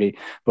Spurs really,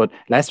 but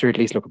Leicester at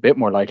least look a bit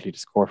more likely to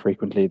score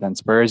frequently than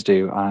Spurs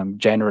do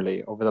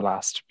generally over the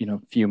last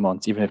few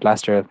months, even if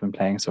Leicester have been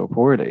playing so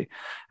poorly.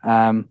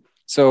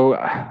 So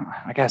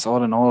I guess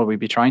all in all, we'd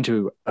be trying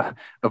to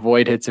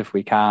avoid hits if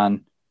we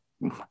can,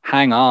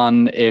 hang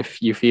on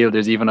if you feel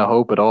there's even a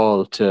hope at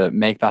all to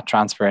make that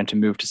transfer and to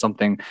move to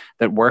something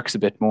that works a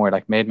bit more.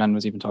 Like Maidman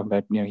was even talking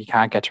about, he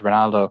can't get to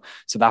Ronaldo,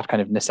 so that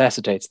kind of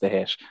necessitates the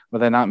hit. Well,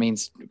 then that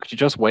means could you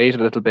just wait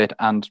a little bit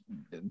and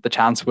the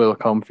chance will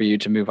come for you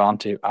to move on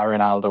to a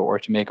Ronaldo or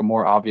to make a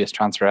more obvious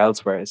transfer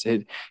elsewhere.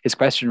 His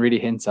question really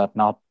hints at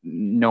not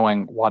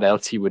knowing what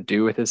else he would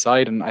do with his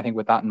side. And I think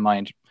with that in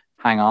mind,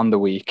 hang on the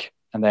week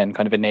and then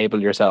kind of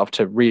enable yourself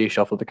to really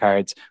shuffle the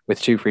cards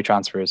with 2 free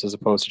transfers as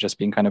opposed to just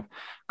being kind of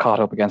caught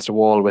up against a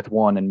wall with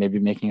one and maybe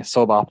making a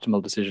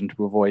suboptimal decision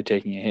to avoid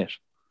taking a hit.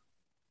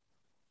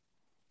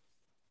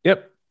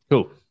 Yep,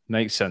 cool.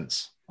 Makes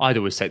sense. I'd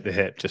always take the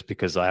hit just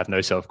because I have no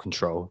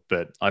self-control,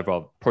 but I'd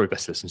probably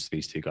best listen to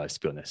these two guys, to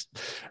be honest.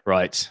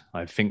 Right,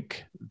 I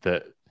think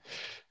that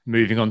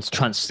moving on to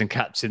transfers and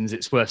captains,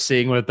 it's worth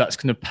seeing whether that's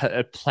going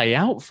to play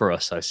out for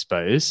us, I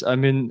suppose. I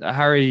mean,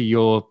 Harry,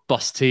 your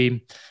bus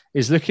team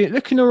is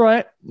looking all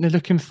right. They're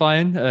looking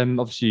fine.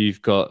 Obviously,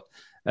 you've got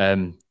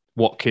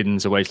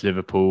Watkins away to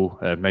Liverpool.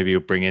 Maybe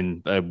you'll bring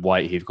in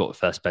White. You've got the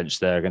first bench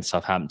there against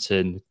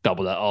Southampton.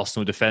 Double that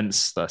Arsenal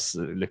defence. That's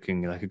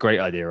looking like a great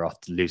idea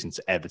after losing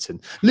to Everton.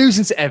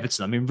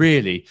 I mean,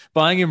 really,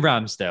 buying in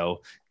Ramsdale.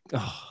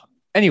 Oh.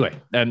 Anyway,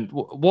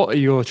 what are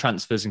your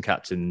transfers and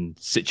captain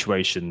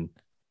situation?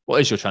 What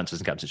is your transfers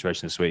and captain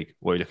situation this week?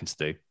 What are you looking to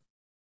do?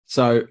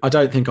 So I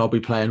don't think I'll be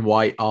playing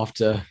White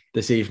after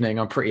this evening.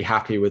 I'm pretty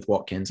happy with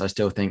Watkins. I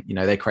still think,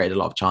 they created a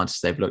lot of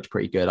chances. They've looked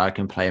pretty good. I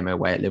can play him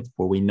away at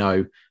Liverpool. We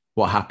know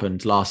what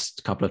happened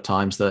last couple of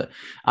times that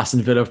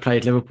Aston Villa have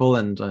played Liverpool,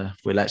 and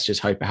let's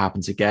just hope it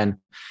happens again.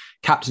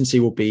 Captaincy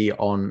will be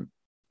on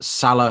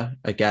Salah.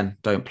 Again,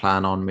 don't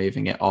plan on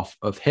moving it off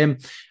of him.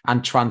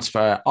 And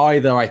transfer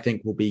either, I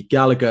think, will be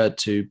Gallagher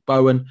to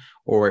Bowen,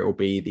 or it will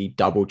be the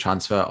double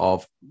transfer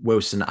of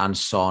Wilson and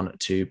Son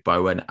to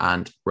Bowen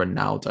and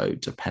Ronaldo,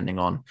 depending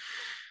on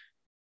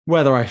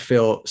whether I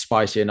feel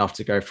spicy enough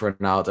to go for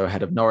Ronaldo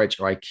ahead of Norwich,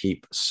 or I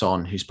keep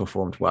Son, who's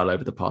performed well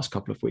over the past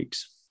couple of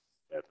weeks.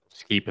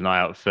 Just keep an eye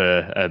out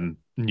for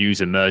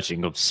news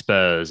emerging of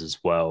Spurs as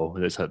well.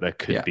 There's like there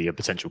could be a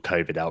potential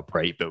COVID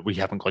outbreak, but we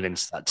haven't gone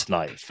into that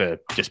tonight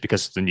just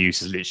because the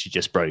news has literally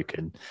just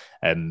broken.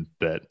 We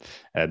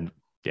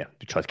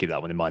try to keep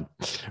that one in mind.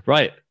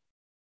 Right.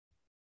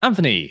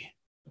 Anthony,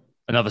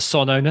 another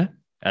Son owner.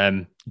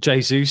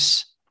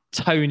 Jesus,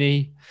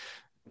 Tony.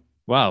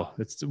 Wow,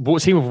 it's a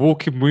team of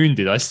walking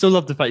wounded. I still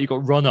love the fact you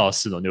got Ron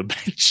Arson on your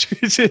bench.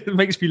 It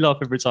makes me laugh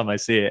every time I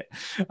see it.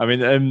 I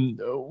mean,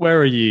 where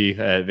are you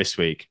this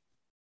week?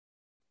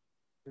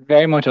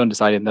 Very much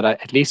undecided. That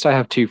at least I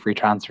have 2 free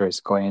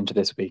transfers going into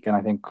this week, and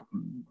I think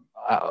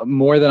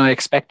more than I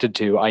expected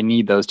to. I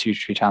need those 2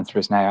 free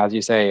transfers now. As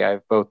you say, I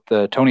have both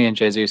the Tony and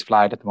Jesus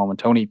flagged at the moment.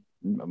 Tony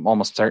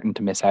almost certain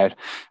to miss out,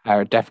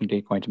 or definitely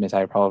going to miss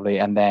out probably,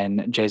 and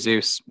then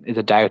Jesus is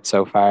a doubt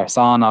so far.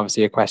 Son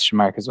obviously a question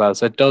mark as well.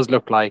 So it does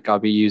look like I'll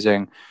be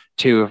using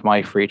 2 of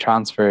my free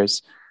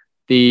transfers.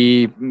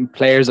 The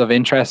players of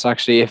interest,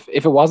 actually, if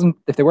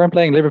they weren't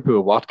playing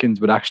Liverpool,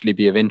 Watkins would actually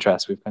be of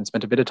interest. We've kind of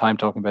spent a bit of time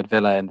talking about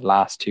Villa in the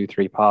last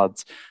 2-3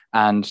 pods,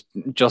 and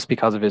just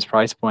because of his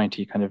price point,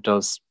 he kind of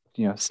does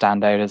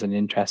stand out as an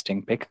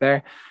interesting pick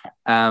there.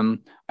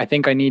 I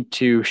think I need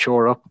to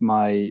shore up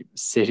my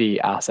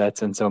City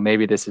assets, and so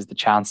maybe this is the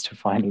chance to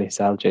finally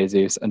sell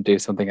Jesus and do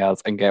something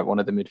else and get one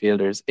of the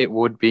midfielders. It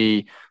would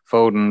be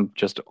Foden,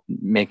 just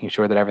making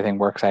sure that everything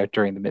works out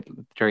during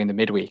the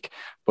midweek.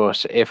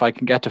 But if I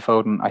can get to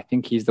Foden, I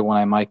think he's the one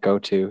I might go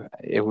to.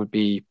 It would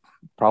be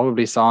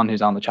probably Son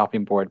who's on the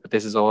chopping board, but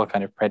this is all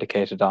kind of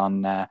predicated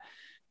on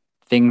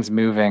things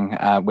moving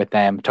with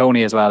them.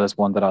 Tony as well is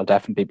one that I'll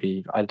definitely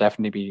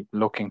be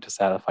looking to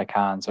sell if I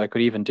can. So I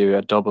could even do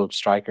a double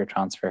striker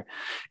transfer,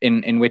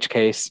 in which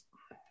case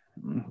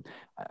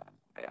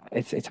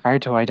it's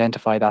hard to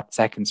identify that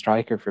second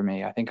striker for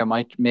me. I think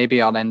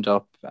I'll end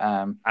up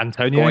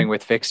Antonio going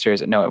with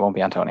fixtures. No, it won't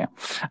be Antonio.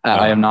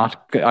 I am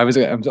not. I was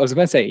going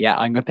to say,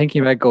 I'm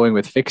thinking about going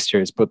with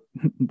fixtures, but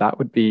that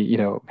would be,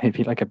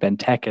 maybe like a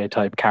Benteke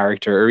type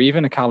character, or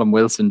even a Callum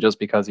Wilson, just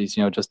because he's,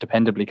 just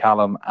dependably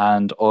Callum,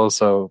 and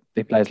also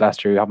he plays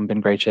Leicester, who haven't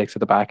been great shakes at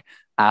the back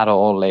at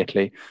all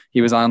lately.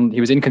 He was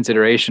in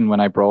consideration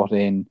when I brought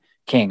in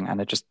King, and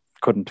I just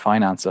couldn't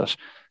finance it.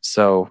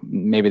 So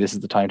maybe this is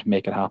the time to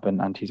make it happen.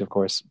 And he's, of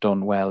course,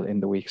 done well in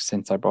the weeks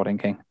since I brought in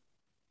King.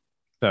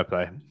 Fair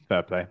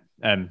play.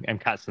 And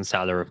captain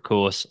Salah, of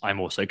course. I'm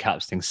also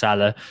captaining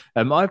Salah.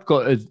 I've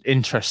got an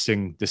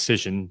interesting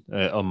decision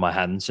on my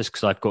hands, just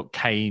because I've got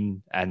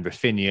Kane and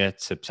Rafinha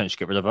to potentially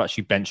get rid of. I've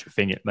actually bench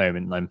Rafinha at the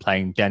moment, and I'm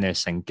playing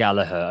Dennis and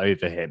Gallagher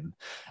over him.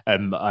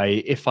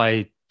 If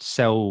I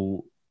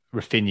sell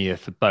Rafinha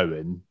for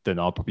Bowen, then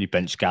I'll probably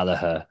bench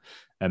Gallagher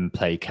and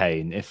play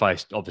Kane. If I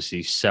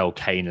obviously sell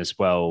Kane as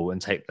well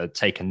and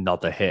take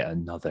another hit,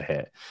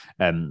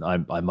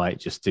 I might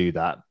just do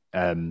that.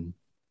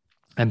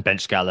 and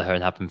bench Gallagher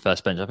and have him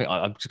first bench. I think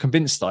I'm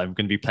convinced that I'm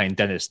going to be playing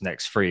Dennis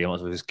next free. I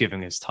was just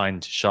giving his time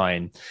to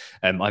shine.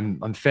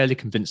 I'm fairly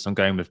convinced on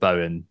going with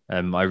Bowen.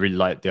 I really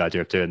like the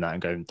idea of doing that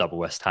and going double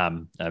West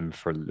Ham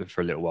for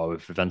a little while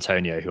with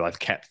Antonio, who I've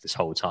kept this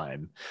whole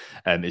time.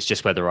 It's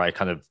just whether I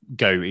kind of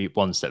go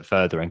one step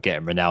further and get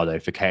him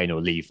Ronaldo for Kane, or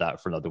leave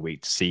that for another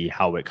week to see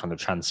how it kind of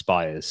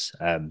transpires.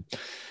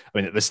 I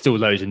mean, there's still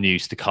loads of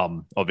news to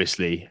come,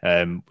 obviously,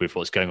 with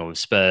what's going on with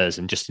Spurs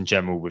and just in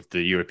general with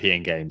the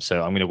European games.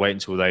 So I'm going to wait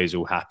until those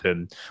all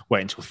happen,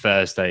 wait until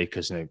Thursday,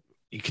 because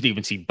you could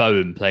even see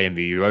Bowen play in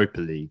the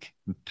Europa League,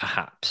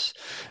 perhaps.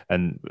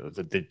 And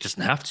they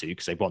doesn't have to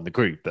because they've won the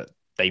group, but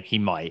he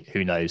might,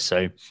 who knows.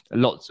 So a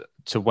lot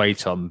to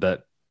wait on,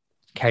 but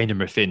Kane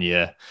and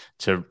Rafinha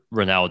to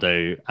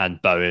Ronaldo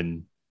and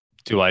Bowen,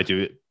 do I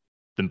do it?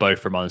 Them both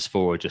from -4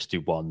 or just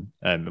do one?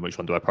 Which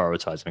one do I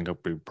prioritise? I think I'll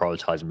be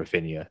prioritising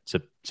Rafinha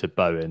to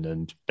Bowen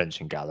and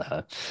benching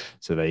Gallagher.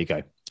 So there you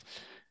go.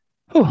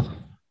 Oh,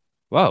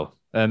 wow.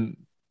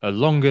 A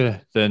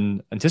longer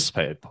than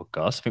anticipated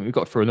podcast. I think we've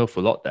got through an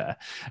awful lot there.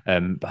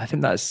 But I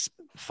think that's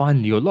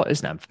finally your lot,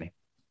 isn't it, Anthony?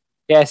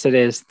 Yes, it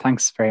is.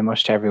 Thanks very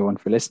much to everyone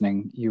for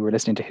listening. You were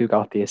listening to Who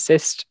Got the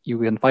Assist. You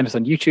can find us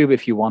on YouTube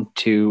if you want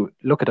to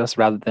look at us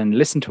rather than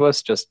listen to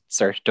us. Just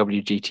search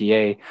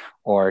WGTA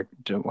or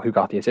Who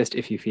Got the Assist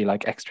if you feel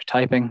like extra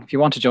typing. If you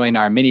want to join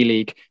our mini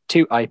league,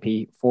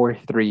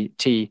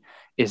 2IP43T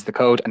is the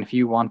code. And if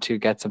you want to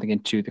get something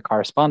into the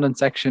correspondence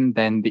section,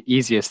 then the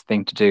easiest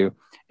thing to do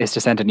is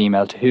to send an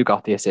email to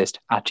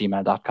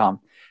whogottheassist@gmail.com.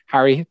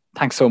 Harry,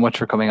 thanks so much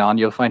for coming on.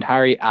 You'll find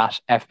Harry at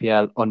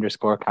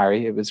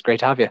FPL_Harry. It was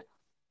great to have you.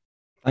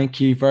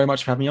 Thank you very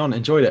much for having me on.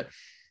 Enjoyed it.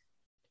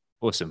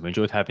 Awesome. We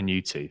enjoyed having you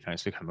too.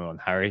 Thanks for coming on,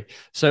 Harry.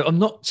 So I'm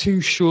not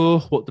too sure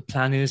what the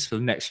plan is for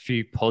the next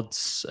few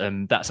pods.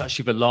 That's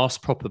actually the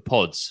last proper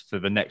pods for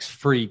the next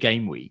 3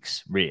 game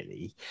weeks,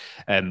 really.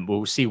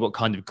 We'll see what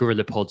kind of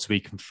guerrilla pods we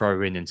can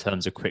throw in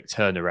terms of quick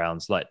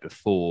turnarounds like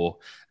before.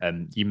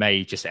 You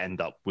may just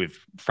end up with,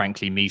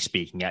 frankly, me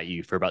speaking at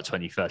you for about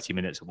 20, 30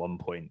 minutes at one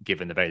point,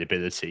 given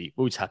availability.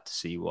 We'll just have to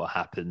see what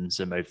happens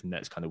over the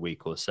next kind of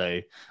week or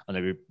so. I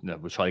know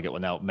we'll try to get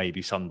one out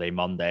maybe Sunday,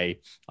 Monday.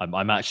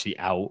 I'm actually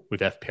out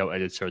with FPL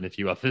Editor and a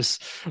few others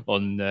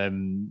on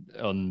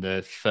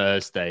the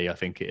Thursday, I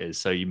think it is.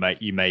 So you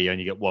may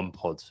only get one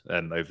pod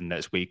over the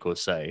next week or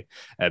so.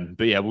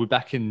 But yeah, we'll be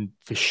back in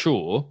for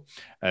sure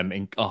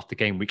after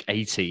game week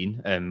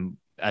 18.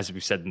 As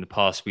we've said in the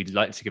past, we'd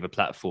like to give a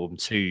platform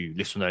to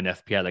little-known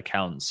FPL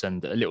accounts,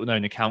 and a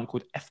little-known account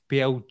called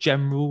FPL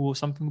General or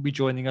something will be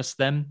joining us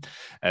then.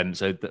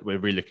 So we're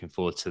really looking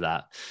forward to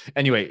that.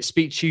 Anyway,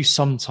 speak to you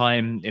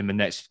sometime in the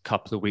next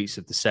couple of weeks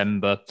of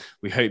December.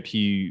 We hope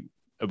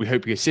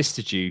we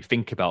assisted you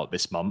think about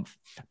this month.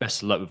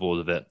 Best of luck with all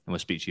of it, and we'll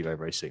speak to you very,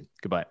 very soon.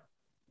 Goodbye.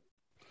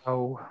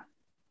 Oh,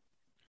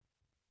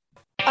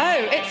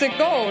 it's a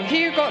goal.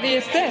 Who got the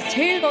assist?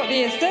 Who got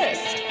the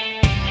assist?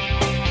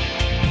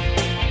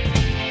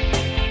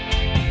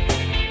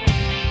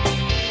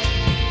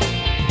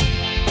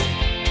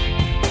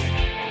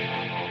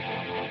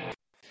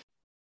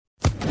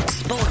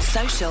 Sports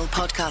Social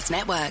Podcast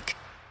Network.